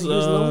was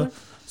lonely?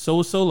 so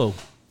was Solo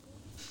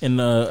in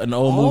old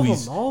All of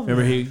movies. them, all of them.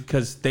 Remember,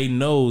 because they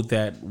know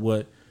that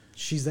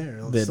She's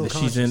there. that still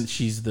she's in. conscious.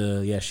 She's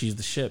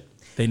the ship.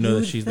 They You know that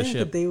would she's the think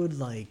ship. That they would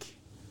like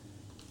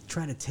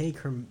try to take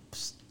her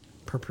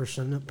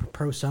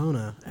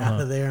persona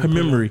out of there. Her and put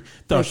it- memory.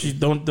 Dog, Like, she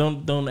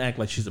don't act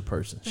like she's a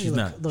person. hey, She's look,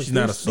 not. look, She's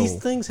not a these- soul.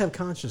 These things have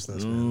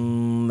consciousness,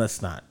 man.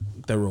 That's not.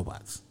 They're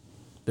robots.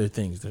 They're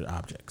things. They're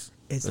objects.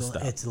 It's Let's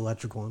stop. it's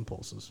electrical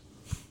impulses.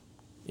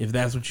 If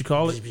that's what you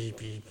call it,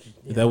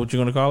 is that what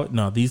you're gonna call it?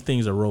 No, these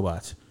things are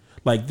robots.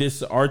 Like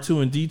this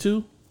R2 and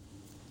D2.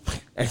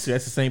 Actually,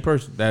 that's the same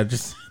person. That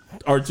just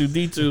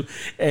R2D2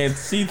 and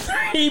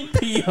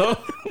C3PO.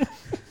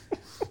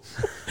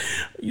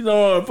 You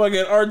know,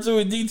 fucking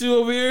R2 and D2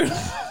 over here.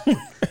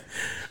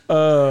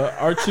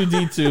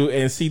 R2D2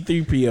 and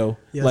C3PO.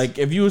 Yes. Like,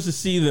 if you was to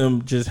see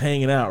them just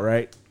hanging out,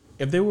 right?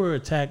 If they were to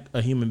attack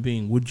a human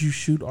being, would you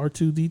shoot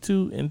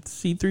R2D2 and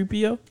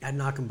C3PO? I'd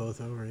knock them both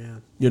over. Yeah.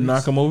 You'd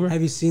knock them over?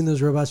 Have you seen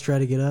those robots try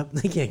to get up?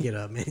 They can't get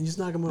up, man. Just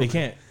knock them over. They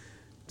can't.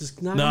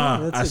 Just knock them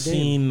over. Nah, That's I a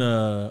game. seen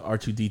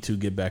R2D2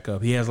 get back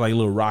up. He has like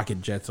little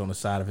rocket jets on the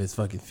side of his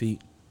fucking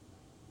feet.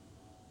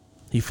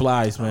 He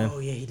flies, man. Oh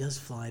yeah, he does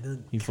fly,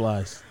 doesn't He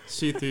flies.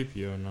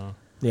 C-3PO, no.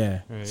 Yeah.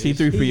 Right,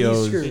 C3PO he's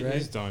is screwed. Right.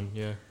 He's done,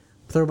 yeah.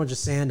 throw a bunch of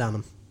sand on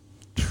him.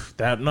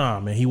 that. Nah,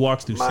 man. He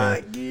walks through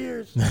sand.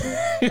 Gears.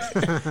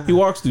 He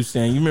walks through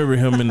sand. You remember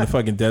him in the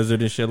fucking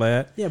desert and shit like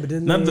that? Yeah, but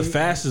didn't Not the they-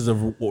 fastest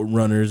of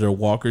runners or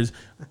walkers.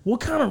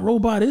 What kind of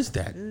robot is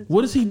that?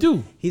 What does he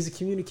do? He's a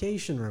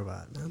communication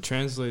robot, man.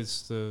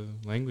 Translates the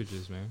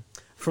languages, man.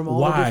 From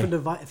all Why? the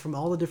different from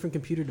all the different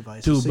computer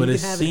devices. Dude, So but you it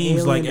can have an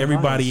seems like alien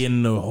everybody device.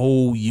 in the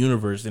whole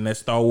universe in that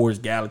Star Wars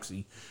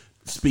galaxy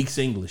speaks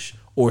English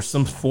or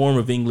some form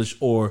of English,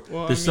 or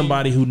Well, there's I mean-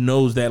 somebody who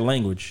knows that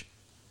language.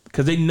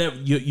 Because they never,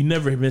 you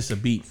never miss a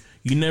beat.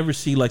 You never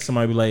see like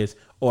somebody be like,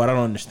 "Oh, I don't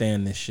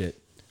understand this shit."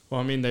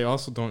 Well, I mean, they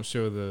also don't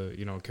show the,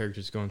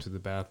 characters going to the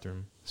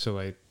bathroom. So,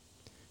 like,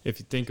 if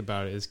you think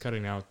about it, it's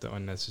cutting out the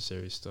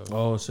unnecessary stuff.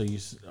 Oh, so you?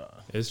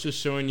 It's just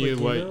showing you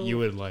But what you know- you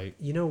would like.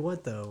 You know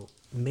what though?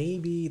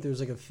 Maybe there's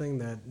like a thing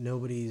that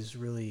nobody's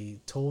really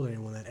told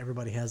anyone, that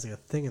everybody has like a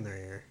thing in their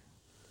ear.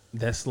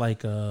 That's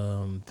like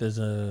there's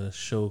a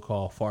show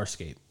called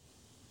Farscape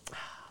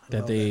that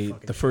love they that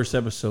fucking the first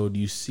episode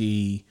you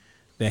see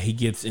that he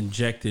gets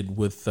injected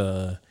with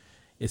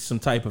it's some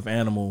type of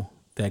animal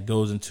that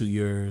goes into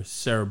your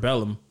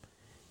cerebellum,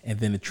 and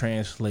then it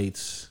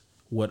translates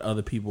what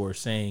other people are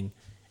saying,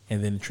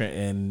 and then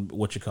and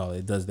what you call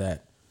it does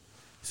that.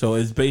 So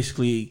it's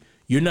basically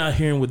you're not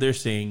hearing what they're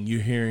saying,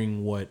 you're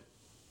hearing what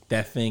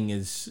that thing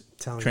is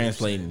Telling you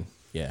translating.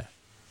 Yeah,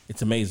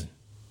 it's amazing.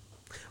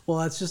 Well,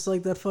 that's just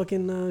like that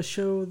fucking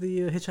show,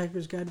 The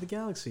Hitchhiker's Guide to the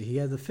Galaxy. He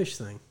had the fish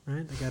thing,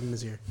 right? That got in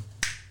his ear,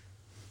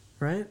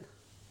 right?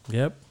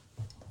 Yep.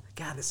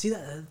 God, see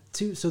that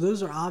too. So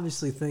those are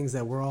obviously things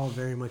that we're all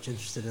very much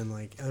interested in,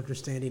 like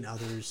understanding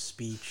others'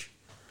 speech.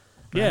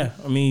 Yeah,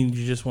 I mean,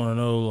 you just want to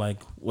know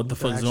like what the What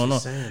fuck's they're going on.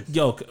 actually saying.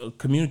 Yo,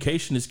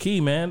 communication is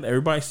key, man.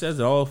 Everybody says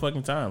it all the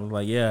fucking time.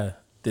 Like, yeah,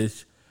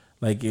 this,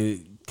 like,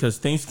 because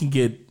things can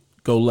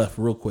go left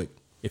real quick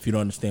if you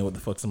don't understand what the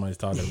fuck somebody's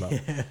talking about.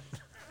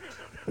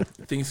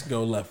 Things can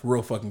go left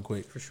real fucking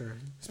quick, For sure.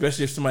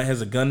 especially if somebody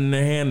has a gun in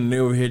their hand and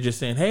they're over here just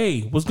saying,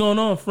 "Hey, what's going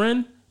on,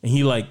 friend?" And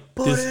he like,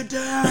 Put it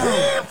down.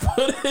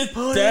 put it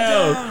Put it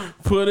down, down.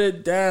 put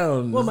it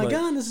down. Well, It's my like,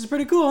 gun. This is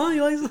pretty cool, huh?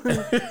 You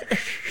like?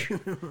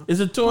 It's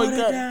a toy Put it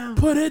gun. down.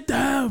 Put it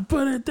down.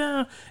 Put it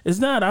down. It's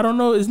not. I don't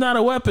know. It's not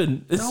a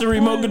weapon. It's a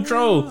remote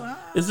control.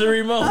 It's a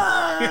remote.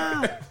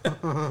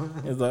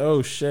 It's like,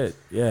 oh shit.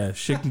 Yeah,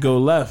 shit can go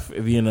left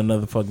if you're in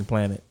another fucking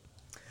planet.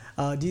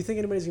 Do you think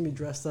anybody's gonna be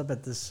dressed up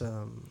at this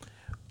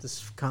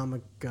this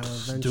comic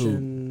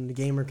convention,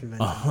 gamer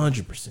convention?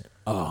 100%.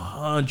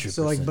 100%.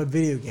 So like, but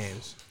video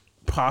games.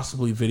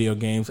 possibly video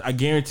games. I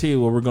guarantee you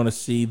what we're gonna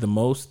see the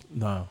most.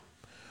 No,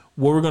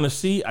 what we're gonna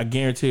see. I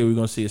guarantee you we're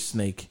gonna see a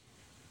snake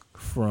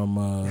from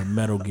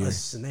Metal Gear. A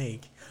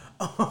snake.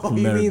 Oh, From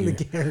you Metal mean the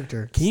Gear.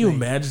 character? Can you Snake.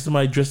 imagine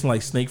somebody dressing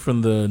like Snake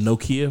from the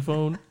Nokia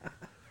phone?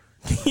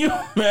 Can you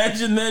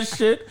imagine that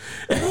shit?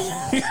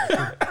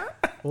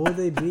 What would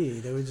they be?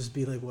 They would just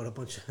be like what, a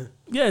bunch of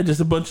Yeah, just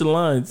a bunch of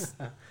lines.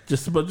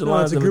 Just a bunch of no,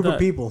 lines. it's a on the group of dot.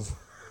 people.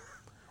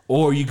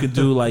 Or you could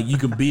do like you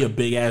could be a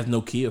big ass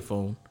Nokia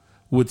phone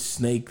with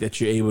Snake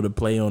that you're able to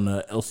play on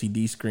a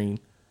LCD screen.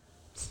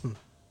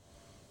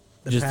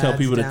 The Just tell pads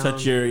people to down-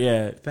 touch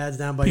your pads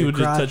down by people your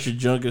just crotch. touch your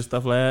junk and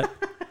stuff like that.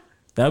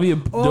 That'd be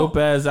a Oh, dope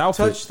ass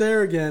outfit. Touch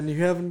there again.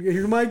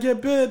 You might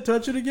get bit.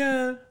 Touch it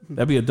again.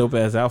 That'd be a dope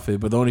ass outfit.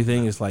 But the only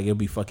thing is like it'll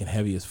be fucking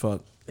heavy as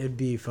fuck. It'd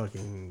be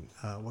fucking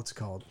what's it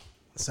called?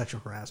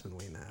 Sexual harassment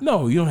we now.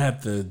 No, you don't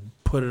have to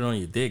put it on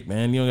your dick,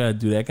 man. You don't gotta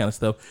do that kind of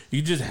stuff.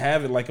 You just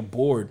have it like a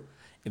board,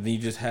 and then you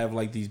just have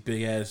like these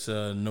big ass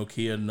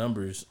Nokia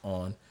numbers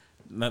on.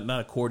 Not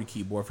a QWERTY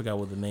keyboard. I forgot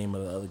what the name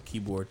of the other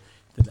keyboard.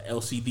 Then the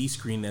LCD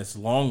screen that's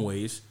long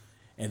ways,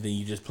 and then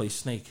you just play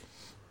Snake.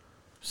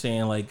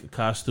 Saying like a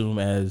costume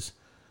as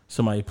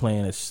somebody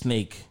playing as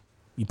Snake.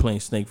 You playing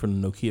Snake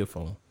from the Nokia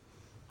phone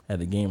at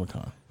the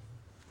GamerCon.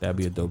 That'd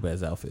be a dope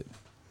ass outfit.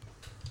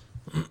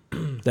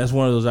 That's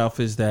one of those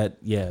outfits that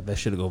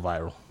should go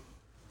viral.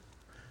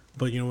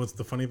 But you know what's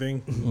the funny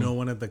thing? Mm-hmm. No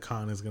one at the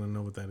con is gonna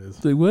know what that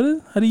is. Like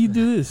what? How do you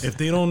do this? If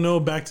they don't know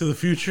Back to the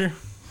Future,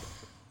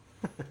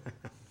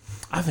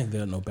 I think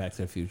they'll know Back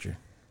to the Future.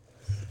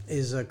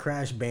 Is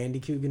Crash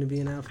Bandicoot going to be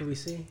an outfit we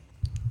see?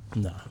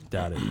 No,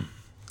 doubt it.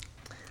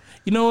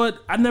 You know what?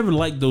 I never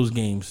liked those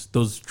games.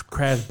 Those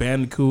Crash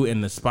Bandicoot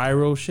and the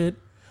Spyro shit.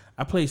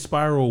 I played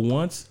Spyro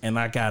once and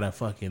I got a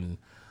fucking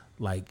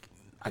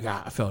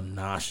I felt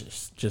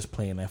nauseous just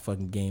playing that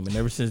fucking game. And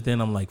ever since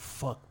then I'm like,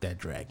 fuck that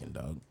dragon,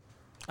 dog.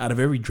 Out of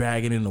every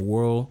dragon in the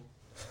world,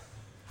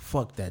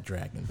 fuck that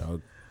dragon,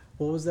 dog.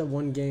 What was that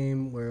one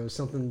game where it was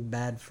something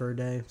bad fur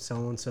day?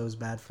 So and so's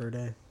bad fur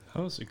day.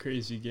 That was a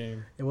crazy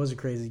game. It was a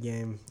crazy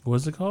game.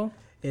 What's it called?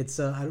 It's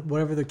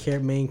whatever the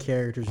main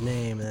character's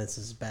name, and it's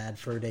his bad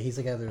fur day. He's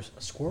like either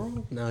a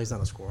squirrel. No, he's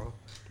not a squirrel.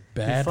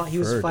 He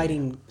was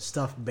fighting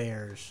stuffed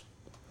bears,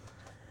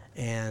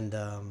 and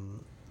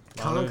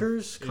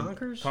Conquers,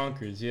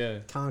 yeah.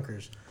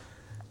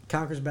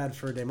 Conquers Bad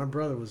Fur Day. My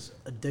brother was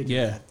addicted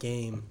to that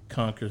game.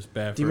 Conquers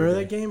Bad Fur Day. Do you remember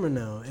that game or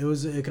no?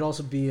 It could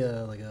also be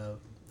like a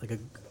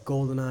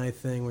GoldenEye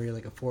thing where you're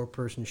like a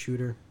 4-person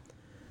shooter.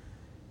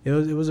 It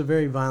was a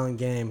very violent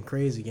game,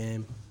 crazy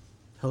game,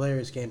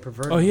 hilarious game,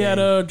 perverted. Oh, he game.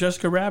 had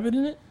Jessica Rabbit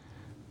in it.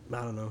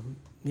 I don't know.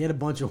 He had a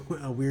bunch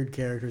of weird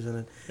characters in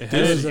it.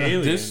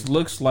 This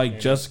looks like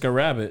Jessica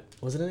Rabbit.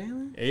 Was it an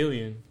alien?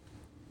 Alien.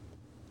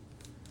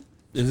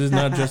 Is this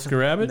not Jessica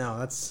Rabbit? No,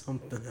 that's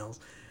something else.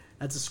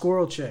 That's a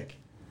squirrel chick.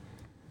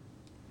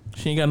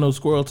 She ain't got no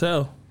squirrel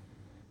tail.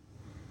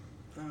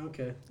 Oh,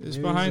 okay. It's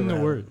Maybe behind a the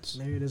rabbit. words.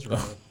 Maybe it is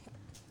rabbit.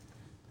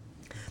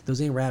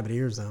 Those ain't rabbit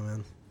ears, though,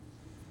 man.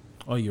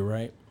 Oh, you're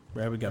right.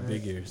 Rabbit got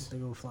big ears.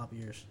 Big old floppy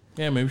ears.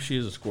 Yeah, maybe she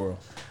is a squirrel.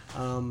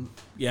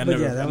 Yeah, I but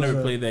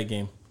never played that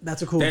game.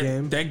 That's a cool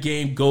game. That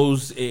game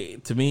goes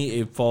to me.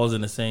 It falls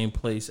in the same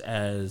place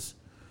as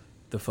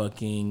the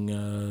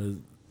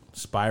fucking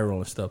Spiral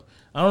and stuff.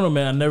 I don't know,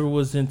 man. I never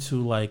was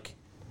into like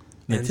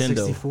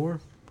Nintendo. N64?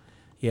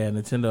 Yeah,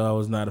 Nintendo. I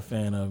was not a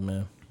fan of,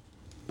 man.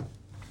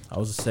 I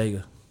was a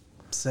Sega.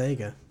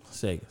 Sega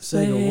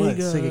what?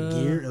 Sega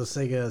Gear? It was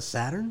Sega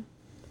Saturn?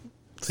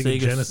 Sega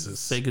Genesis.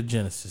 Sega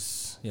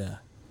Genesis. Yeah.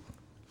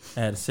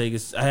 I had a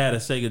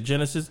Sega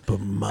Genesis. But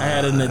I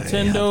had a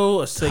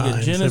Nintendo, a Sega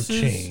times Genesis.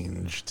 have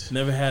changed.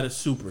 Never had a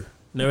Super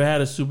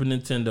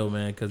Nintendo,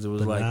 man, because it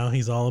was But now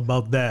he's all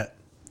about that.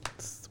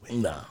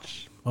 nah.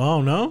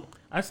 Oh no!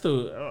 I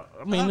still,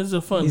 I mean, it's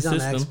a fun He's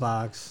system. on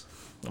Xbox.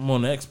 I'm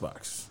on the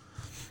Xbox.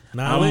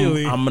 Not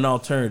lately. I'm an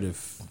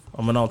alternative.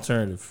 I'm an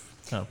alternative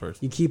kind of person.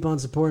 You keep on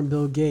supporting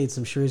Bill Gates,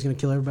 I'm sure he's going to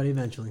kill everybody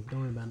eventually.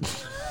 Don't worry about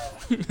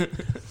it.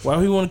 Why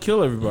would he want to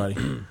kill everybody?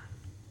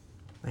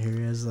 I hear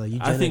he has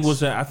eugenics.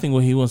 I think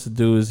what he wants to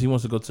do is he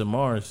wants to go to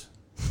Mars.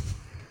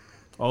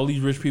 All these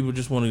rich people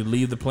just want to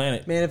leave the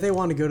planet. Man, if they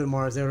want to go to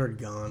Mars, they're already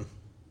gone.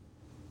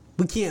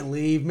 We can't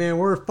leave, man.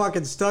 We're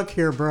fucking stuck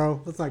here,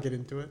 bro. Let's not get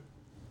into it.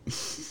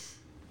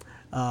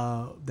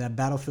 That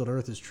Battlefield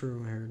Earth is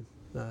true, I heard.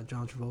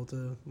 John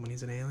Travolta, when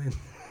he's an alien.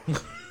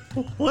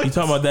 What? You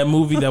talking about that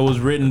movie that was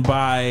written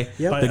by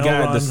Yep. By the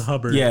guy, L. Ron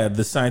Hubbard. Yeah,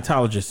 the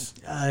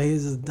Scientologist.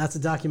 That's a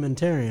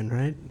documentarian,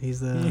 right?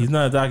 He's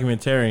not a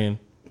documentarian.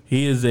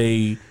 He is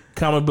a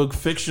comic book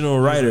fictional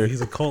writer. He's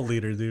a cult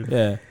leader, dude.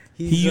 Yeah,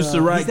 he used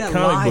to write he's that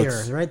comic liar,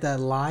 books. right? That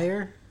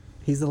liar.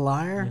 He's the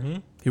liar. Mm-hmm.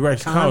 He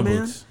writes Con comic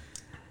man? books.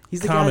 He's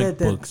the Comic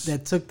guy books.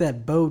 that took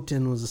that boat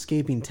and was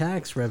escaping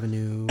tax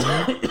revenue.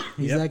 Right?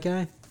 He's Yep. that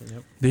guy.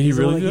 Did he He's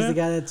the really? one- do He's that? the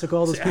guy that took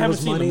all those See, I haven't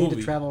people's seen the money to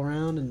movie. travel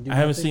around and do I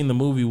haven't nothing. seen the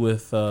movie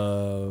with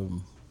the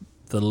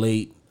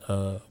late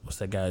what's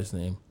that guy's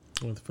name?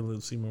 With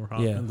Philip Seymour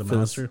Hoffman, the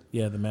Phyllis- master.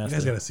 Yeah, the You master.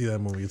 guys got to see that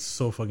movie. It's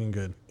so fucking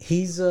good.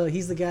 He's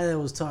the guy that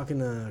was talking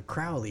to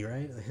Crowley,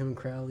 right? Him and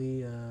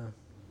Crowley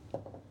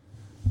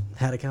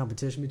had a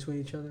competition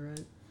between each other,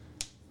 right?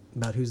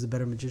 About who's the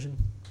better magician.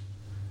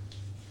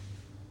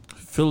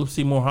 Philip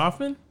Seymour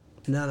Hoffman.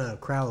 No,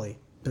 Crowley.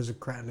 There's a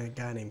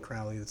guy named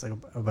Crowley that's like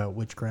about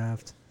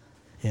witchcraft.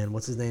 And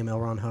what's his name? L.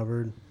 Ron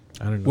Hubbard.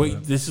 I don't know. Wait,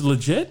 that. this is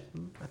legit?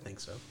 I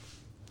think so.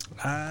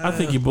 I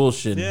think you're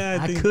bullshitting. Yeah,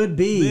 I think, could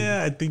be.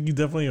 Yeah, I think you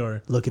definitely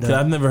are. Look it 'Cause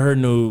I've up. never heard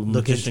no Look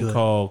magician into it.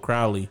 called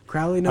Crowley.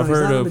 Crowley, no, I've he's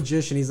heard not a of-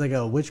 magician. He's like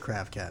a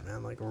witchcraft cat,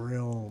 man. Like a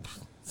real.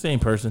 Same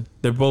person.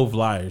 They're both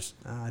liars.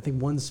 I think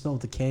one's spelled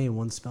with a K and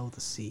one's spelled with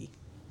a C.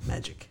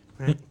 Magic,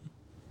 right?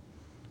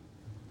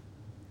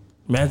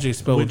 Magic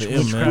spelled with the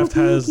M, man. Witchcraft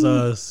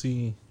has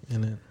C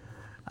in it.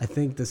 I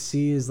think the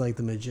C is like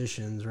the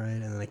magicians, right?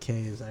 And then the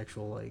K is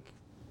actual like.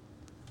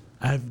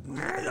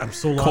 I'm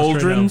so lost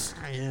Cauldrons.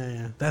 right now.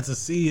 Yeah. That's a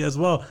C as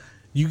well.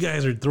 You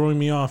guys are throwing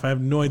me off. I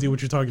have no idea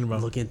what you're talking about.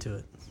 Look into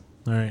it.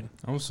 All right.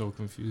 I'm so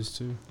confused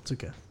too. It's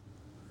okay.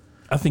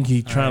 I think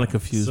he's trying to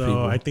confuse So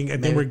people. I think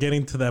Maybe. we're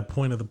getting to that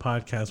point of the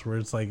podcast where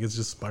it's like it's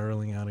just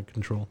spiraling out of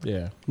control.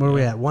 yeah. Where are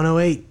we at?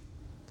 108.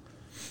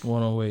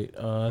 108.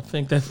 I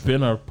think that's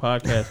been our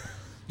podcast.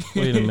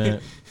 Wait a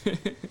minute.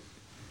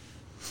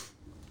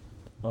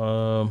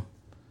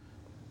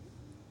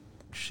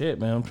 Shit,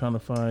 man. I'm trying to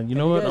find. You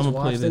know what? I'm gonna play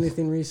watched this.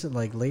 anything recent,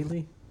 like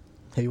lately?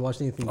 Have you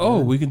watched anything? Oh,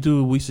 good? we can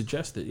do. We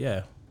suggested.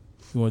 Yeah.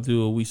 You want to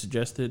do a we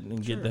suggested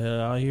and get the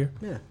hell out of here?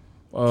 Yeah.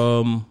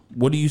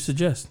 What do you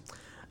suggest?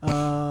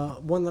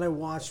 One that I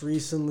watched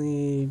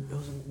recently. It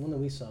was one that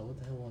we saw. What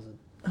the hell was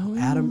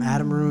it?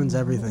 Adam Ruins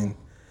Everything.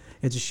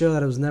 It's a show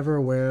that I was never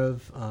aware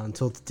of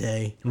until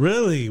today.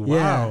 Really? Wow.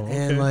 Yeah, okay.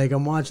 and like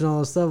I'm watching all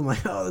this stuff. I'm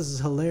like, oh, this is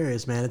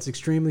hilarious, man. It's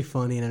extremely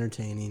funny and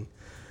entertaining.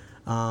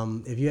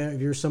 If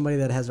you're somebody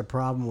that has a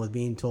problem with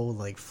being told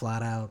like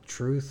flat out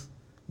truth,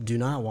 do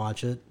not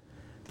watch it.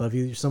 But if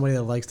you're somebody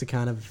that likes to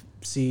kind of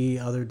see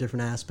other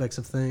different aspects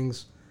of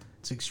things,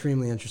 it's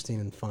extremely interesting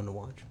and fun to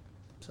watch.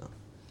 So,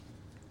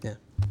 yeah,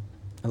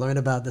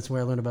 that's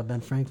where I learned about Ben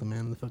Franklin,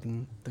 man. The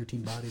fucking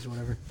 13 Bodies or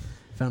whatever.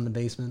 found in the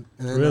basement.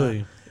 And then,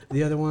 Really?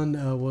 The other one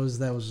was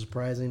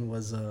surprising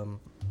was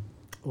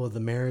the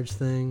marriage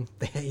thing.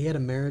 He had a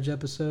marriage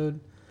episode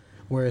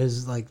where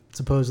his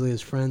supposedly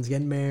his friends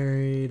getting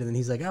married, and then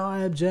he's like, "Oh, I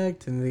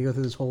object," and they go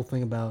through this whole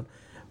thing about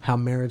how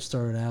marriage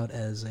started out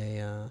as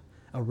a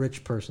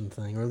rich person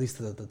thing, or at least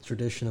the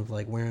tradition of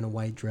wearing a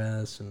white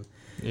dress and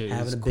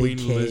having a big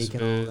cake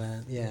Elizabeth. and all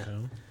that. Yeah,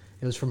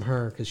 it was from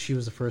her because she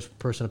was the first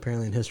person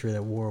apparently in history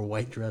that wore a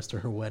white dress to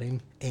her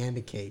wedding and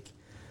a cake.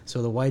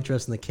 So the white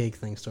dress and the cake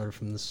thing started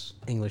from this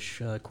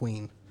English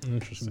queen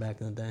from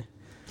back in the day.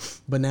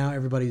 But now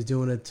everybody's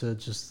doing it to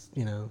just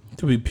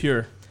to be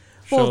pure.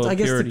 well, Show I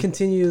guess purity. to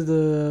continue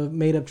the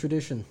made up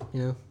tradition.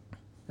 It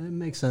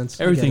makes sense.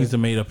 I get Everything's it. a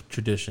made up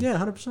tradition. Yeah,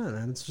 100%.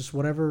 And it's just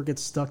whatever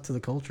gets stuck to the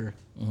culture.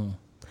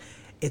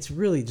 It's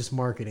really just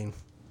marketing.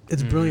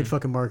 It's brilliant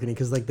fucking marketing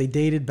because they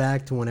dated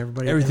back to when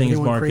everything is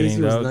went marketing,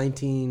 crazy. It was dog.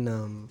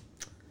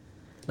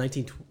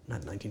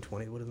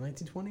 1920. What is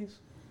it, 1920s?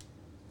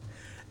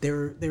 They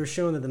were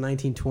showing that the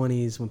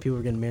 1920s when people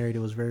were getting married, it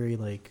was very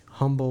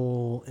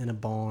humble in a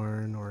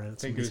barn or I at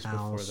think it somebody's was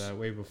house. before that,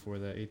 way before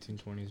that,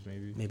 1820s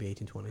maybe. Maybe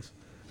 1820s.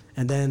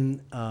 And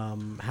then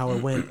how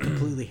it went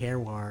completely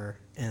haywire,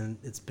 and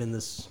it's been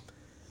this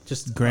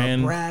just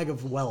Grand- brag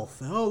of wealth.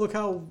 Oh, look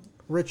how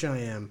rich I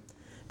am.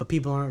 But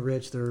people aren't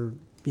rich. They're,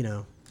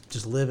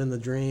 just living the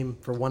dream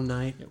for one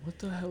night. Yeah, what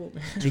the hell,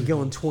 man? And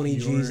going 20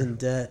 G's in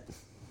debt.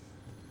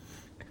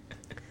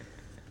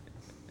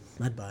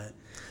 I'd buy it.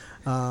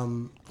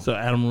 So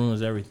Adam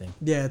ruins everything.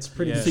 Yeah, it's a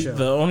pretty good See, show.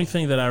 the only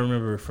thing that I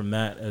remember from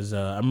that is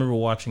I remember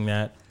watching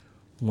that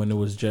when it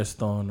was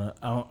just on.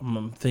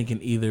 I'm thinking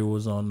either it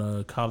was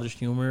on College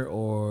Humor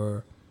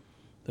or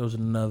there was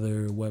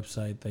another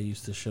website that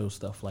used to show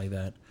stuff like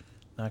that.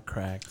 Not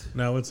Cracked.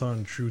 Now it's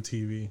on True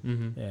TV.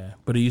 Yeah,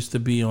 but it used to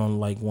be on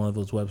one of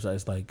those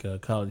websites like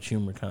College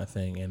Humor kind of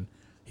thing, and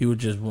he would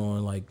just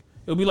ruin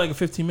it would be like a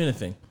 15-minute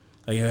thing.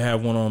 He'd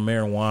have one on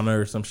marijuana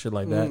or some shit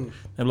like that. And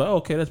I'm like,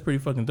 okay, that's pretty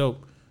fucking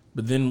dope.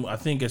 But then I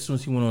think as soon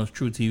as he went on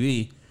True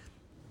TV,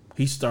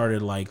 he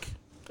started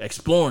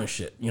exploring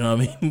shit. You know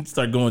what I mean? He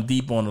started going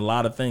deep on a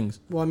lot of things.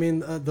 Well, I mean,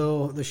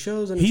 the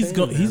show's He's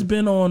entertaining, he's man.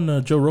 been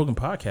on Joe Rogan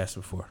podcast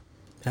before.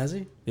 Has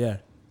he? Yeah,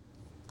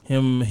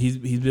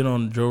 he's been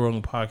on Joe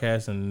Rogan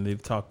podcast and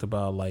they've talked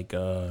about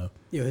Yo,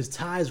 his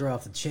ties are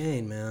off the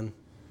chain, man.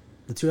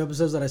 The 2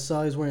 episodes that I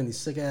saw, he's wearing these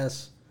sick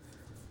ties,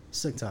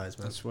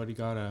 man. That's what he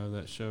got out of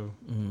that show,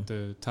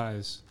 the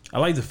ties. I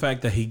like the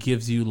fact that he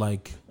gives you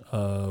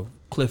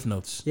Cliff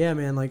Notes. Yeah,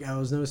 man. I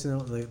was noticing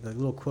the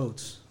little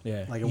quotes.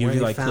 Yeah, Like he where gives you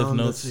they Cliff found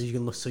Notes. so you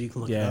can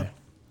look it Yeah, up.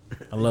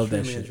 I love that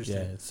Extremely shit. interesting.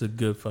 Yeah, it's a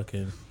good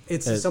fucking.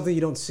 It's something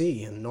you don't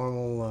see in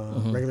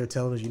normal regular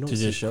television. You don't To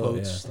see just show it,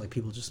 quotes yeah.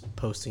 people just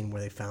posting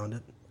where they found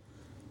it.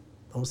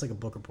 Almost like a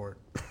book report.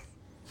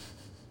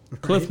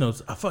 Cliff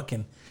Notes. I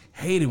fucking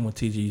hated when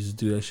TJ used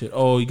to do that shit.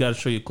 Oh, you got to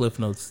show your Cliff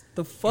Notes.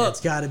 The fuck? Yeah,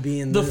 it's got to be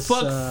in The this,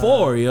 fuck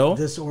for, yo?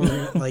 This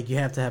order, you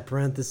have to have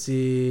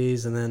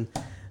parentheses, and then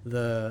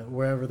the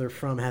wherever they're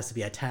from has to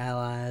be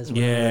italicized.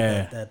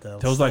 Yeah, that there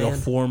was a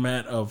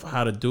format of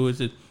how to do it. It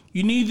said,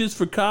 you need this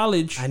for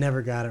college. I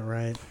never got it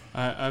right.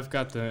 I've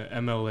got the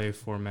MLA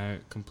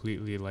format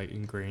completely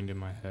ingrained in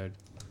my head.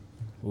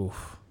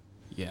 Oof.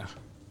 Yeah.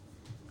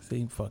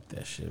 See, fuck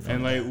that shit.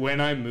 Man. And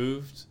when I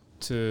moved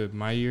to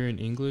my year in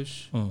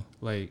English,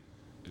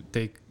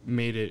 they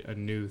made it a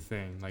new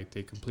thing.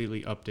 They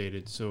completely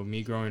updated. So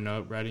me growing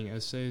up writing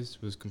essays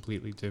was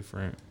completely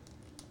different.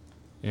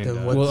 And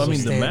Then what- well, I So mean,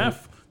 standard.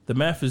 the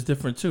math is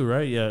different too,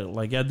 right? Yeah,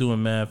 y'all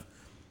doing math.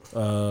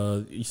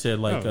 You said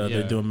they're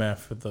yeah. doing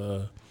math for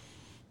the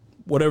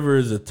whatever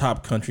is a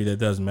top country that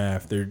does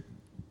math. Their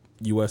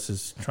U.S.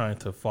 is trying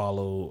to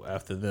follow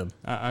after them.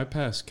 I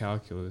passed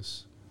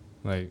calculus.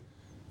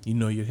 You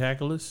know your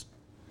calculus?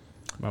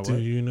 My Do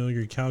what? you know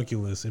your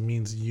calculus? It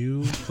means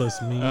you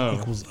plus me Oh.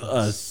 equals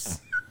us.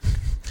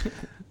 Us.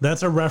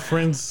 That's a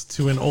reference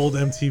to an old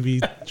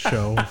MTV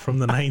show from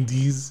the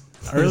 90s,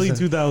 early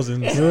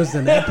 2000s. It was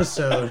an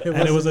episode.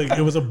 And it was a boy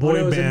it was a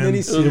band.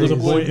 miniseries. It was a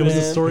boy. It was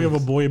the band. story of a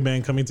boy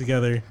band coming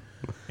together,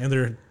 and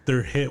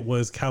their hit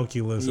was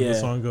 "Calculus." And the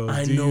song goes,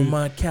 I "Do know you-"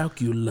 my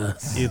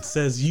calculus. It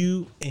says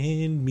you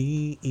and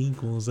me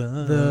equals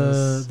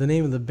us. The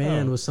name of the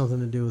band Oh. was something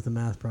to do with the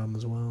math problem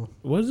as well.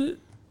 Was it?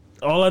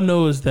 All I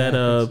know is that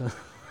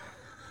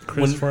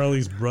Chris when-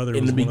 Farley's brother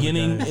in was the one of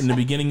beginning, guys. in the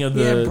beginning of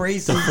Yeah, the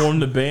braces. to form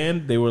the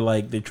band, they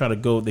were they try to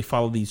go. They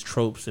follow these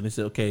tropes, and they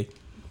said, okay,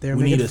 They were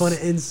we making need a fun s-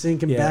 of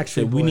NSYNC and yeah, Backstreet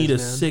said, Boys. we need a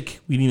man.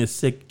 we need a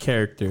sick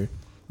character.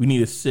 We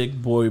need a sick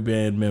boy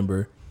band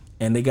member,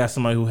 and they got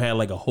somebody who had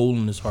a hole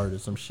in his heart or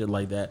some shit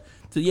like that.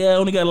 So yeah, I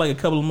only got a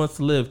couple of months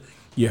to live.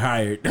 You're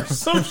hired.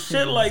 Some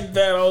shit like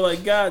that. I was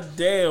like, God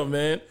damn,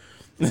 man.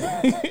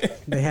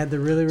 They had the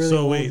really So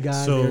old wait,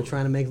 guy so- they were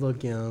trying to make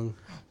look young.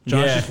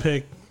 Josh's Yeah.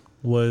 pick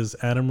was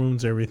Adam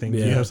Ruins Everything. Do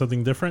you Yeah. have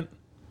something different?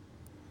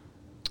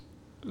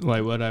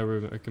 What I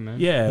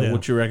recommend? Yeah, Yeah.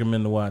 what you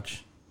recommend to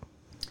watch?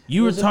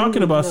 You were There was a talking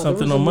movie- about no, there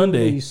something was a on movie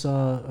Monday. you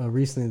saw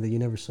recently that you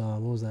never saw.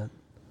 What was that?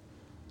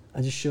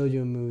 I just showed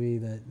you a movie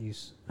that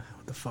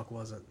what the fuck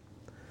was it?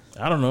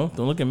 I don't know.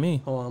 Don't look at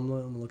me. Hold on, I'm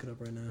gonna look it up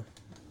right now.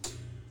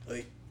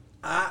 Wait.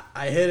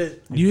 I hit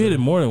it. You hit it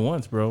more than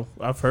once, bro.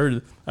 I've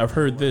heard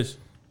this.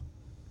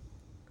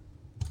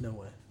 No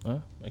way. Huh?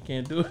 I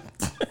can't do it.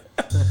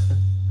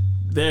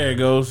 There it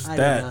goes. I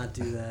That. did not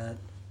do that.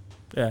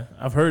 Yeah,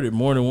 I've heard it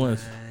more than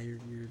once. You're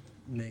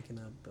making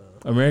up.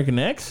 American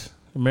X?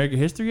 American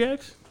History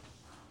X?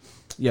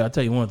 Yeah, I'll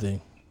tell you one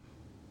thing.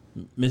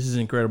 Mrs.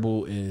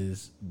 Incredible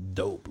is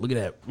dope. Look at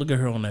that. Look at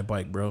her on that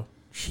bike, bro.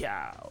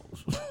 Chow.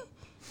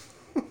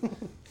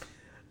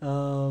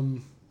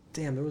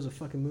 Damn, there was a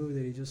fucking movie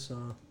that he just saw.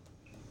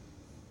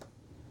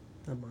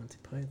 Not Monty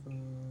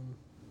Python.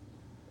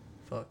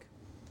 Fuck.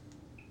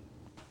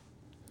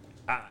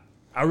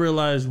 I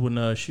realized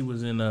when she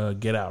was in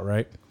Get Out,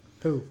 right?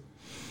 Who?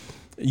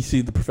 You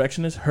see The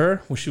Perfectionist?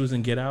 Her, when she was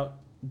in Get Out,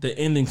 the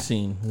ending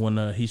scene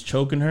when he's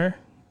choking her,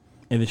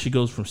 and then she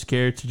goes from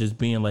scared to just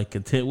being like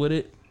content with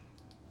it.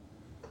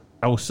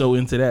 I was so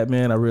into that,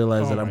 man. I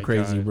realized that I'm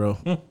crazy, bro.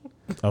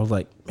 I was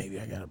like, maybe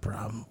I got a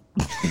problem.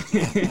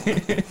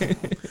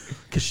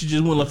 Because she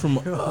just went like from,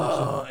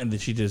 and then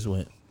she just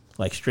went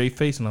like straight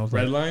face, and I was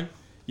like, Redline?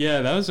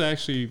 Yeah, that was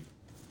actually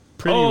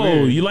pretty oh,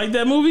 weird. you like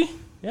that movie?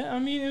 Yeah, I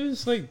mean, it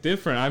was like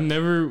different. I've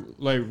never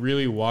like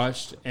really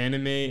watched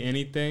anime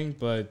anything,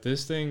 but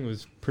this thing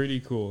was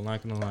pretty cool,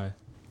 not gonna lie.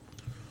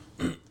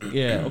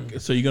 Yeah, okay.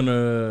 So you're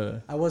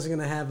gonna... I wasn't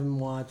gonna have him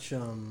watch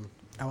that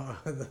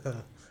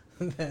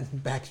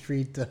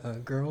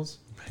Backstreet Girls.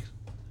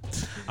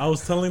 I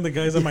was telling the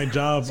guys at my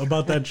job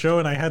about that show,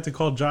 and I had to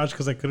call Josh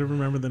because I couldn't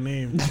remember the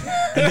name,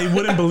 and they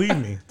wouldn't believe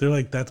me. They're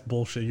like, "That's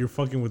bullshit. You're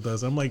fucking with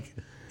us." I'm like,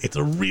 "It's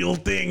a real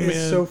thing, man."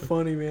 It's so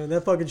funny, man.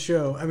 That fucking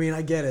show. I mean,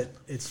 I get it.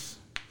 It's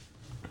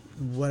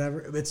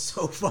whatever. It's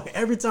so funny.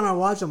 Every time I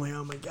watch, I'm like,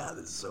 "Oh my god,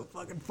 this is so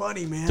fucking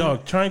funny, man."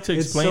 Dog, trying to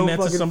It's explain so that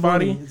to fucking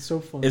somebody, funny. It's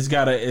so funny.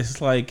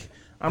 it's like,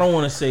 I don't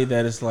want to say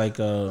that it's like,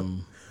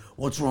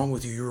 What's wrong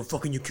with you? You're a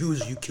fucking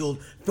Yakuza. You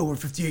killed over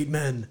 58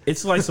 men.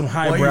 it's like some are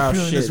you highbrow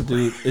feeling this shit, way?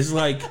 dude. It's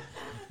like,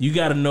 you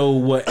got to know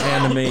what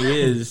anime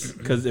is,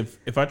 because if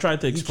I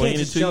tried to You explain can't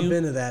it just to jump you,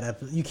 into that.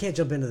 You can't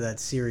jump into that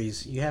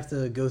series. You have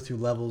to go through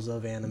levels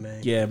of anime.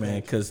 yeah,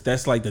 man, because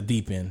that's like the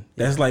deep end.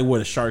 That's like where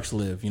the sharks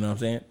live. You know what I'm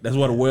saying? That's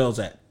where the whales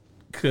at.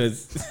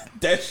 Because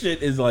that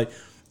shit is like,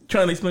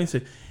 trying to explain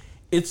it.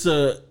 It's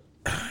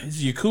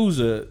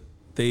Yakuza.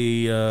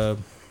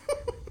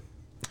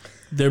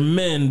 They're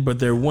men, but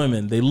they're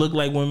women. They look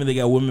like women. They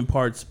got women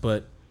parts,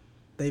 but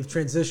They've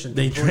transitioned.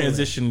 they completely.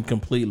 transitioned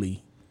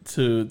completely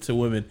to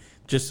women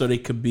just so they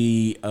could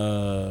be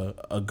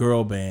a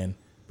girl band,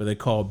 but they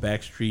call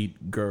Backstreet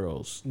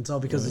Girls. It's all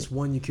because this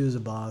one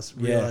Yakuza boss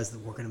Yeah. realized that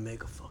we're gonna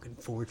make a fucking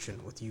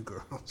fortune with you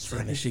girls, And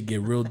right? that shit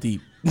get real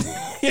deep.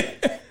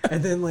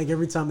 And then like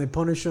every time they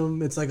punish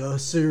them, it's like a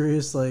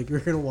serious like you're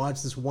gonna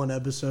watch this one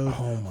episode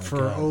Oh my for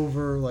God.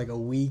 over like a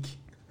week,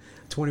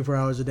 24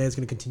 hours a day. It's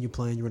gonna continue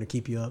playing. You're gonna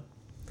keep you up.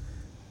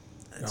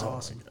 It's Oh my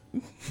awesome,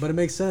 but it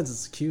makes sense.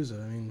 It's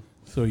Yakuza. I mean,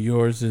 So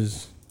yours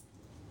is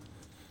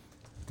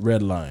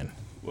Red Line.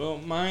 Well,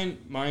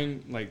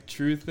 mine, like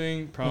true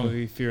thing,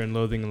 probably Fear and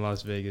Loathing in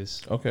Las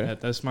Vegas. Okay.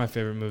 That's my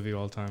favorite movie of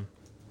all time.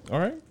 All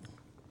right.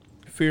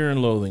 Fear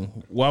and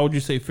Loathing. Why would you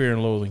say Fear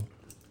and Loathing?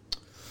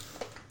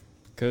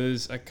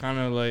 Cause I kind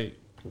of like,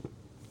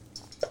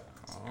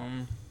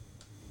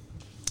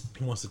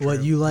 He wants to try what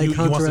it. you like, He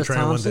Hunter wants to S. try it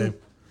one Thompson?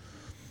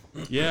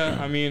 day. yeah.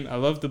 I mean, I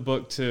love the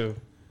book too.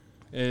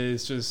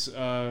 It's just,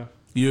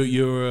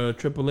 You're a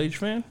Triple H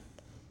fan?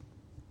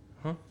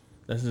 Huh?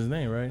 That's his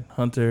name, right?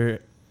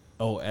 Hunter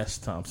S.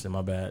 Thompson.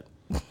 My bad.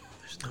 There's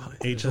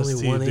only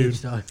HST, one dude.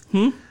 age, dog.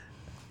 Hmm?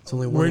 It's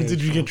only one. Where age,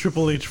 did you bro. get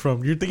Triple H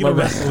from? You're thinking My of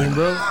bad. wrestling,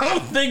 bro. I'm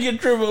thinking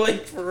Triple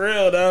H for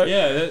real, dog.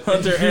 yeah, that,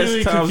 Hunter it's S.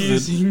 really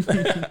Thompson.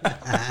 confusing.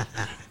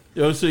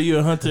 Yo, so you're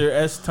a Hunter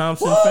S.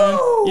 Thompson fan?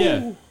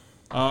 Yeah.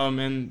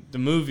 And the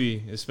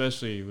movie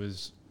especially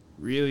was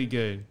really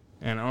good.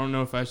 And I don't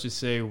know if I should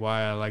say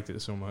why I liked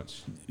it so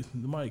much.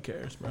 Nobody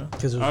cares, bro.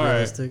 Because it was All right.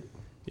 realistic.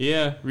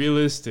 Yeah,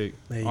 realistic.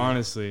 There you go.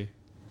 Honestly,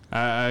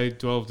 I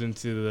delved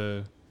into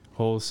the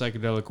whole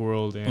psychedelic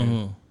world,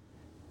 and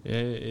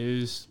it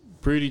was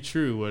pretty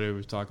true what it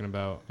was talking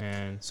about.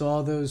 And So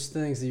all those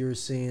things that you were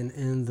seeing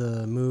in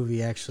the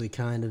movie actually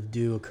kind of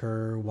do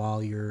occur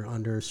while you're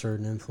under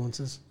certain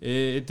influences.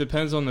 it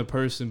depends on the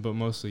person, but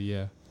mostly,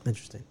 yeah.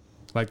 Interesting.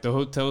 Like the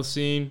hotel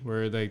scene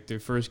where like they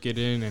first get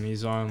in, and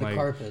he's on The like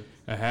carpet.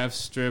 a half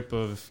strip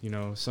of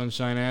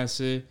sunshine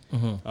acid.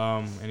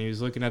 And he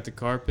was looking at the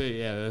carpet.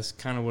 Yeah, that's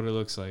kind of what it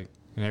looks like,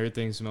 and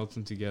everything's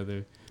melting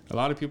together. A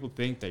lot of people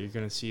think that you're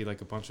gonna see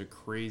like a bunch of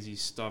crazy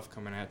stuff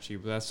coming at you,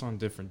 but that's on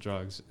different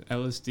drugs.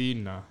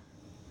 LSD, nah.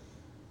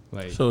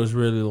 Like, So it's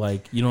really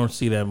like you don't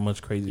see that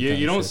much crazy. you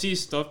kind of don't shit. see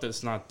stuff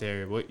that's not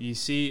there. What you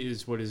see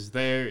is what is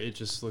there. It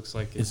just looks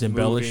like It's it's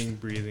embellished? moving,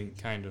 breathing,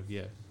 kind of.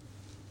 Yeah.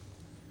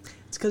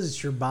 It's because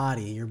it's your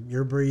body.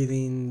 You're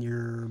breathing.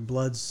 Your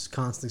blood's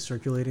constantly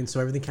circulating, so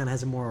everything kind of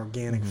has a more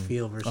organic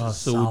feel versus.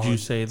 So would you solid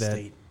say that-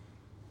 state.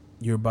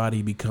 Your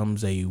body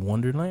becomes a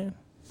wonderland.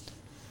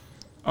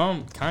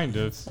 Kind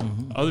of.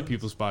 Other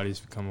people's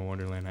bodies become a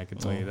wonderland. I can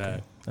tell you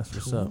that. That's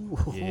what's up.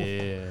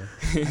 Yeah.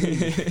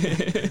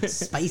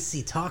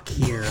 Spicy talk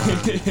here.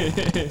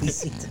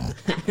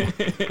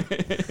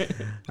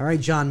 All right,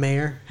 John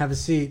Mayer, have a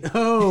seat.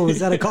 Oh, is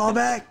that a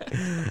callback?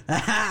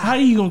 How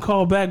you gonna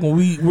call back when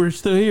we're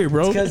still here,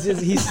 bro? Because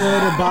he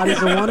said Bodies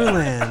of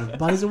Wonderland.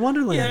 Bodies of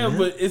Wonderland. Yeah, man.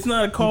 but it's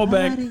not a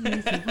callback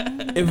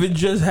if it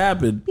just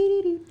happened.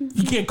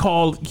 You can't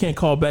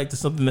call back to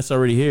something that's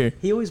already here.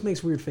 He always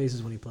makes weird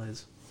faces when he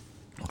plays.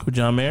 With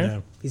John Mayer?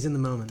 Yeah. He's in the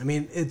moment. I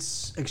mean,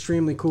 it's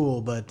extremely cool,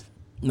 but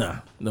Nah,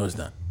 no, it's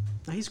not.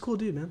 he's a cool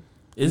dude, man.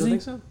 Is you he? don't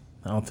think so?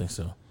 I don't think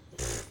so.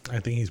 I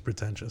think he's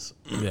pretentious.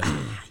 Yeah.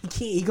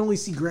 He can only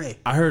see gray.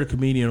 I heard a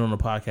comedian on the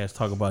podcast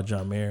talk about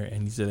John Mayer,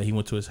 and he said that he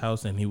went to his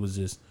house and he was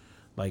just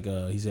like,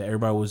 he said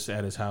everybody was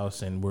at his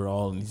house and we're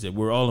all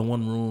in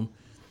one room,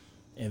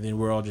 and then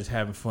we're all just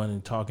having fun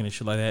and talking and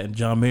shit like that. And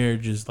John Mayer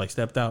just like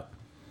stepped out.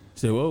 He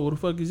said, "Well, what the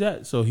fuck is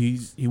that?" So he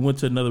went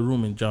to another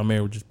room and John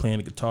Mayer was just playing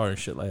the guitar and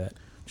shit like that,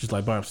 just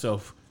like by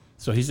himself.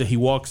 So he said he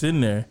walks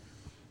in there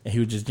and he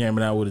was just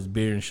jamming out with his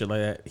beer and shit like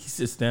that. He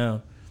sits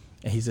down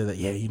and he said that,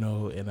 yeah,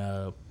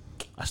 and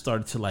I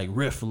started to like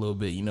riff a little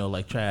bit,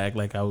 like try to act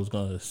like I was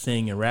gonna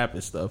sing and rap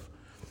and stuff.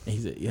 And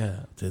he said,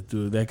 yeah, to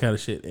do that kind of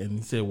shit. And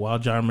he said while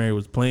John Mayer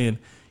was playing,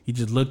 he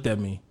just looked at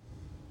me.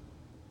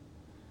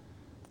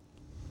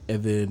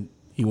 And then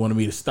he wanted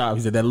me to stop.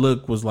 He said that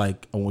look was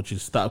like, I want you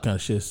to stop kind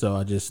of shit. So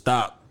I just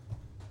stopped.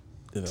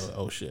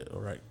 Oh shit,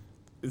 all right.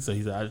 And so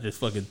he said, I just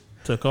fucking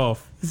took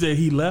off. He said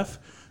he left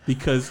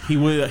because he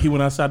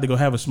went outside to go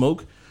have a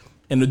smoke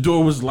and the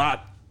door was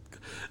locked.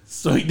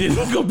 So he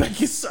didn't go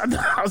back inside the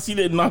house. He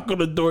didn't knock on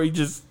the door. He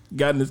just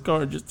got in his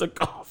car and just took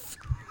off.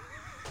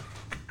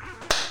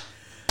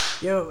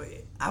 Yo,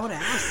 I would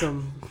have asked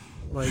him,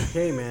 like,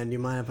 hey, man, do you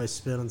mind if I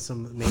spit on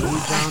some... Maybe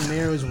John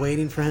Mayer was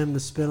waiting for him to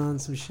spit on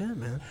some shit,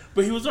 man.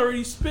 But he was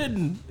already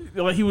spitting.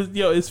 Like,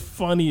 it's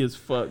funny as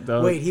fuck,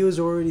 dog. Wait, he was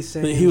already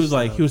saying... He was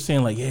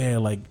saying, like, yeah,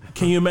 like,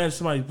 can you imagine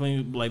somebody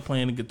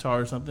playing the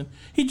guitar or something?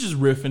 He just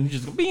riffing. He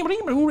just go,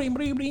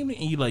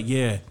 and you like,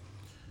 yeah,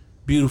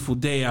 beautiful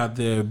day out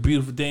there,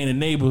 beautiful day in the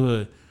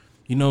neighborhood.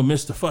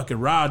 Mr. fucking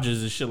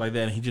Rogers and shit like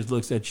that. And he just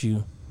looks at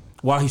you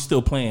while he's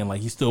still playing.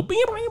 Like, he's still,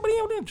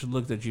 just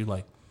looks at you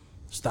like,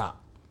 stop.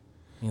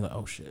 And you're like,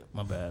 oh shit,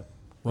 my bad.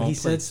 Wrong He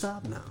place. said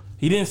stop now.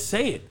 He didn't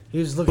say it. He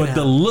was looking But at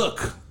the him.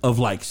 look of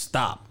like,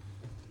 stop.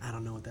 I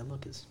don't know what that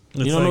look is.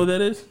 You don't know what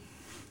that is?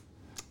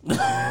 Oh,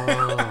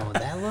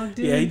 that look,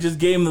 dude? Yeah, he just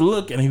gave him the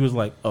look, and he was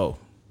like, "Oh."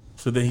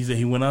 So then he said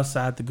he went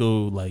outside to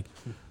go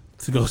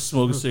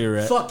smoke a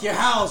cigarette. Fuck your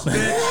house,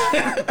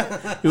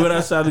 bitch. He went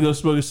outside to go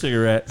smoke a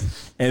cigarette,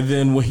 and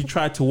then when he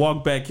tried to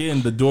walk back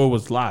in, the door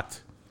was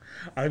locked.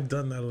 I've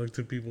done that look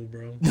to people,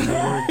 bro.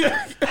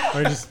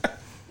 I just...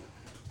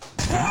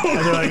 And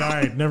they're like, all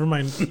right, never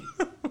mind.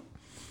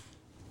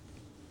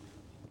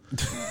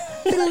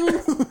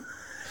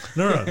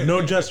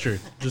 No gesture.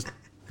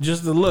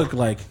 Just the look,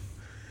 like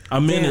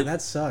I'm in Damn, it.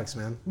 that sucks,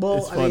 man. Well,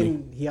 It's I funny.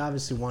 mean, he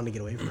obviously wanted to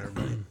get away from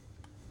everybody.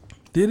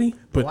 Did he?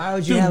 But Why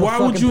would you dude, have a why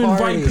would fucking you invite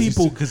party?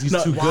 people? Because he's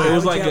No, too It good.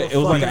 was Why like would you have it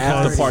was a like an fucking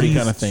after party He's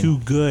kind of thing. too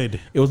good.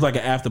 It was like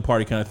an after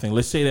party kind of thing.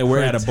 Let's say that we're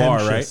at a bar,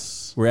 right?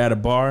 Pretentious. We're at a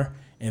bar,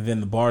 and then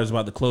the bar is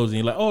about to close, and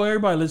you're like, "Oh,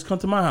 everybody, let's come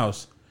to my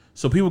house."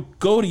 So people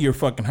go to your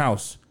fucking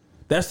house.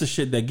 That's the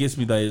shit that gets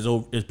me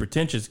that is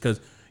pretentious, because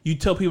you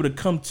tell people to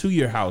come to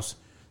your house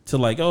to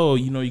like, oh,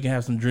 you can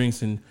have some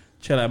drinks and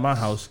chill at my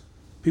house.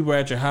 People are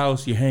at your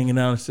house, you're hanging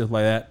out and stuff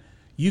like that.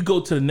 You go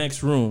to the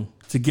next room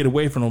to get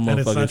away from them And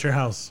motherfuckers. it's not your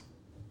house.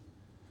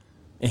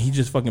 And he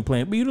just fucking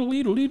playing.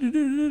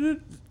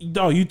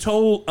 Dog, you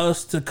told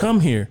us to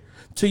come here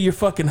to your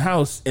fucking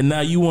house, and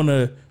now you want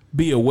to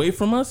be away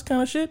from us,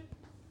 kind of shit.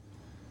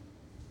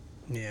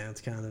 Yeah,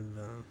 it's kind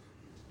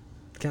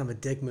of a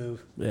dick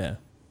move. Yeah.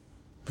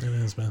 It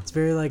is, man. It's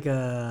very like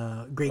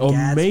a Great Oh,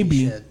 Gatsby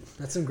maybe. shit.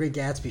 That's some Great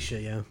Gatsby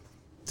shit, yeah.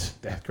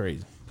 That's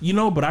crazy.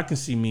 But I can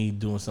see me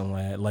doing something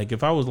like that. Like,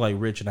 if I was, like,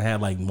 rich and I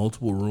had, like,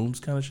 multiple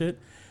rooms kind of shit,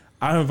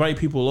 I invite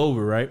people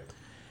over, right?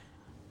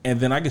 And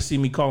then I can see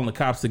me calling the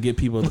cops to get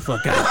people the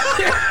fuck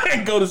out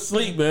and go to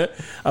sleep, man.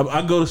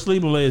 I go to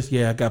sleep and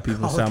I got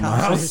people Call the inside my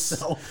cops on house.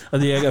 yourself.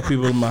 I got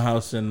people in my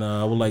house, and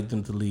I would like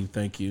them to leave.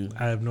 Thank you.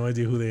 I have no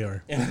idea who they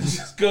are. And I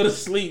just go to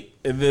sleep,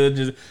 and then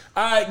just,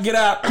 all right, get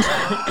out.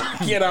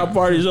 Get out,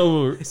 party's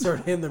over. They start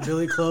hitting the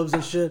billy clubs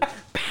and shit.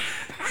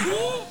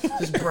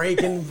 Just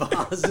breaking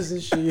vases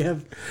and shit.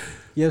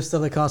 You have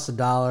stuff that costs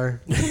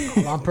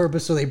 $1 on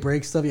purpose, so they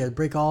break stuff. Yeah,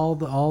 break all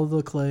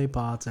the clay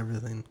pots,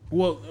 everything.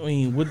 Well, I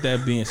mean, with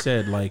that being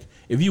said, like,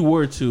 if you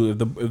were to, if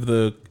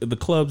the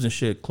clubs and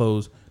shit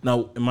close,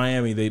 now in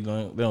Miami they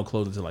don't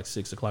close until like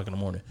 6 o'clock in the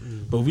morning.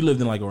 But if we lived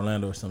in like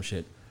Orlando or some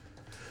shit,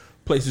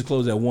 places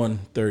close at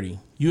 1:30.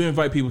 You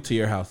invite people to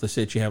your house. Let's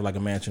say that you have like a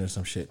mansion or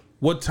some shit.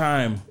 What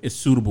time is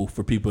suitable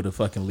for people to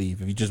fucking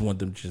leave if you just want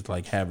them to just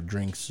like have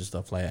drinks and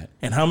stuff like that?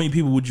 And how many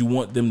people would you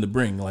want them to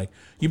bring? Like,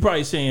 you're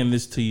probably saying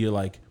this to your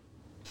like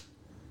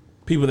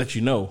people that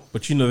you know,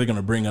 but they're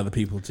gonna bring other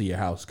people to your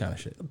house, kind of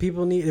shit.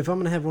 If I'm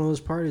gonna have one of those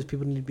parties,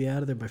 people need to be out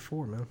of there by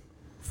 4, man.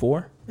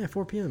 4? Yeah,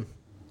 4 p.m.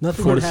 Nothing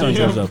Before would the sun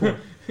happen goes up.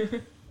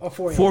 before. Oh,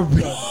 4 a.m. 4 4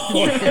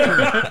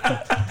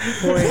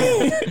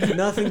 a.m.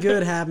 Nothing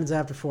good happens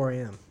after 4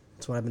 a.m.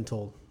 That's what I've been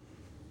told.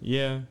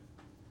 Yeah.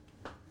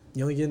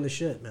 You only get into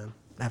shit, man,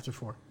 after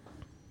 4.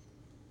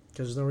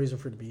 Because there's no reason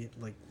for it to be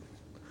like,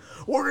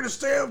 we're gonna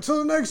stay up till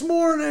the next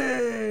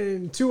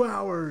morning, 2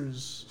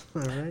 hours.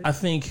 All right. I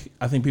think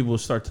people will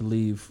start to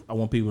leave. I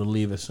want people to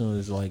leave as soon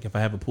as, like, if I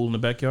have a pool in the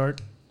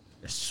backyard,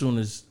 as soon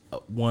as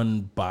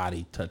one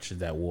body touches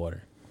that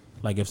water.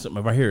 Like if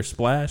I hear a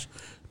splash,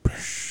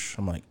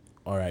 I'm like,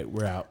 all right,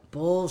 we're out.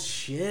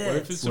 Bullshit. What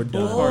if it's We're a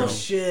pool done. party?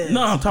 Bullshit.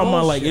 No, I'm talking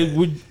about like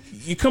Bullshit.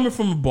 you're coming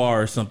from a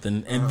bar or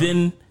something, and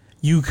then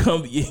you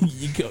come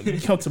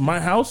to my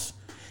house,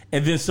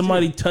 and then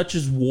somebody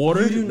touches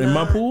water You do in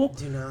my not- pool.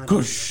 do not-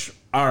 Goosh.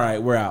 All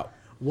right, we're out.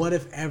 What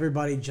if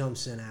everybody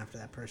jumps in after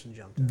that person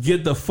jumped in?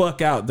 Get the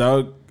fuck out,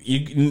 dog.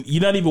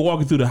 You're not even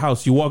walking through the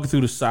house. You're walking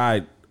through the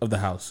side of the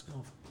house.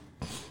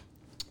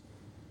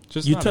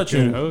 Just You not a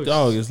touching good host.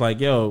 dog. It's like,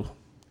 yo,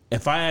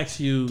 if I ask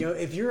you, Yo,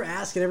 if you're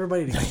asking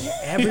everybody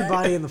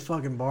in the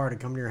fucking bar to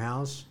come to your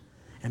house,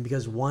 and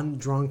because one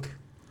drunk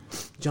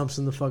jumps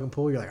in the fucking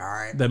pool, you're like, all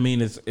right. that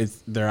means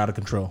it's they're out of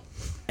control.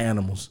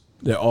 Animals.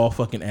 They're all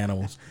fucking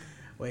animals.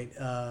 Wait,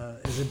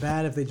 is it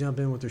bad if they jump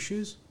in with their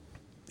shoes?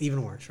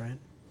 Even worse, right?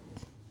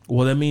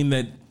 Well, that mean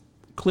that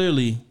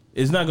clearly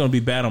it's not going to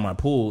be bad on my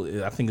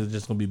pool. I think it's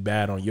just going to be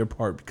bad on your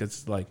part because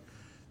it's like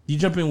you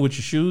jump in with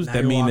your shoes. Now That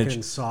you're mean walking that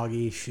in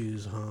soggy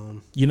shoes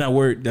home. you're not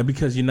worried. That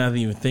because you're not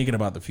even thinking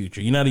about the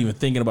future. You're not even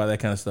thinking about that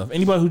kind of stuff.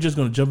 Anybody who's just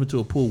going to jump into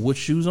a pool with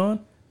shoes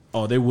on,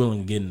 oh, they're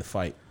willing to get in the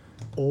fight.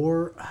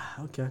 Or,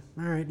 okay,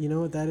 all right, you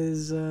know what that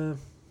is?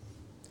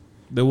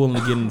 They're willing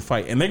to get in the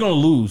fight, and they're going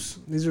to lose.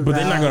 These are But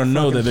they're not valid going to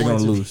know fucking that they're going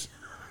points to of lose.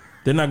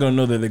 They're not going to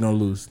know that they're going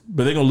to lose,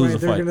 but they're going to lose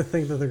Right, the they're fight. going to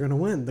think that they're going to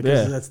win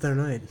because Yeah. that's their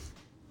night.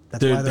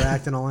 That's They're- why they're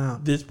acting all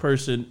out. This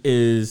person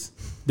is,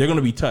 they're going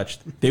to be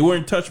touched. They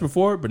weren't touched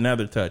before, but now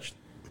they're touched.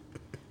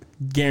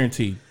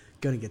 Guaranteed.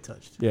 Going to get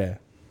touched. Yeah.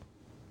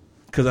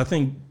 Because I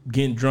think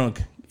getting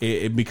drunk,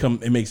 it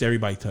makes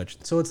everybody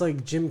touched. So it's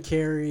like Jim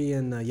Carrey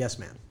and Yes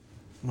Man.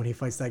 When he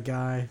fights that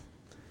guy,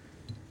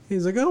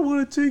 he's like, I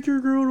want to take your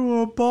girl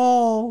to a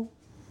ball.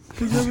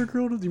 Take your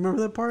girl to... Do you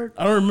remember that part?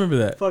 I don't remember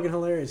that. Fucking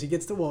hilarious. He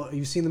gets to... Well,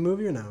 you've seen the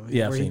movie or no?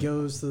 Yeah, I've Where he seen it.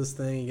 goes to this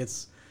thing, he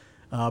gets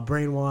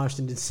brainwashed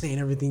into saying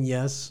everything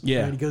yes.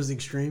 Yeah. Right? He goes to the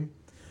extreme.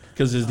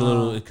 Because his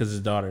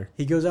daughter.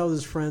 He goes out with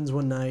his friends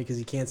one night because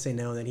he can't say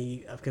no. Then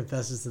he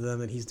confesses to them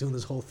that he's doing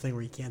this whole thing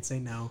where he can't say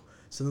no.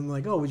 So then they're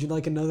like, oh, would you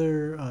like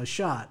another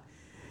shot?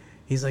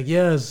 He's like,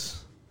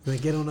 yes. And they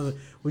get him another,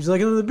 would you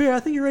like another beer? I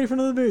think you're ready for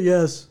another beer.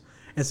 Yes.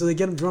 And so they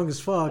get him drunk as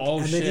fuck. Oh,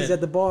 and then he's shit.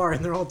 at the bar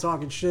and they're all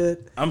talking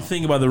shit. I'm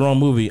thinking about the wrong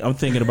movie. I'm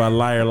thinking about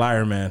Liar,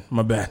 Liar, Man.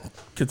 My bad.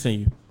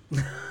 Continue.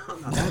 Now,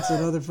 that's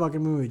another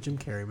fucking movie. Jim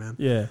Carrey, man.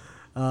 Yeah.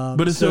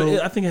 But it's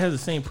so- I think it has the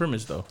same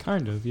premise, though.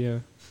 Kind of, yeah.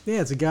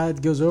 Yeah, it's a guy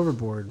that goes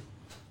overboard.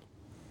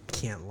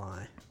 Can't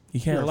lie. He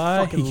can't You're a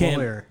lie. fucking He can't.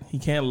 lawyer. He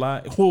can't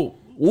lie. Whoa,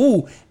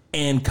 ooh,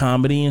 and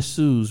comedy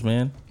ensues,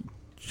 man.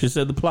 Just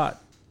said the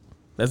plot.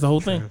 That's the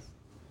whole thing.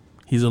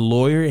 He's a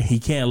lawyer. He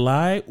can't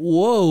lie.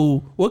 Whoa,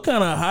 what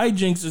kind of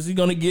hijinks is he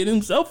gonna get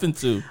himself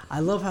into? I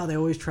love how they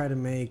always try to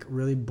make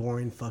really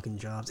boring fucking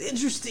jobs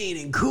interesting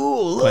and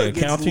cool. Look, Like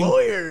it's accounting?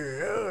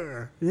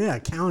 lawyer. Yeah,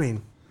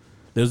 accounting.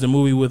 There's a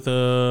movie with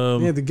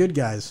Yeah, the good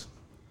guys.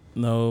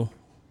 no.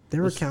 They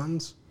were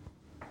accountants.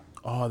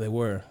 Oh, they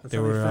were. That's They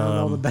how were. they found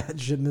all the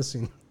bad shit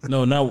missing.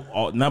 No,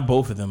 not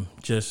both of them.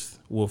 Just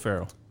Will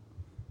Ferrell.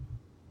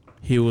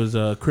 He was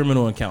a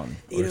criminal accountant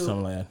or You know,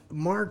 something like that.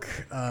 Mark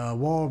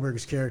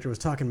Wahlberg's character was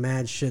talking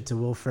mad shit to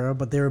Will Ferrell,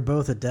 but they were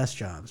both at desk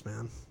jobs,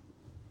 man.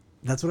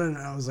 That's what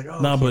I was like. Oh,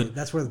 No, okay. but-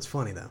 That's where it's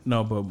funny though.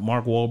 No, but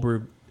Mark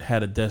Wahlberg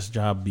had a desk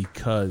job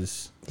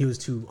because He was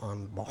too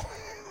on the ball.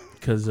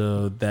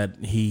 that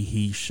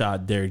he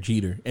shot Derek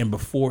Jeter, and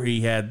before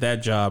he had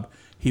that job,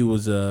 he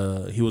was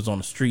on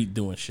the street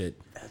doing shit.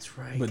 That's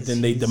right. But 'cause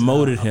then they he's,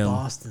 demoted him.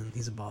 Boston.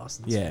 He's a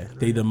Boston. Yeah, fan,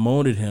 they right?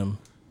 demoted him.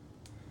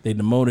 They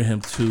demoted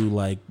him to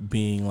like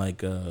being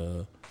like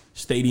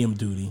stadium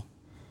duty,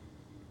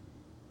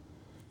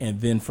 and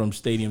then from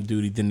stadium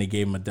duty, then they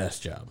gave him a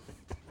desk job.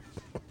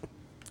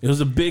 It was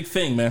a big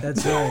thing, man.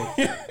 That's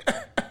right.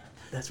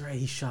 That's right.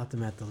 He shot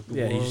them at the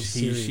Yeah, World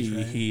Series.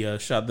 Right? he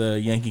shot the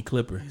Yankee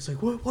Clipper. He's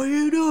like, "What are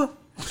you doing?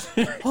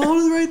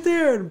 Hold it right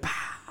there!" And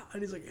pow!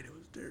 And he's like, "It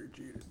was Derek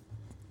Jeter."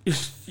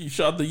 He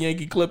shot the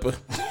Yankee Clipper.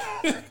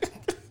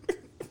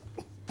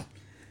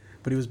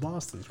 But he was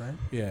Boston's, right?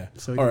 Yeah.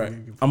 So all you- right,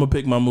 you- I'm gonna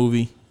pick my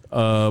movie.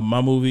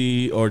 My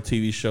movie or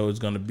TV show is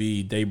gonna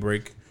be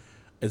Daybreak.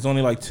 It's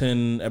only like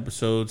 10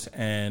 episodes,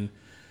 and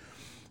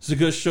it's a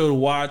good show to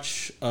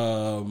watch.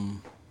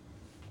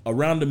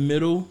 Around the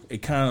middle,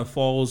 it kind of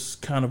falls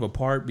kind of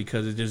apart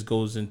because it just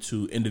goes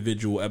into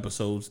individual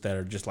episodes that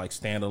are just like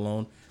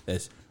standalone.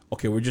 That's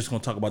okay. We're just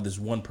gonna talk about this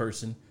one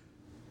person.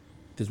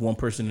 This one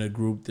person in a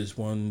group. This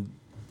one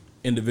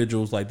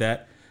individuals like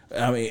that.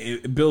 I mean,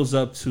 it builds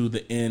up to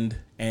the end,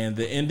 and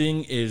the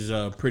ending is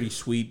pretty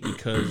sweet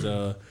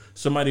because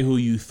somebody who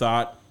you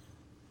thought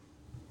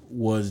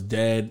was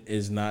dead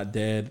is not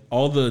dead.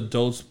 All the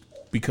adults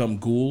become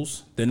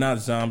ghouls. They're not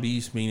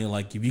zombies, meaning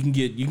like if you can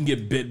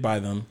get bit by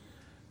them,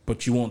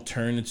 but you won't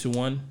turn into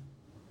one.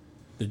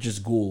 They're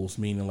just ghouls,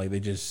 meaning like they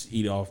just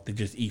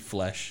eat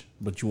flesh,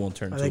 but you won't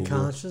turn into a ghoul. Are they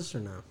conscious or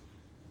no?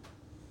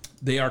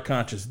 They are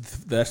conscious.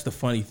 That's the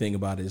funny thing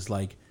about it is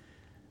like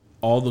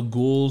all the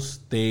ghouls,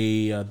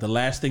 the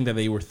last thing that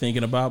they were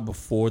thinking about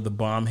before the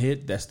bomb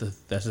hit, that's the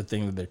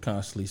thing that they're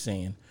constantly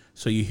saying.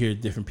 So you hear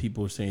different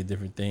people saying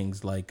different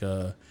things like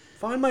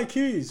find my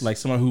keys. like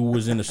someone who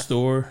was in the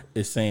store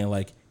is saying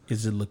like,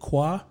 is it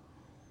LaCroix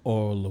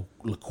or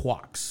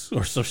LaQuox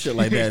or some shit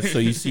like that. So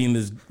you seen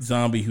this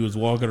zombie who was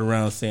walking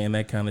around saying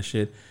that kind of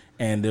shit,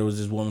 and there was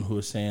this woman who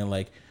was saying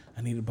like,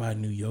 I need to buy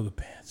new yoga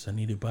pants. I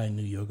need to buy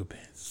new yoga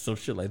pants. Some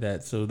shit like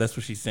that. So that's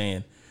what she's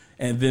saying.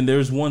 And then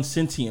there's one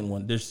sentient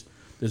one. There's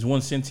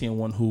one sentient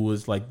one who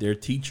was like their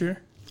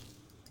teacher,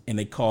 and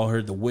they call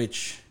her the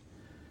witch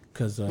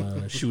because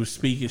she was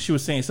speaking. She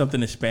was saying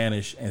something in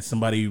Spanish, and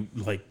somebody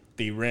like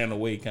they ran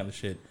away, kind of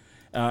shit.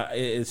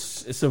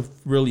 It's a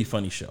really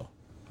funny show.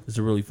 It's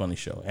a really funny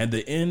show. And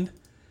the end,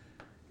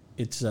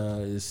 it's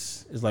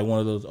like one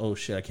of those. Oh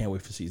shit! I can't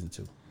wait for season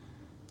 2.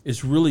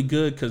 It's really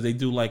good because they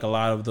do like a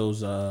lot of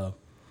those the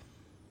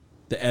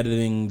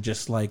editing,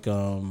 just like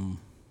Zombieland.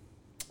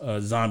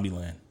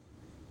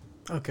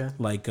 Okay.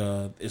 Like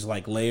it's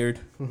like layered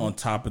on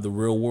top of the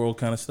real world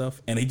kind of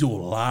stuff, and they do a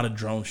lot of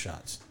drone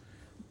shots.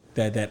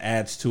 That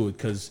adds to it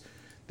because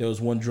there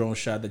was one drone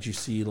shot that you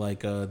see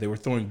like they were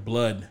throwing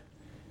blood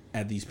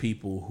at these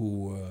people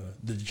who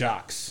the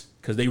jocks,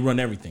 because they run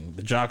everything.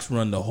 The jocks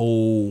run the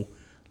whole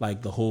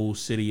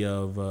city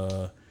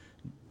of.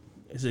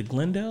 Is it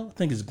Glendale? I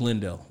think it's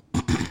Glendale.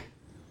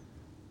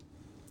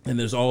 And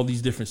there's all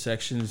these different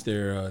sections.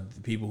 There are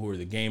the people who are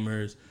the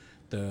gamers,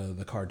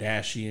 the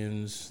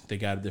Kardashians. They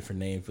got a different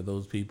name for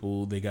those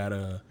people. They got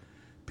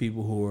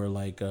people who are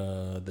like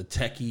the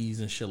techies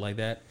and shit like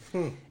that.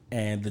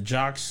 And the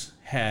jocks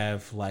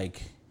have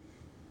like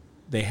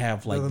these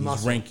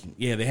ranking.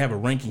 Yeah, they have a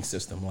ranking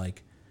system.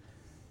 Like,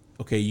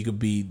 okay, you could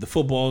be the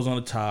football's on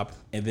the top,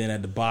 and then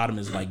at the bottom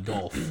is like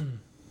golf.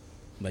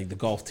 Like the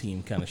golf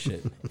team kind of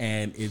shit.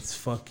 And it's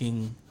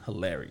fucking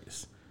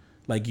hilarious.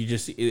 Like you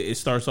just, it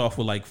starts off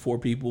with like 4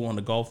 people on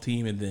the golf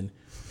team, and then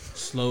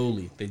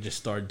slowly they just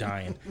start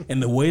dying.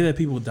 And the way that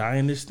people die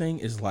in this thing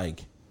is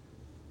like,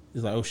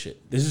 oh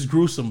shit, this is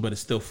gruesome, but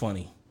it's still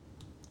funny.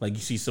 Like you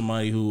see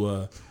somebody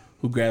who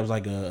grabs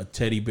like a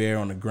teddy bear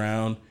on the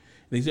ground. And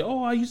they say,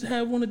 oh, I used to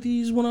have one of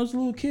these when I was a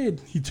little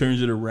kid. He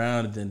turns it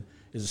around, and then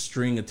there's a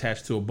string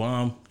attached to a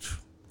bomb.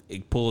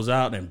 It pulls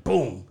out, and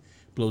boom.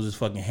 Blows his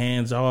fucking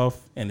hands off,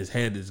 and his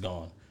head is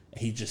gone. And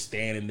he's just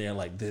standing there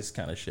like this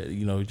kind of shit.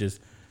 You know, just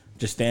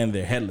standing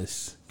there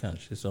headless kind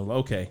of shit. So,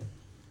 okay,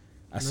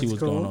 I see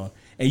what's going on.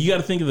 And you got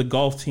to think of the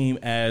golf team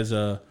as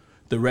the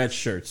red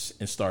shirts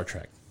in Star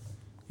Trek.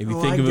 If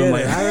you think of them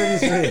like, I already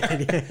say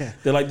it. Yeah.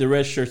 They're like the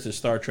red shirts in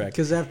Star Trek.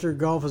 Because after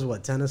golf is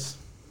what, tennis?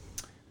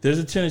 There's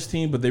a tennis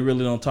team, but they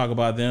really don't talk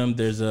about them.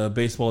 There's a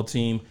baseball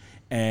team,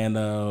 and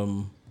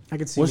I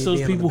could see what's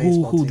those people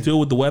who deal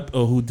with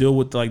the who deal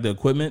with like the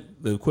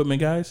equipment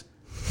guys?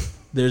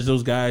 There's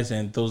those guys,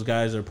 and those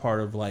guys are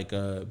part of like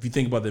if you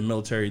think about the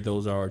military,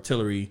 those are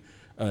artillery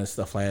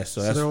stuff like that.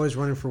 So that's, they're always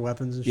running for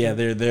weapons and shit? Yeah,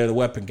 they're the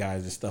weapon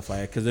guys and stuff like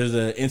that. Because there's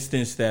an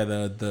instance that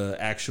the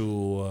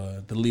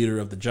actual the leader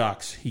of the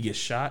jocks, he gets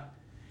shot,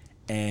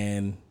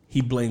 and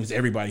he blames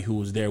everybody who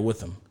was there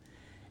with him.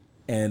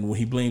 And when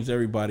he blames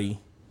everybody,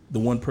 the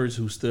one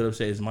person who stood up and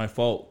said it's my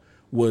fault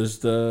was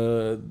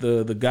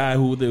the guy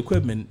who with the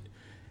equipment,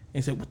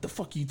 and said, what the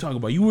fuck are you talking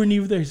about? You weren't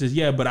even there. He says,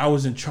 yeah, but I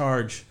was in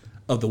charge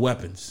of the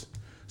weapons,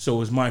 so it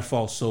was my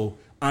fault, so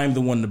I'm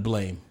the one to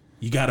blame.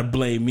 You gotta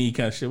blame me,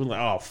 kind of shit. We're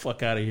like, oh,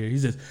 fuck out of here. He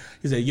said,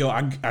 yo,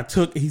 I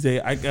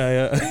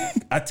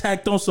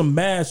tacked on some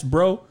mass,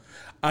 bro.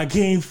 I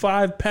gained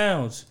 5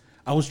 pounds.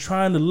 I was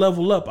trying to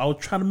level up. I was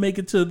trying to make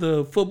it to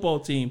the football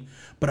team,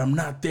 but I'm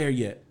not there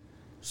yet.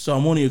 So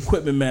I'm only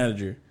equipment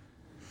manager.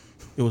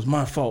 It was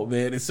my fault,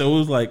 man. And so it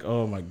was like,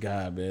 oh my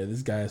God, man,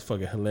 this guy is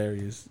fucking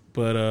hilarious.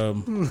 But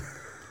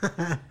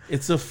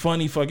it's a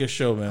funny fucking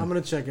show, man. I'm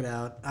gonna check it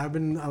out. I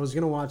was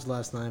gonna watch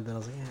last night, but I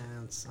was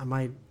like, I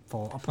might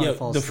fall. I'll probably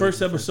fall the asleep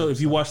first episode.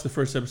 If you watch the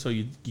first episode,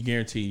 you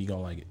guarantee you're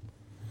gonna like it.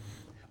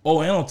 Oh,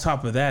 and on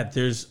top of that,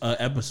 there's an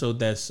episode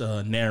that's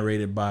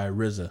narrated by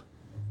RZA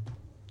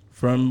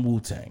from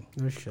Wu-Tang.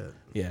 No shit.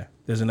 Yeah,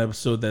 there's an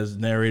episode that's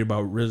narrated by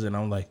RZA, and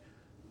I'm like,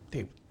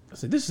 I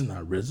said, this is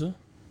not RZA.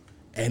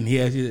 And he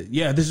has,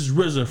 this is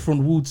RZA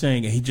from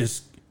Wu-Tang, and he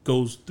just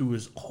goes through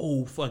his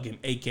whole fucking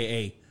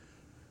AKA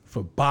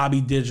for Bobby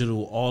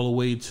Digital all the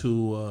way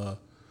to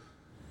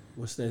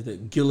what's that? The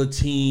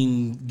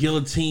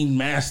Guillotine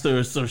Master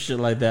or some shit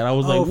like that. I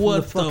was like,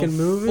 what the fucking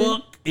movie?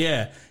 Fuck?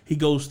 Yeah, he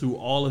goes through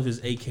all of his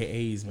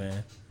AKAs,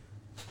 man,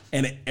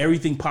 and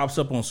everything pops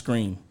up on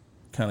screen,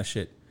 kind of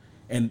shit.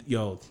 And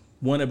yo,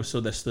 one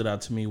episode that stood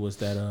out to me was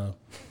that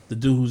the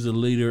dude who's the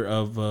leader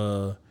of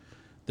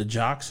the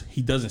jocks,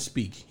 he doesn't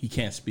speak. He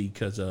can't speak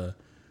because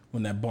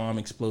when that bomb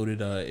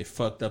exploded, it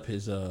fucked up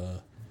his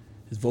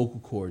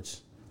vocal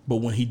cords. But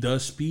when he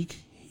does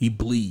speak, he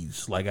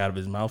bleeds like out of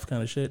his mouth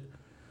kind of shit.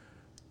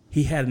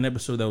 He had an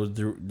episode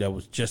that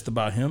was just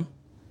about him,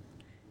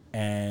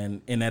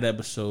 and in that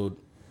episode,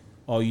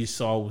 all you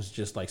saw was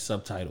just like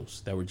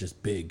subtitles that were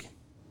just big.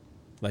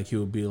 Like he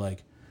would be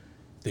like,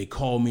 "They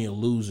call me a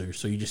loser,"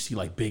 so you just see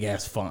like big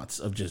ass fonts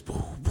of just. I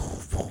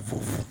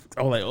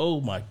was like,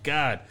 "Oh my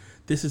god,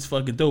 this is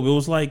fucking dope." It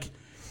was like,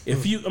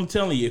 I'm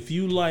telling you, if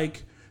you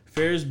like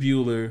Ferris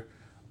Bueller,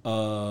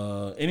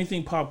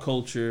 anything pop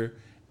culture,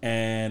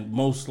 and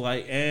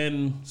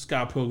and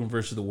Scott Pilgrim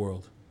versus the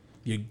World,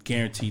 you're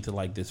guaranteed to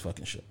like this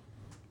fucking show.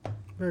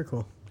 Very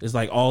cool. It's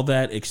like all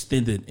that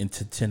extended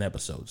into 10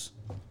 episodes.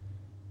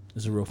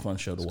 It's a real fun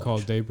show to watch.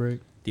 Called Daybreak.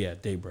 Yeah,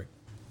 Daybreak.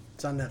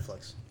 It's on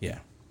Netflix. Yeah.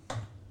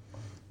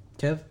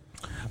 Kev?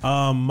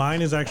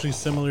 Mine is actually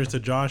similar to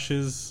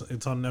Josh's.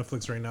 It's on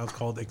Netflix right now. It's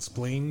called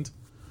Explained.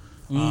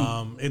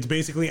 It's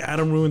basically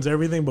Adam ruins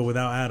everything, but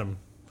without Adam.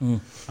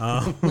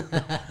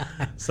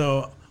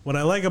 So what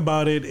I like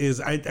about it is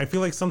I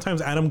feel like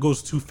sometimes Adam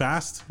goes too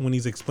fast when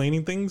he's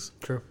explaining things.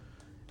 True.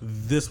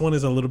 This one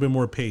is a little bit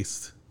more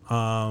paced.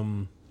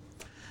 And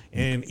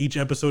each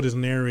episode is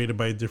narrated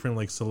by a different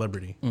like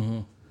celebrity.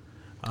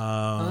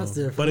 That's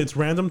different. But it's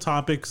random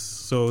topics.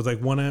 So it's like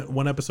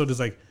one episode is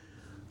like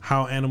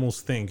how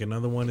animals think.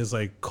 Another one is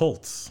like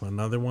cults.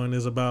 Another one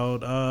is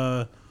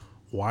about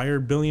why are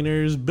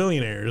billionaires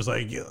billionaires?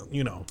 Like,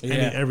 you know,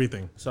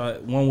 everything.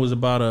 So one was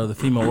about the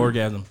female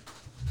orgasm.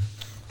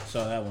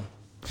 Saw that one.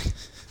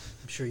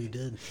 I'm sure you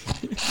did.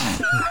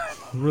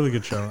 Really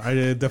good show. I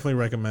definitely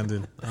recommend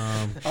it.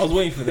 I was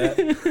waiting for that.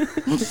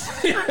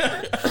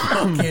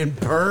 Fucking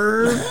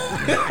bird.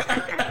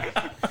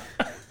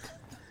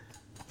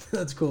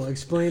 That's cool.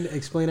 Explain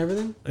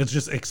everything. It's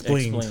just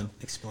explained.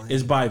 Explain.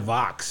 It's by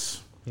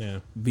Vox. Yeah.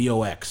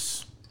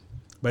 VOX.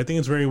 But I think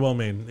it's very well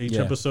made. Each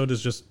Yeah. episode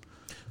is just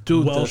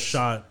Dude, well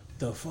shot.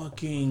 The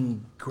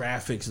fucking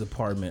graphics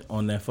department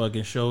on that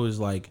fucking show is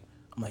like,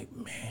 I'm like,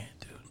 man,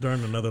 dude. They're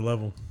on another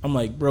level. I'm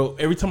like, bro,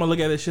 every time I look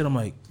at that shit, I'm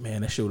like,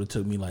 man, that shit would have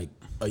took me like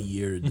a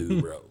year to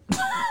do, bro.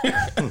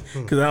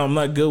 Because I'm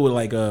not good with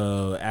like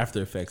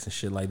After Effects and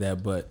shit like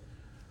that. But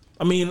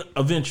I mean,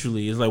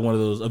 eventually, it's like one of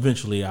those.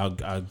 Eventually, I'll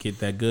get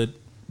that good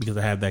because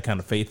I have that kind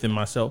of faith in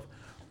myself.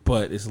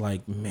 But it's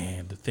like,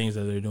 man, the things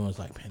that they're doing is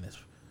like, man, that's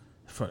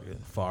fucking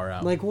far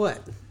out. Like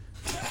what?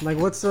 Like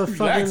what's so Relax,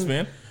 fucking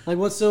man. Like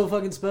what's so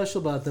fucking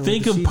special about them?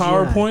 Think with of the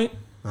CGI?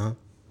 PowerPoint,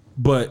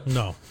 but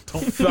No.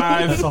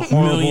 5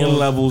 million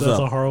levels That's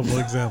up. a horrible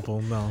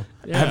example. No.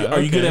 Are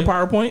you good at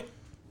PowerPoint?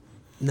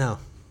 No.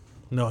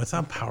 No, it's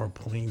not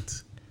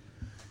PowerPoint.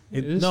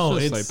 It's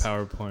just like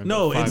PowerPoint.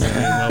 No, but 5 it's-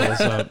 million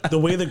levels up. The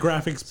way the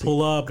graphics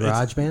pull up.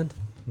 GarageBand?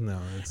 No,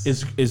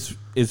 it's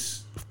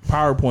It's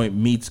PowerPoint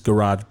meets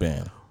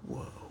GarageBand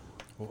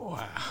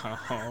Wow.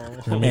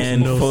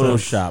 and no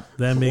Photoshop.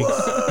 that makes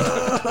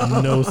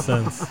no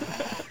sense.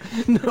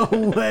 No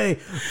way.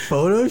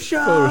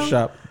 Photoshop?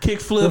 Photoshop.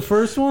 Kickflip. The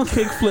first one?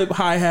 Kickflip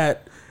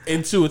hi-hat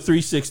into a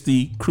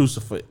 360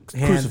 crucifix.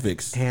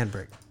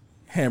 Handbrake.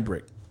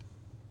 Handbrake.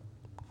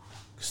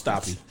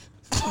 Stoppy.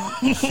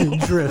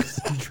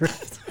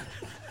 Drift.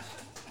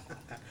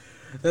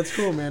 That's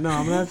cool, man. No,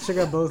 I'm gonna have to check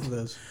out both of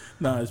those.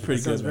 No, it's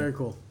pretty Sounds good. very Man.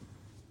 codon't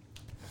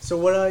So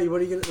what are you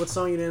gonna, what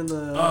song you gonna end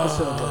the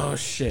episode with? Oh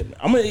shit!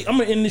 I'm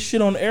gonna end this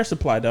shit on Air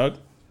Supply, dog.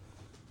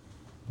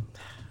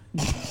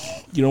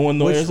 You don't want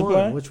no Air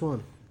Supply? Which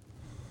one?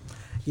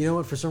 You know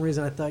what? For some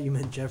reason, I thought you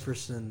meant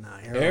Jefferson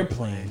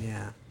Airplane.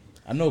 Yeah,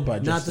 I know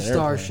about not the Jefferson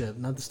Airplane. Starship.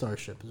 Not the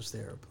Starship. Just the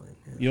airplane.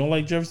 Yeah. You don't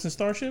like Jefferson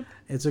Starship?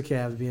 It's okay.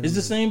 I was being. It's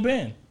the same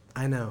band.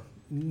 I know.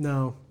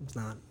 No, it's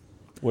not.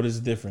 What is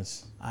the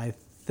difference? I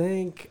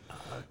think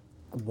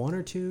one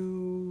or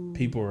two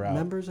People are out.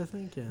 members. I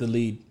think. Yeah. The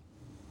lead.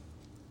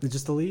 It's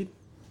just the lead.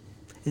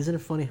 Isn't it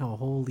funny how a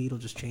whole lead will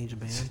just change a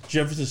band?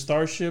 Jefferson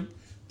Starship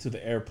to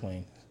the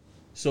airplane.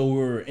 So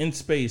we're in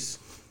space.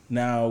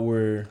 Now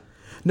we're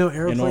No,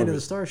 airplane to orbit.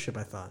 the Starship.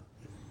 I thought.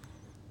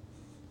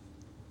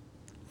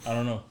 I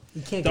don't know.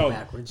 You can't go Dog,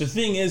 backwards. the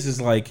thing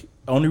is like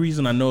only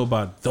reason I know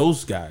about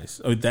those guys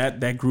or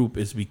that group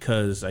is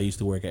because I used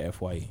to work at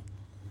FYE.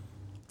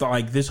 So,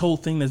 like this whole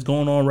thing that's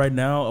going on right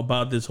now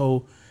about this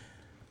whole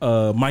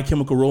My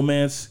Chemical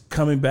Romance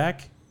coming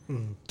back,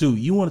 dude.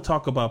 You want to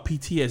talk about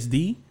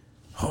PTSD?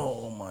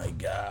 Oh my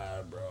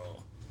god,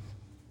 bro!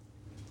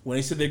 When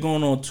they said they're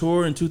going on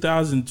tour in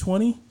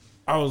 2020,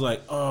 I was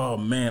like, oh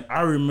man!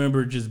 I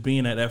remember just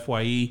being at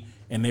FYE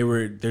and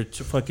their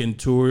fucking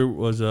tour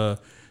was their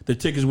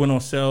tickets went on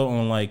sale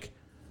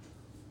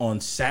on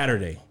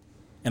Saturday,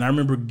 and I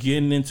remember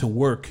getting into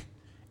work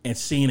and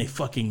seeing a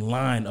fucking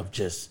line of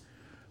just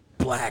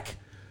black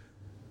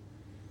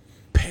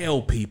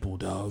pale people,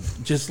 dog.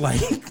 Just like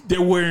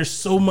they're wearing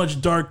so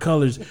much dark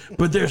colors,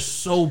 but they're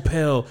so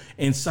pale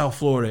in South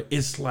Florida.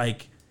 It's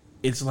like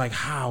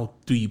how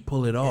do you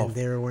pull it off? And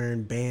they were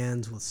wearing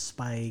bands with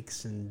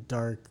spikes and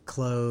dark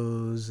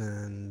clothes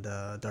and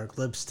dark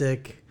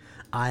lipstick,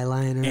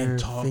 eyeliner, And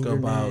talk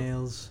about-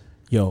 fingernails.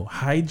 Yo,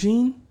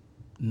 hygiene,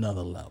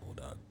 another level,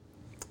 dog.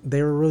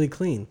 They were really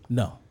clean.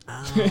 No,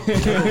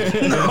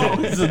 No,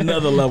 it's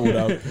another level,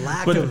 dog.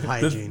 Lack of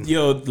hygiene.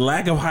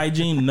 Lack of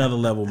hygiene, another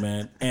level,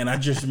 man. And I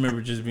just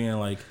remember just being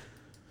like,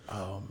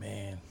 oh,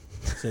 man.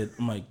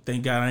 I'm like,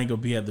 thank God I ain't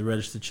going to be at the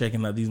register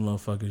checking out these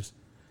motherfuckers.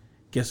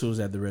 Guess who was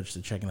at the register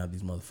checking out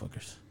these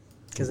motherfuckers?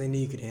 Because they knew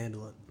you could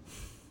handle it.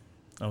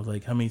 I was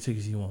like, how many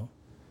tickets you want?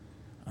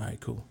 All right,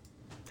 cool.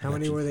 How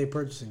many were they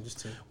purchasing? Just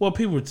 2? Well,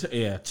 people were,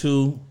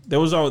 2. There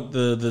was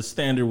the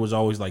standard was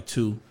always like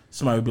 2.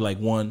 Somebody would be like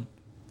 1,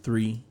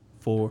 3,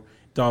 4.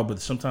 Dog,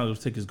 but sometimes those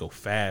tickets go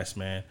fast,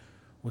 man.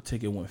 What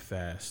ticket went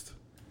fast?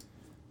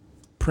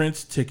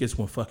 Prince tickets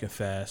went fucking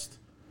fast.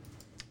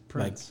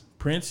 Prince. Like,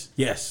 Prince?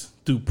 Yes.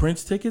 Dude,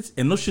 Prince tickets?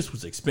 And those shits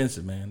was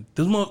expensive, man.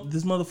 This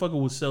motherfucker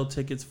would sell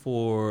tickets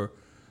for,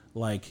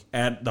 like,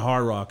 at the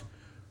Hard Rock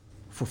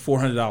for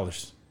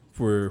 $400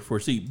 for a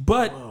seat.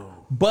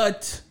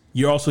 But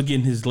you're also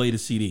getting his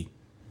latest CD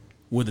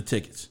with the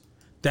tickets.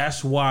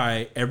 That's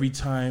why every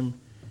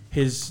time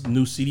his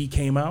new CD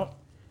came out,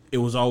 it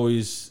was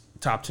always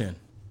top 10.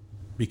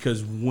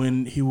 Because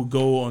when he would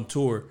go on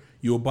tour,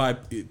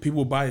 people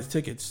would buy his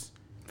tickets,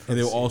 and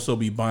they'll also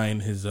be buying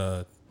his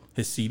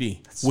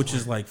CD, which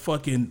is like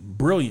fucking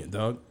brilliant,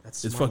 dog.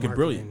 It's fucking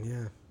brilliant.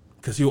 Yeah,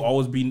 because he'll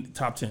always be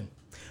top 10.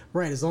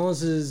 Right, as long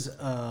as his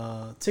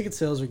ticket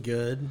sales are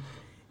good,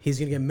 he's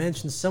gonna get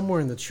mentioned somewhere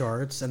in the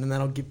charts, and then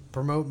that'll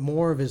promote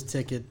more of his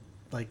ticket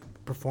like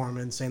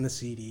performance and the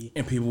CD.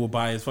 And people will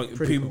buy his fucking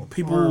Cool.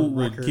 people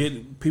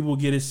will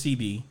get his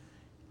CD,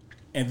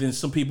 and then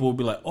some people will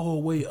be like, oh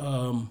wait,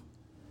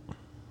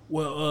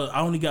 I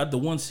only got the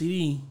one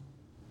CD.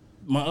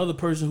 My other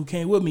person who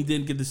came with me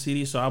didn't get the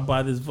CD, so I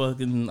buy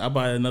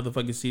another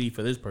fucking CD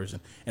for this person,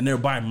 and they'll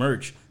buy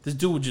merch. This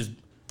dude he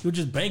was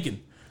just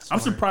banking.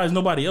 Smart. I'm surprised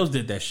nobody else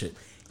did that shit.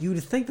 You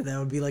would think that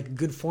would be like a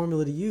good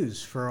formula to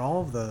use for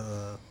all of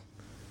the.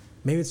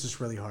 Maybe it's just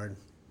really hard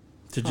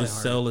to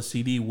just sell a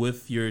CD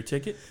with your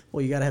ticket.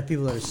 Well, you got to have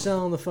people that are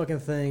selling the fucking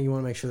thing. You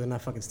want to make sure they're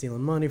not fucking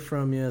stealing money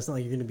from you. It's not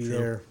like you're going to be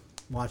there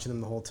watching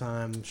them the whole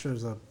time. I'm sure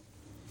there's a.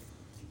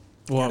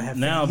 Well,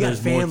 now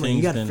there's more things.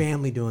 You got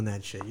family doing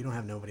that shit. You don't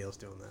have nobody else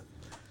doing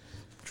that.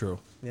 True.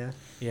 Yeah.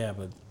 Yeah,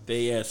 but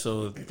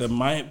so the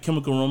My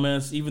Chemical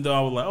Romance. Even though I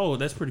was like, oh,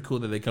 that's pretty cool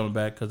that they're coming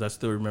back because I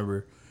still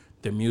remember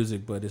their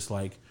music, but it's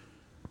like,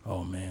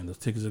 oh man, those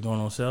tickets are going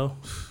on sale.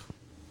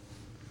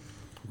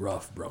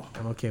 Rough, bro.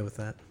 I'm okay with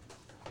that.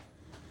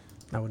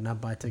 I would not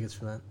buy tickets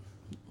for that.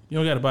 You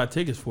don't got to buy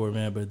tickets for it,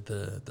 man. But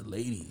the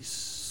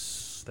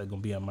ladies that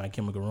gonna be on My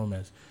Chemical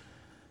Romance,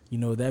 you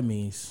know what that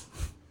means.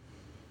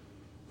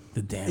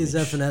 The damage. Is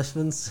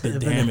Evanescence? The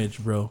damage,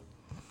 bro.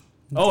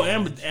 Oh,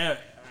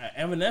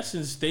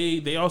 Evanescence,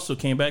 they also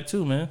came back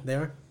too, man. They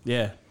are?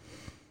 Yeah.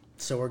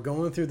 So we're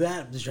going through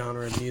that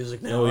genre of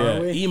music now, oh, yeah.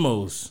 are we?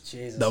 Emos.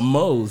 Jesus. The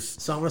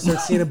most. So I'm going to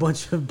start seeing a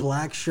bunch of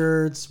black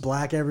shirts,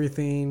 black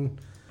everything,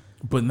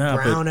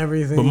 brown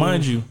everything. But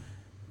mind you,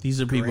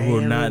 these are people who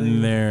are not everything.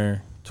 in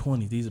their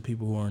 20s. These are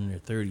people who are in their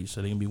 30s,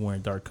 so they can be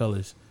wearing dark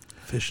colors.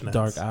 Fishnets.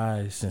 Dark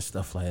eyes and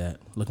stuff like that.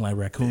 Looking like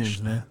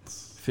raccoons, man.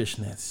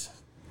 Fishnets.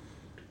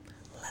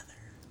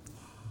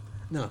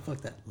 No,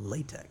 fuck that.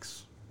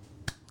 Latex.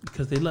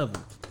 Because they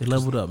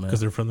leveled up, man.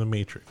 Because they're from the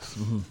Matrix.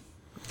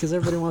 Because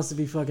everybody wants to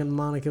be fucking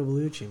Monica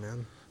Bellucci,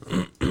 man.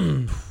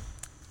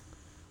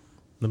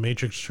 The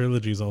Matrix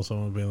trilogy is also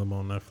available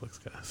on Netflix,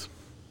 guys.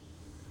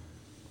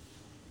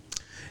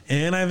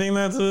 And I think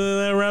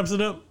that wraps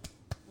it up.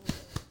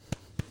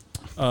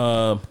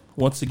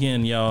 Once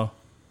again, y'all,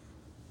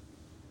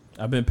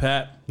 I've been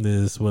Pat.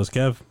 This was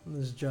Kev.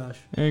 This is Josh.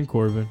 And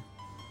Corbin.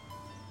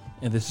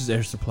 And this is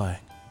Air Supply.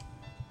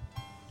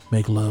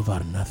 Make love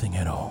out of nothing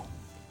at all.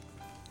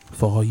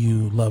 For all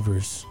you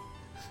lovers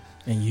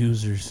and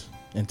users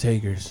and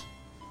takers,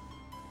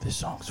 this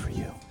song's for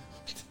you.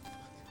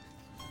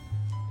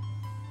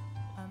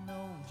 I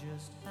know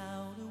just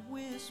how to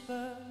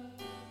whisper,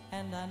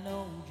 and I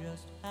know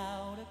just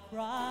how to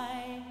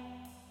cry.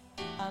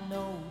 I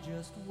know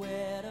just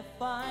where to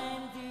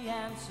find the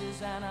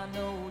answers, and I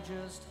know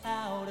just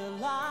how to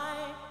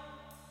lie.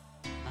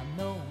 I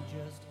know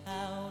just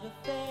how to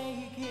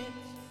fake it,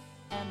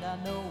 and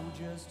I know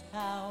just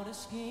how to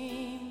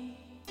scheme.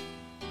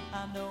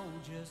 I know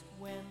just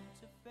when